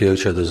look to the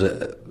future, there's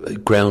a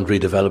ground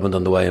redevelopment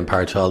on the way in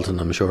Parchalton.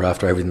 I'm sure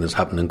after everything that's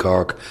happened in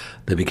Cork,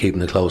 they'll be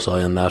keeping a close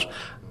eye on that.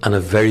 And a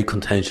very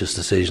contentious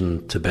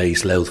decision to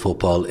base Louth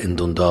football in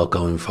Dundalk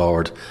going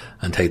forward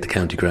and take the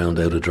county ground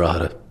out of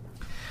Drogheda.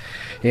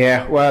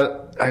 Yeah,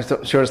 well, I'm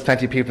sure there's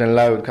plenty of people in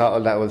Louth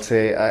that will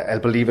say I'll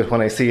believe it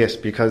when I see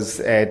it, because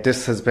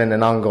this has been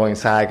an ongoing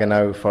saga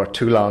now for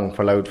too long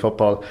for Louth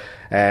football.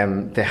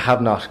 They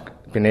have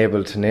not been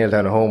able to nail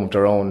down a home of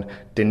their own.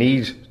 They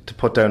need to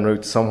put down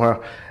roots somewhere.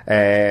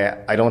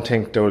 I don't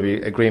think there will be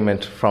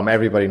agreement from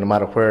everybody, no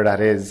matter where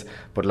that is,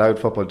 but Louth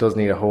football does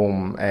need a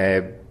home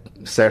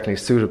certainly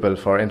suitable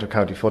for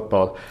inter-county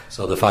football.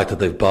 So the fact that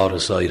they've bought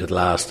a site at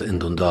last in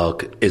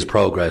Dundalk is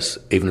progress,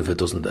 even if it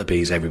doesn't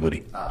appease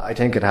everybody. I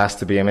think it has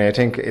to be. I mean, I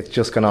think it's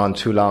just gone on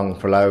too long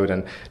for Louth,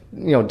 and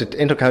the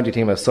inter-county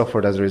team has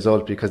suffered as a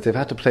result because they've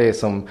had to play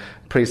some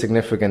pretty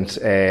significant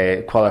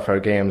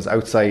qualifier games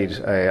outside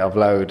of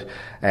Louth,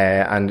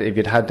 and if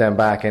you'd had them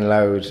back in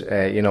Louth,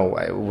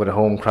 with a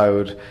home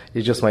crowd,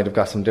 you just might have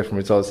got some different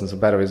results and some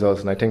better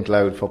results. And I think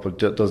Louth football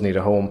does need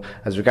a home.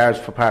 As regards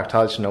for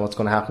Parchalton and what's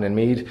going to happen in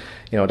Meath,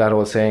 that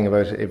old saying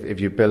about if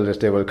you build it,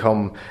 they will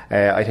come.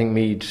 I think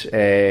Meath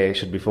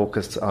should be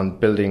focused on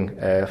building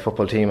a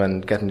football team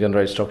and getting the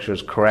underage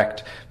structures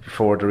correct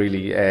before they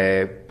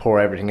really pour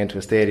everything into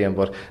a stadium.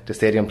 But the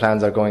stadium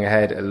plans are going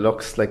ahead. It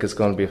looks like it's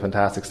going to be a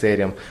fantastic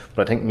stadium,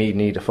 but I think Meath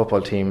need a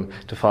football team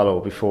to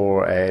follow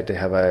before they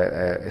have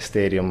a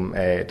stadium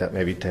that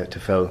maybe to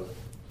fill.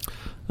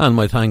 And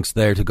my thanks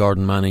there to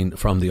Gordon Manning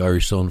from the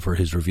Irish Sun for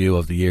his review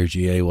of the year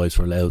GA-wise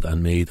for Louth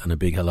and Meath, and a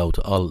big hello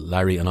to all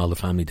Larry and all the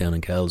family down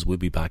in Kells. We'll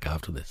be back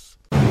after this.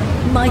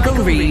 Michael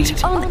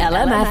Reid on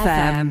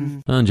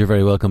LMFM. And you're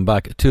very welcome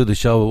back to the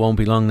show. It won't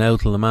be long now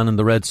till the man in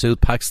the red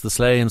suit packs the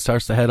sleigh and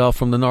starts to head off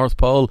from the North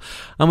Pole.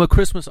 And with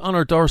Christmas on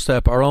our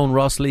doorstep, our own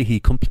Ross Leahy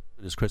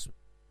completed his Christmas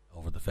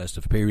over the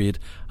festive period,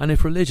 and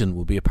if religion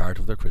will be a part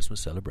of their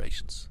Christmas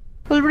celebrations.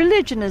 Well,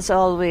 religion is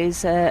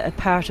always a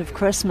part of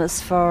Christmas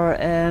for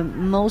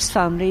most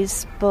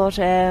families, but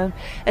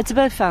it's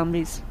about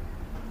families.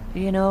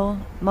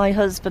 My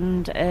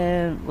husband,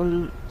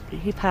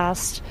 he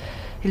passed.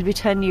 He'll be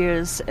 10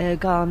 years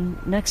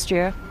gone next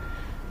year,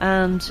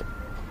 and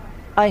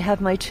I have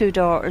my 2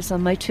 daughters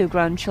and my 2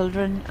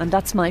 grandchildren, and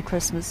that's my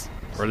Christmas.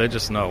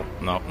 Religious? No,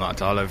 not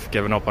at all. I've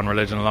given up on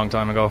religion a long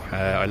time ago.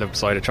 I live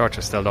beside a church.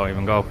 I still don't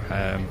even go.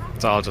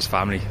 It's all just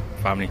family.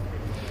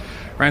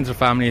 Round to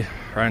family,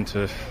 round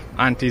to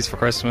aunties for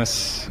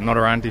Christmas,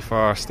 another auntie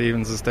for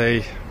Stephen's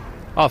Day.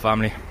 All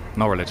family,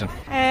 no religion.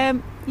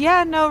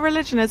 No,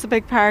 religion is a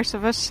big part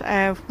of it.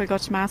 We go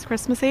to Mass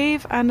Christmas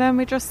Eve, and then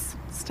we just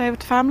stay with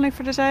the family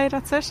for the day.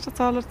 That's it. That's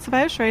all it's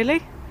about,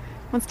 really.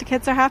 Once the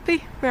kids are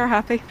happy, we're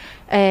happy.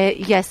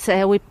 Yes,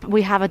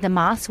 we have at the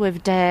Mass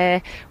with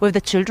the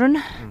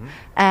children,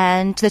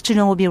 and the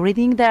children will be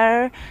reading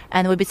there,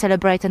 and we'll be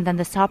celebrating then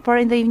the supper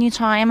in the evening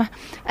time,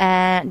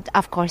 and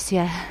of course,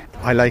 yeah.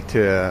 I like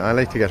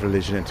to get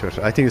religion into it.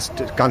 I think it's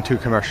gone too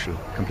commercial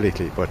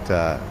completely, but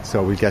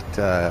so we'll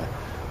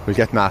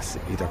get Mass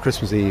either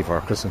Christmas Eve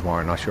or Christmas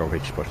morning, not sure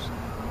which, but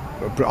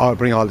I'll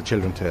bring all the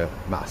children to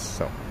Mass,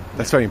 so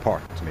that's very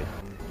important to me.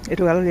 It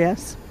will,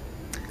 yes.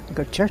 We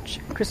go to church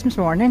Christmas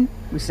morning,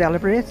 we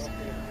celebrate,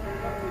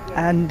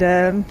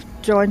 and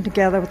join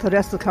together with the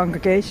rest of the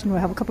congregation. We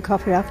have a cup of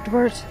coffee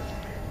afterwards,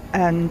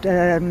 and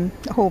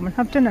home and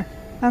have dinner,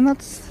 and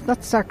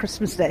that's our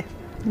Christmas Day.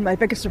 My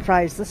biggest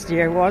surprise this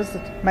year was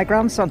that my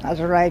grandson has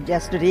arrived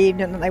yesterday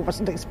evening, and I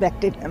wasn't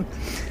expecting him.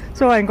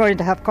 So I'm going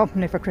to have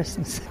company for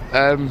Christmas.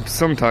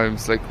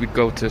 Sometimes, we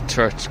go to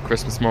church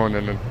Christmas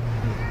morning and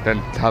then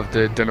have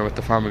the dinner with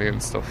the family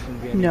and stuff.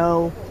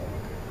 No.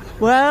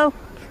 Well,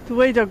 the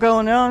way they're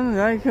going on,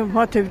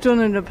 what they've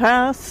done in the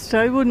past,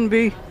 I wouldn't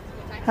be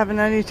having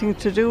anything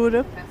to do with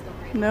it.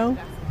 No.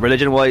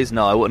 Religion-wise,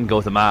 no, I wouldn't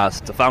go to Mass.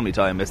 It's a family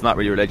time. It's not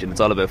really religion. It's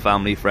all about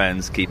family,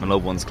 friends, keeping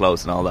loved ones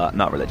close and all that.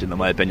 Not religion, in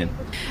my opinion.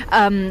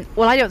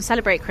 Well, I don't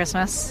celebrate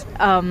Christmas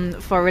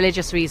for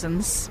religious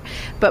reasons.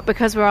 But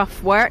because we're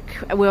off work,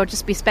 we'll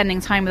just be spending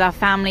time with our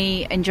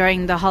family,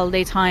 enjoying the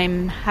holiday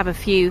time, have a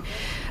few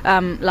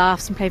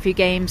laughs and play a few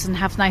games and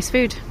have nice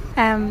food.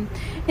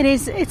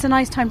 It's a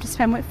nice time to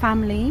spend with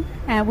family.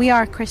 We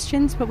are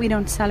Christians, but we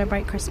don't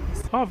celebrate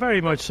Christmas. Oh,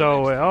 very much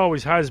so. It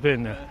always has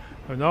been.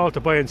 I'm an altar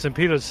boy in St.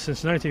 Peter's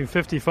since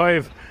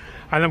 1955,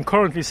 and I'm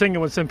currently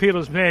singing with St.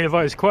 Peter's Male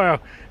Voice Choir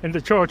in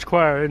the church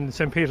choir in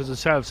St. Peter's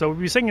itself. So we'll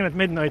be singing at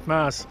midnight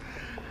Mass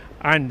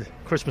and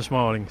Christmas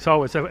morning.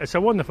 So it's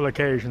a wonderful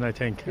occasion, I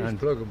think.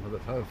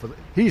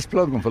 He's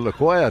plugging for the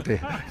choir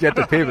to get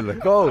the people to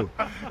go.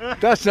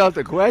 That's not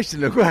the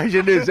question. The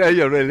question is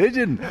your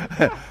religion.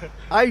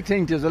 I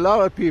think there's a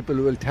lot of people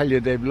who will tell you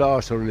they've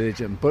lost a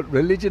religion, but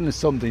religion is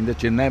something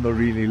that you never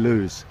really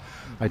lose.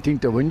 I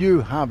think that when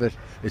you have it,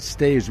 it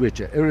stays with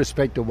you,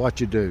 irrespective of what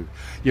you do.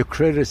 You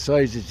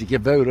criticise it, you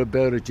give out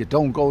about it, you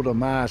don't go to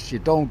Mass, you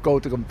don't go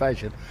to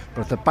confession.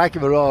 But at the back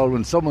of it all,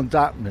 when someone's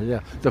at me,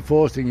 the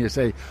first thing you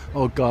say,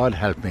 oh, God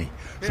help me.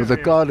 So the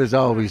God is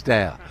always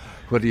there.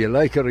 Whether you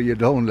like it or you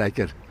don't like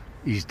it,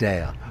 He's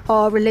there.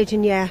 Oh,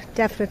 religion, yeah,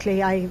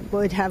 definitely. I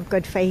would have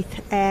good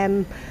faith.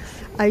 I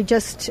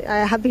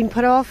have been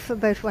put off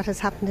about what has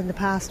happened in the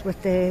past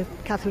with the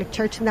Catholic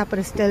Church and that, but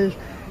I still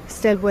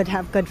would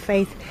have good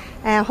faith.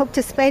 I hope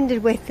to spend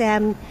it with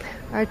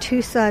our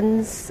two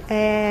sons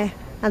and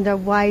their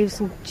wives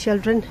and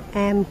children.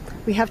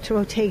 We have to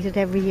rotate it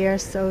every year,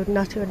 so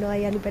not to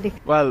annoy anybody.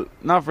 Well,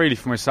 not really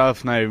for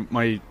myself now.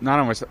 My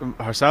Nana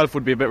herself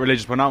would be a bit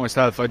religious, but not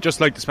myself. I'd just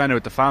like to spend it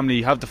with the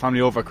family, have the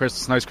family over at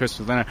Christmas, nice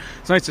Christmas dinner.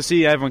 It's nice to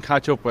see everyone,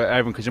 catch up with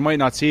everyone, because you might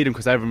not see them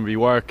because everyone will be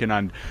working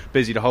and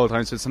busy the whole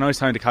time. So it's a nice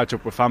time to catch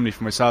up with family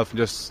for myself and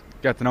just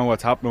get to know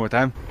what's happening with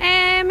them.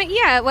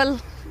 Yeah, well,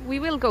 we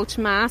will go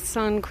to Mass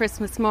on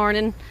Christmas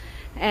morning.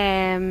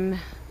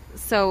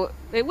 So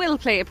it will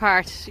play a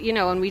part,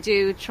 and we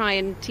do try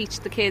and teach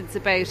the kids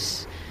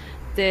about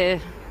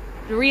the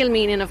real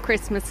meaning of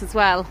Christmas as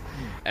well.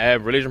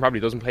 Religion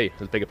probably doesn't play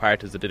as big a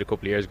part as it did a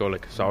couple of years ago.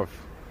 Like, sort of,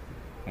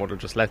 mother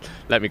just let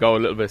me go a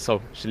little bit,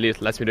 so she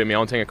lets me do my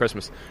own thing at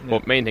Christmas. Yeah.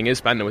 But main thing is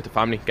spending it with the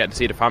family, getting to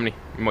see the family.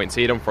 You might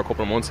see them for a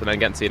couple of months and then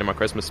getting to see them at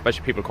Christmas,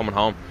 especially people coming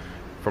home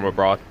from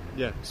abroad.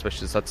 Yeah,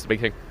 especially that's the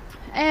big thing.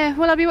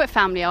 Well, I'll be with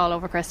family all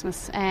over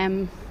Christmas.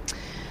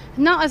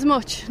 Not as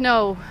much,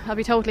 no, I'll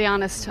be totally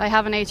honest. I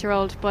have an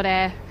 8-year-old, but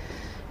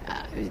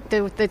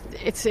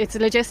it's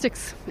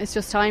logistics. It's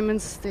just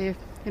timings. The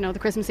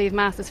Christmas Eve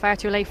Mass is far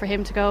too late for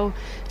him to go.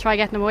 Try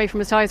getting him away from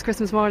his toys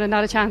Christmas morning,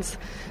 not a chance.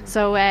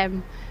 So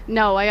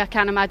no, I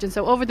can't imagine.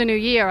 So over the New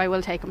Year I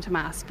will take him to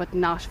Mass, but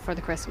not for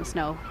the Christmas,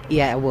 no.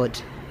 Yeah, it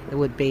would. It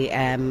would be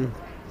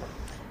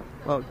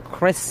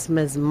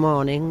Christmas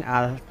morning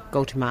I'll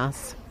go to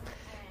Mass.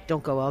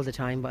 Don't go all the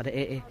time, but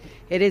it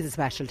is a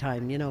special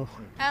time,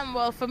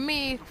 Well, for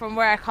me, from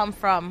where I come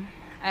from,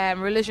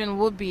 religion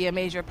would be a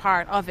major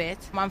part of it.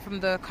 I'm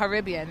from the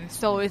Caribbean,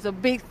 so it's a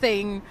big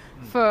thing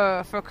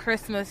for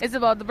Christmas. It's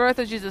about the birth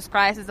of Jesus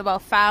Christ. It's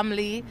about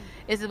family.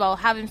 It's about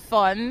having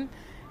fun.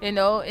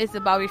 It's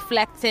about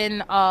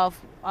reflecting of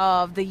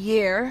the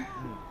year.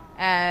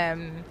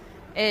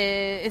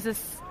 It's a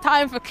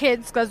time for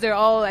kids because they're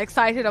all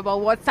excited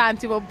about what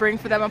Santa will bring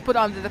for them and put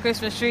under the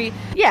Christmas tree.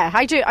 Yeah,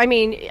 I do. I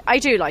mean, I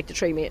do like the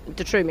true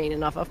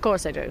meaning of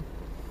course I do,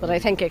 but I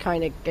think it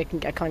can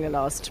get kind of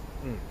lost.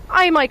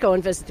 I might go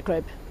and visit the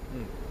crib.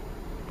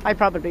 I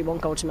probably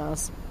won't go to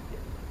Mass.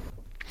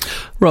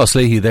 Ross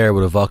Leahy there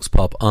with a Vox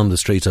Pop on the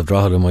streets of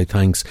Drogheda. My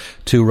thanks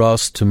to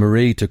Ross, to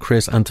Marie, to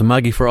Chris and to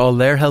Maggie for all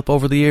their help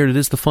over the year. It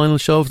is the final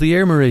show of the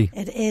year, Marie.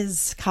 It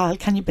is, Cathal.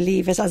 Can you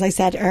believe it? As I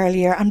said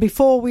earlier. And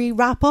before we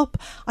wrap up,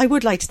 I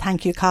would like to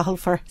thank you, Cathal,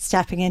 for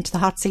stepping into the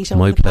hot seat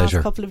over the past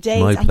couple of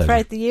days and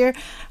throughout the year.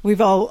 We've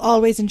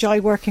always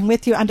enjoyed working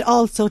with you. And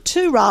also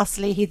to Ross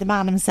Leahy, the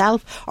man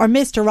himself, or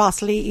Mr.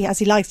 Ross Leahy, as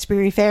he likes to be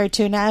referred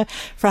to now,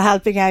 for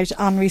helping out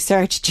on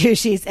research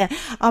duties.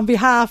 On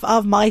behalf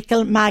of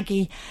Michael,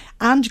 Maggie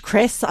and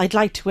Chris, I'd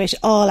like to wish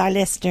all our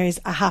listeners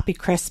a happy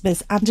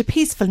Christmas and a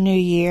peaceful New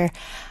Year,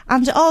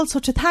 and also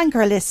to thank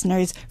our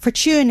listeners for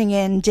tuning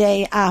in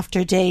day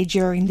after day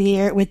during the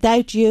year.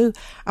 Without you,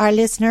 our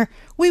listener,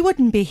 we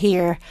wouldn't be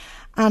here,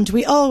 and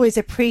we always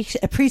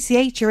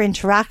appreciate your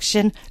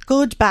interaction,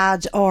 good,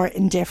 bad or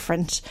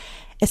indifferent.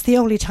 It's the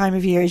only time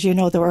of year, as you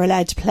know, that we're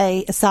allowed to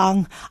play a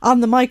song on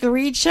the Michael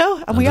Reid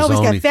Show, and we always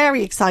get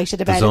very excited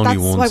about it. That's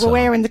why we're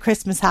wearing the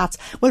Christmas hats.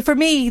 Well, for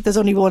me, there's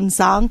only one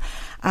song,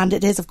 and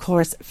it is, of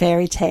course,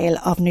 Fairy Tale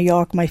of New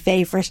York, my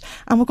favourite,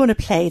 and we're going to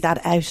play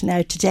that out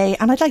now today,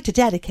 and I'd like to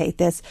dedicate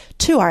this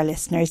to our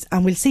listeners,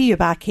 and we'll see you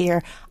back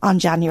here on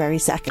January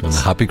 2nd. And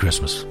happy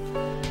Christmas.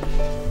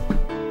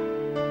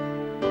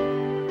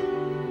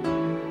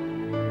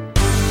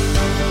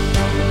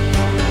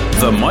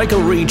 The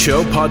Michael Reid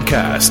Show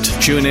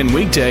podcast. Tune in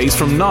weekdays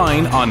from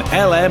 9 on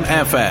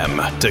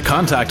LMFM. To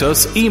contact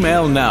us,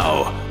 email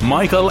now,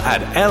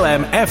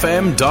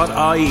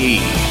 michael@lmfm.ie.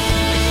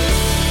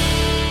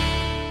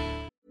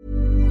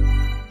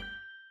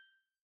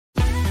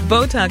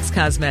 Botox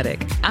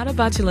Cosmetic, out of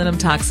botulinum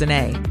toxin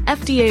A,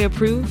 FDA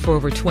approved for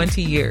over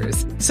 20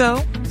 years.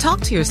 So,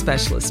 talk to your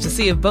specialist to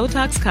see if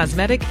Botox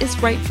Cosmetic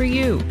is right for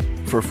you.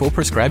 For full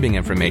prescribing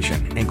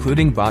information,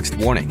 including boxed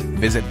warning,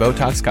 visit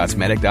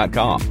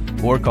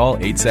BotoxCosmetic.com or call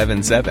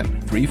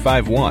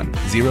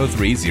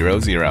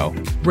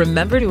 877-351-0300.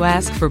 Remember to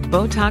ask for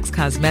Botox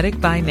Cosmetic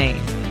by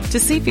name. To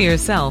see for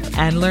yourself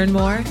and learn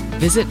more,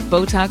 visit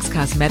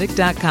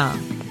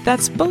BotoxCosmetic.com.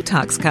 That's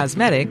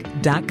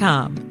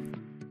BotoxCosmetic.com.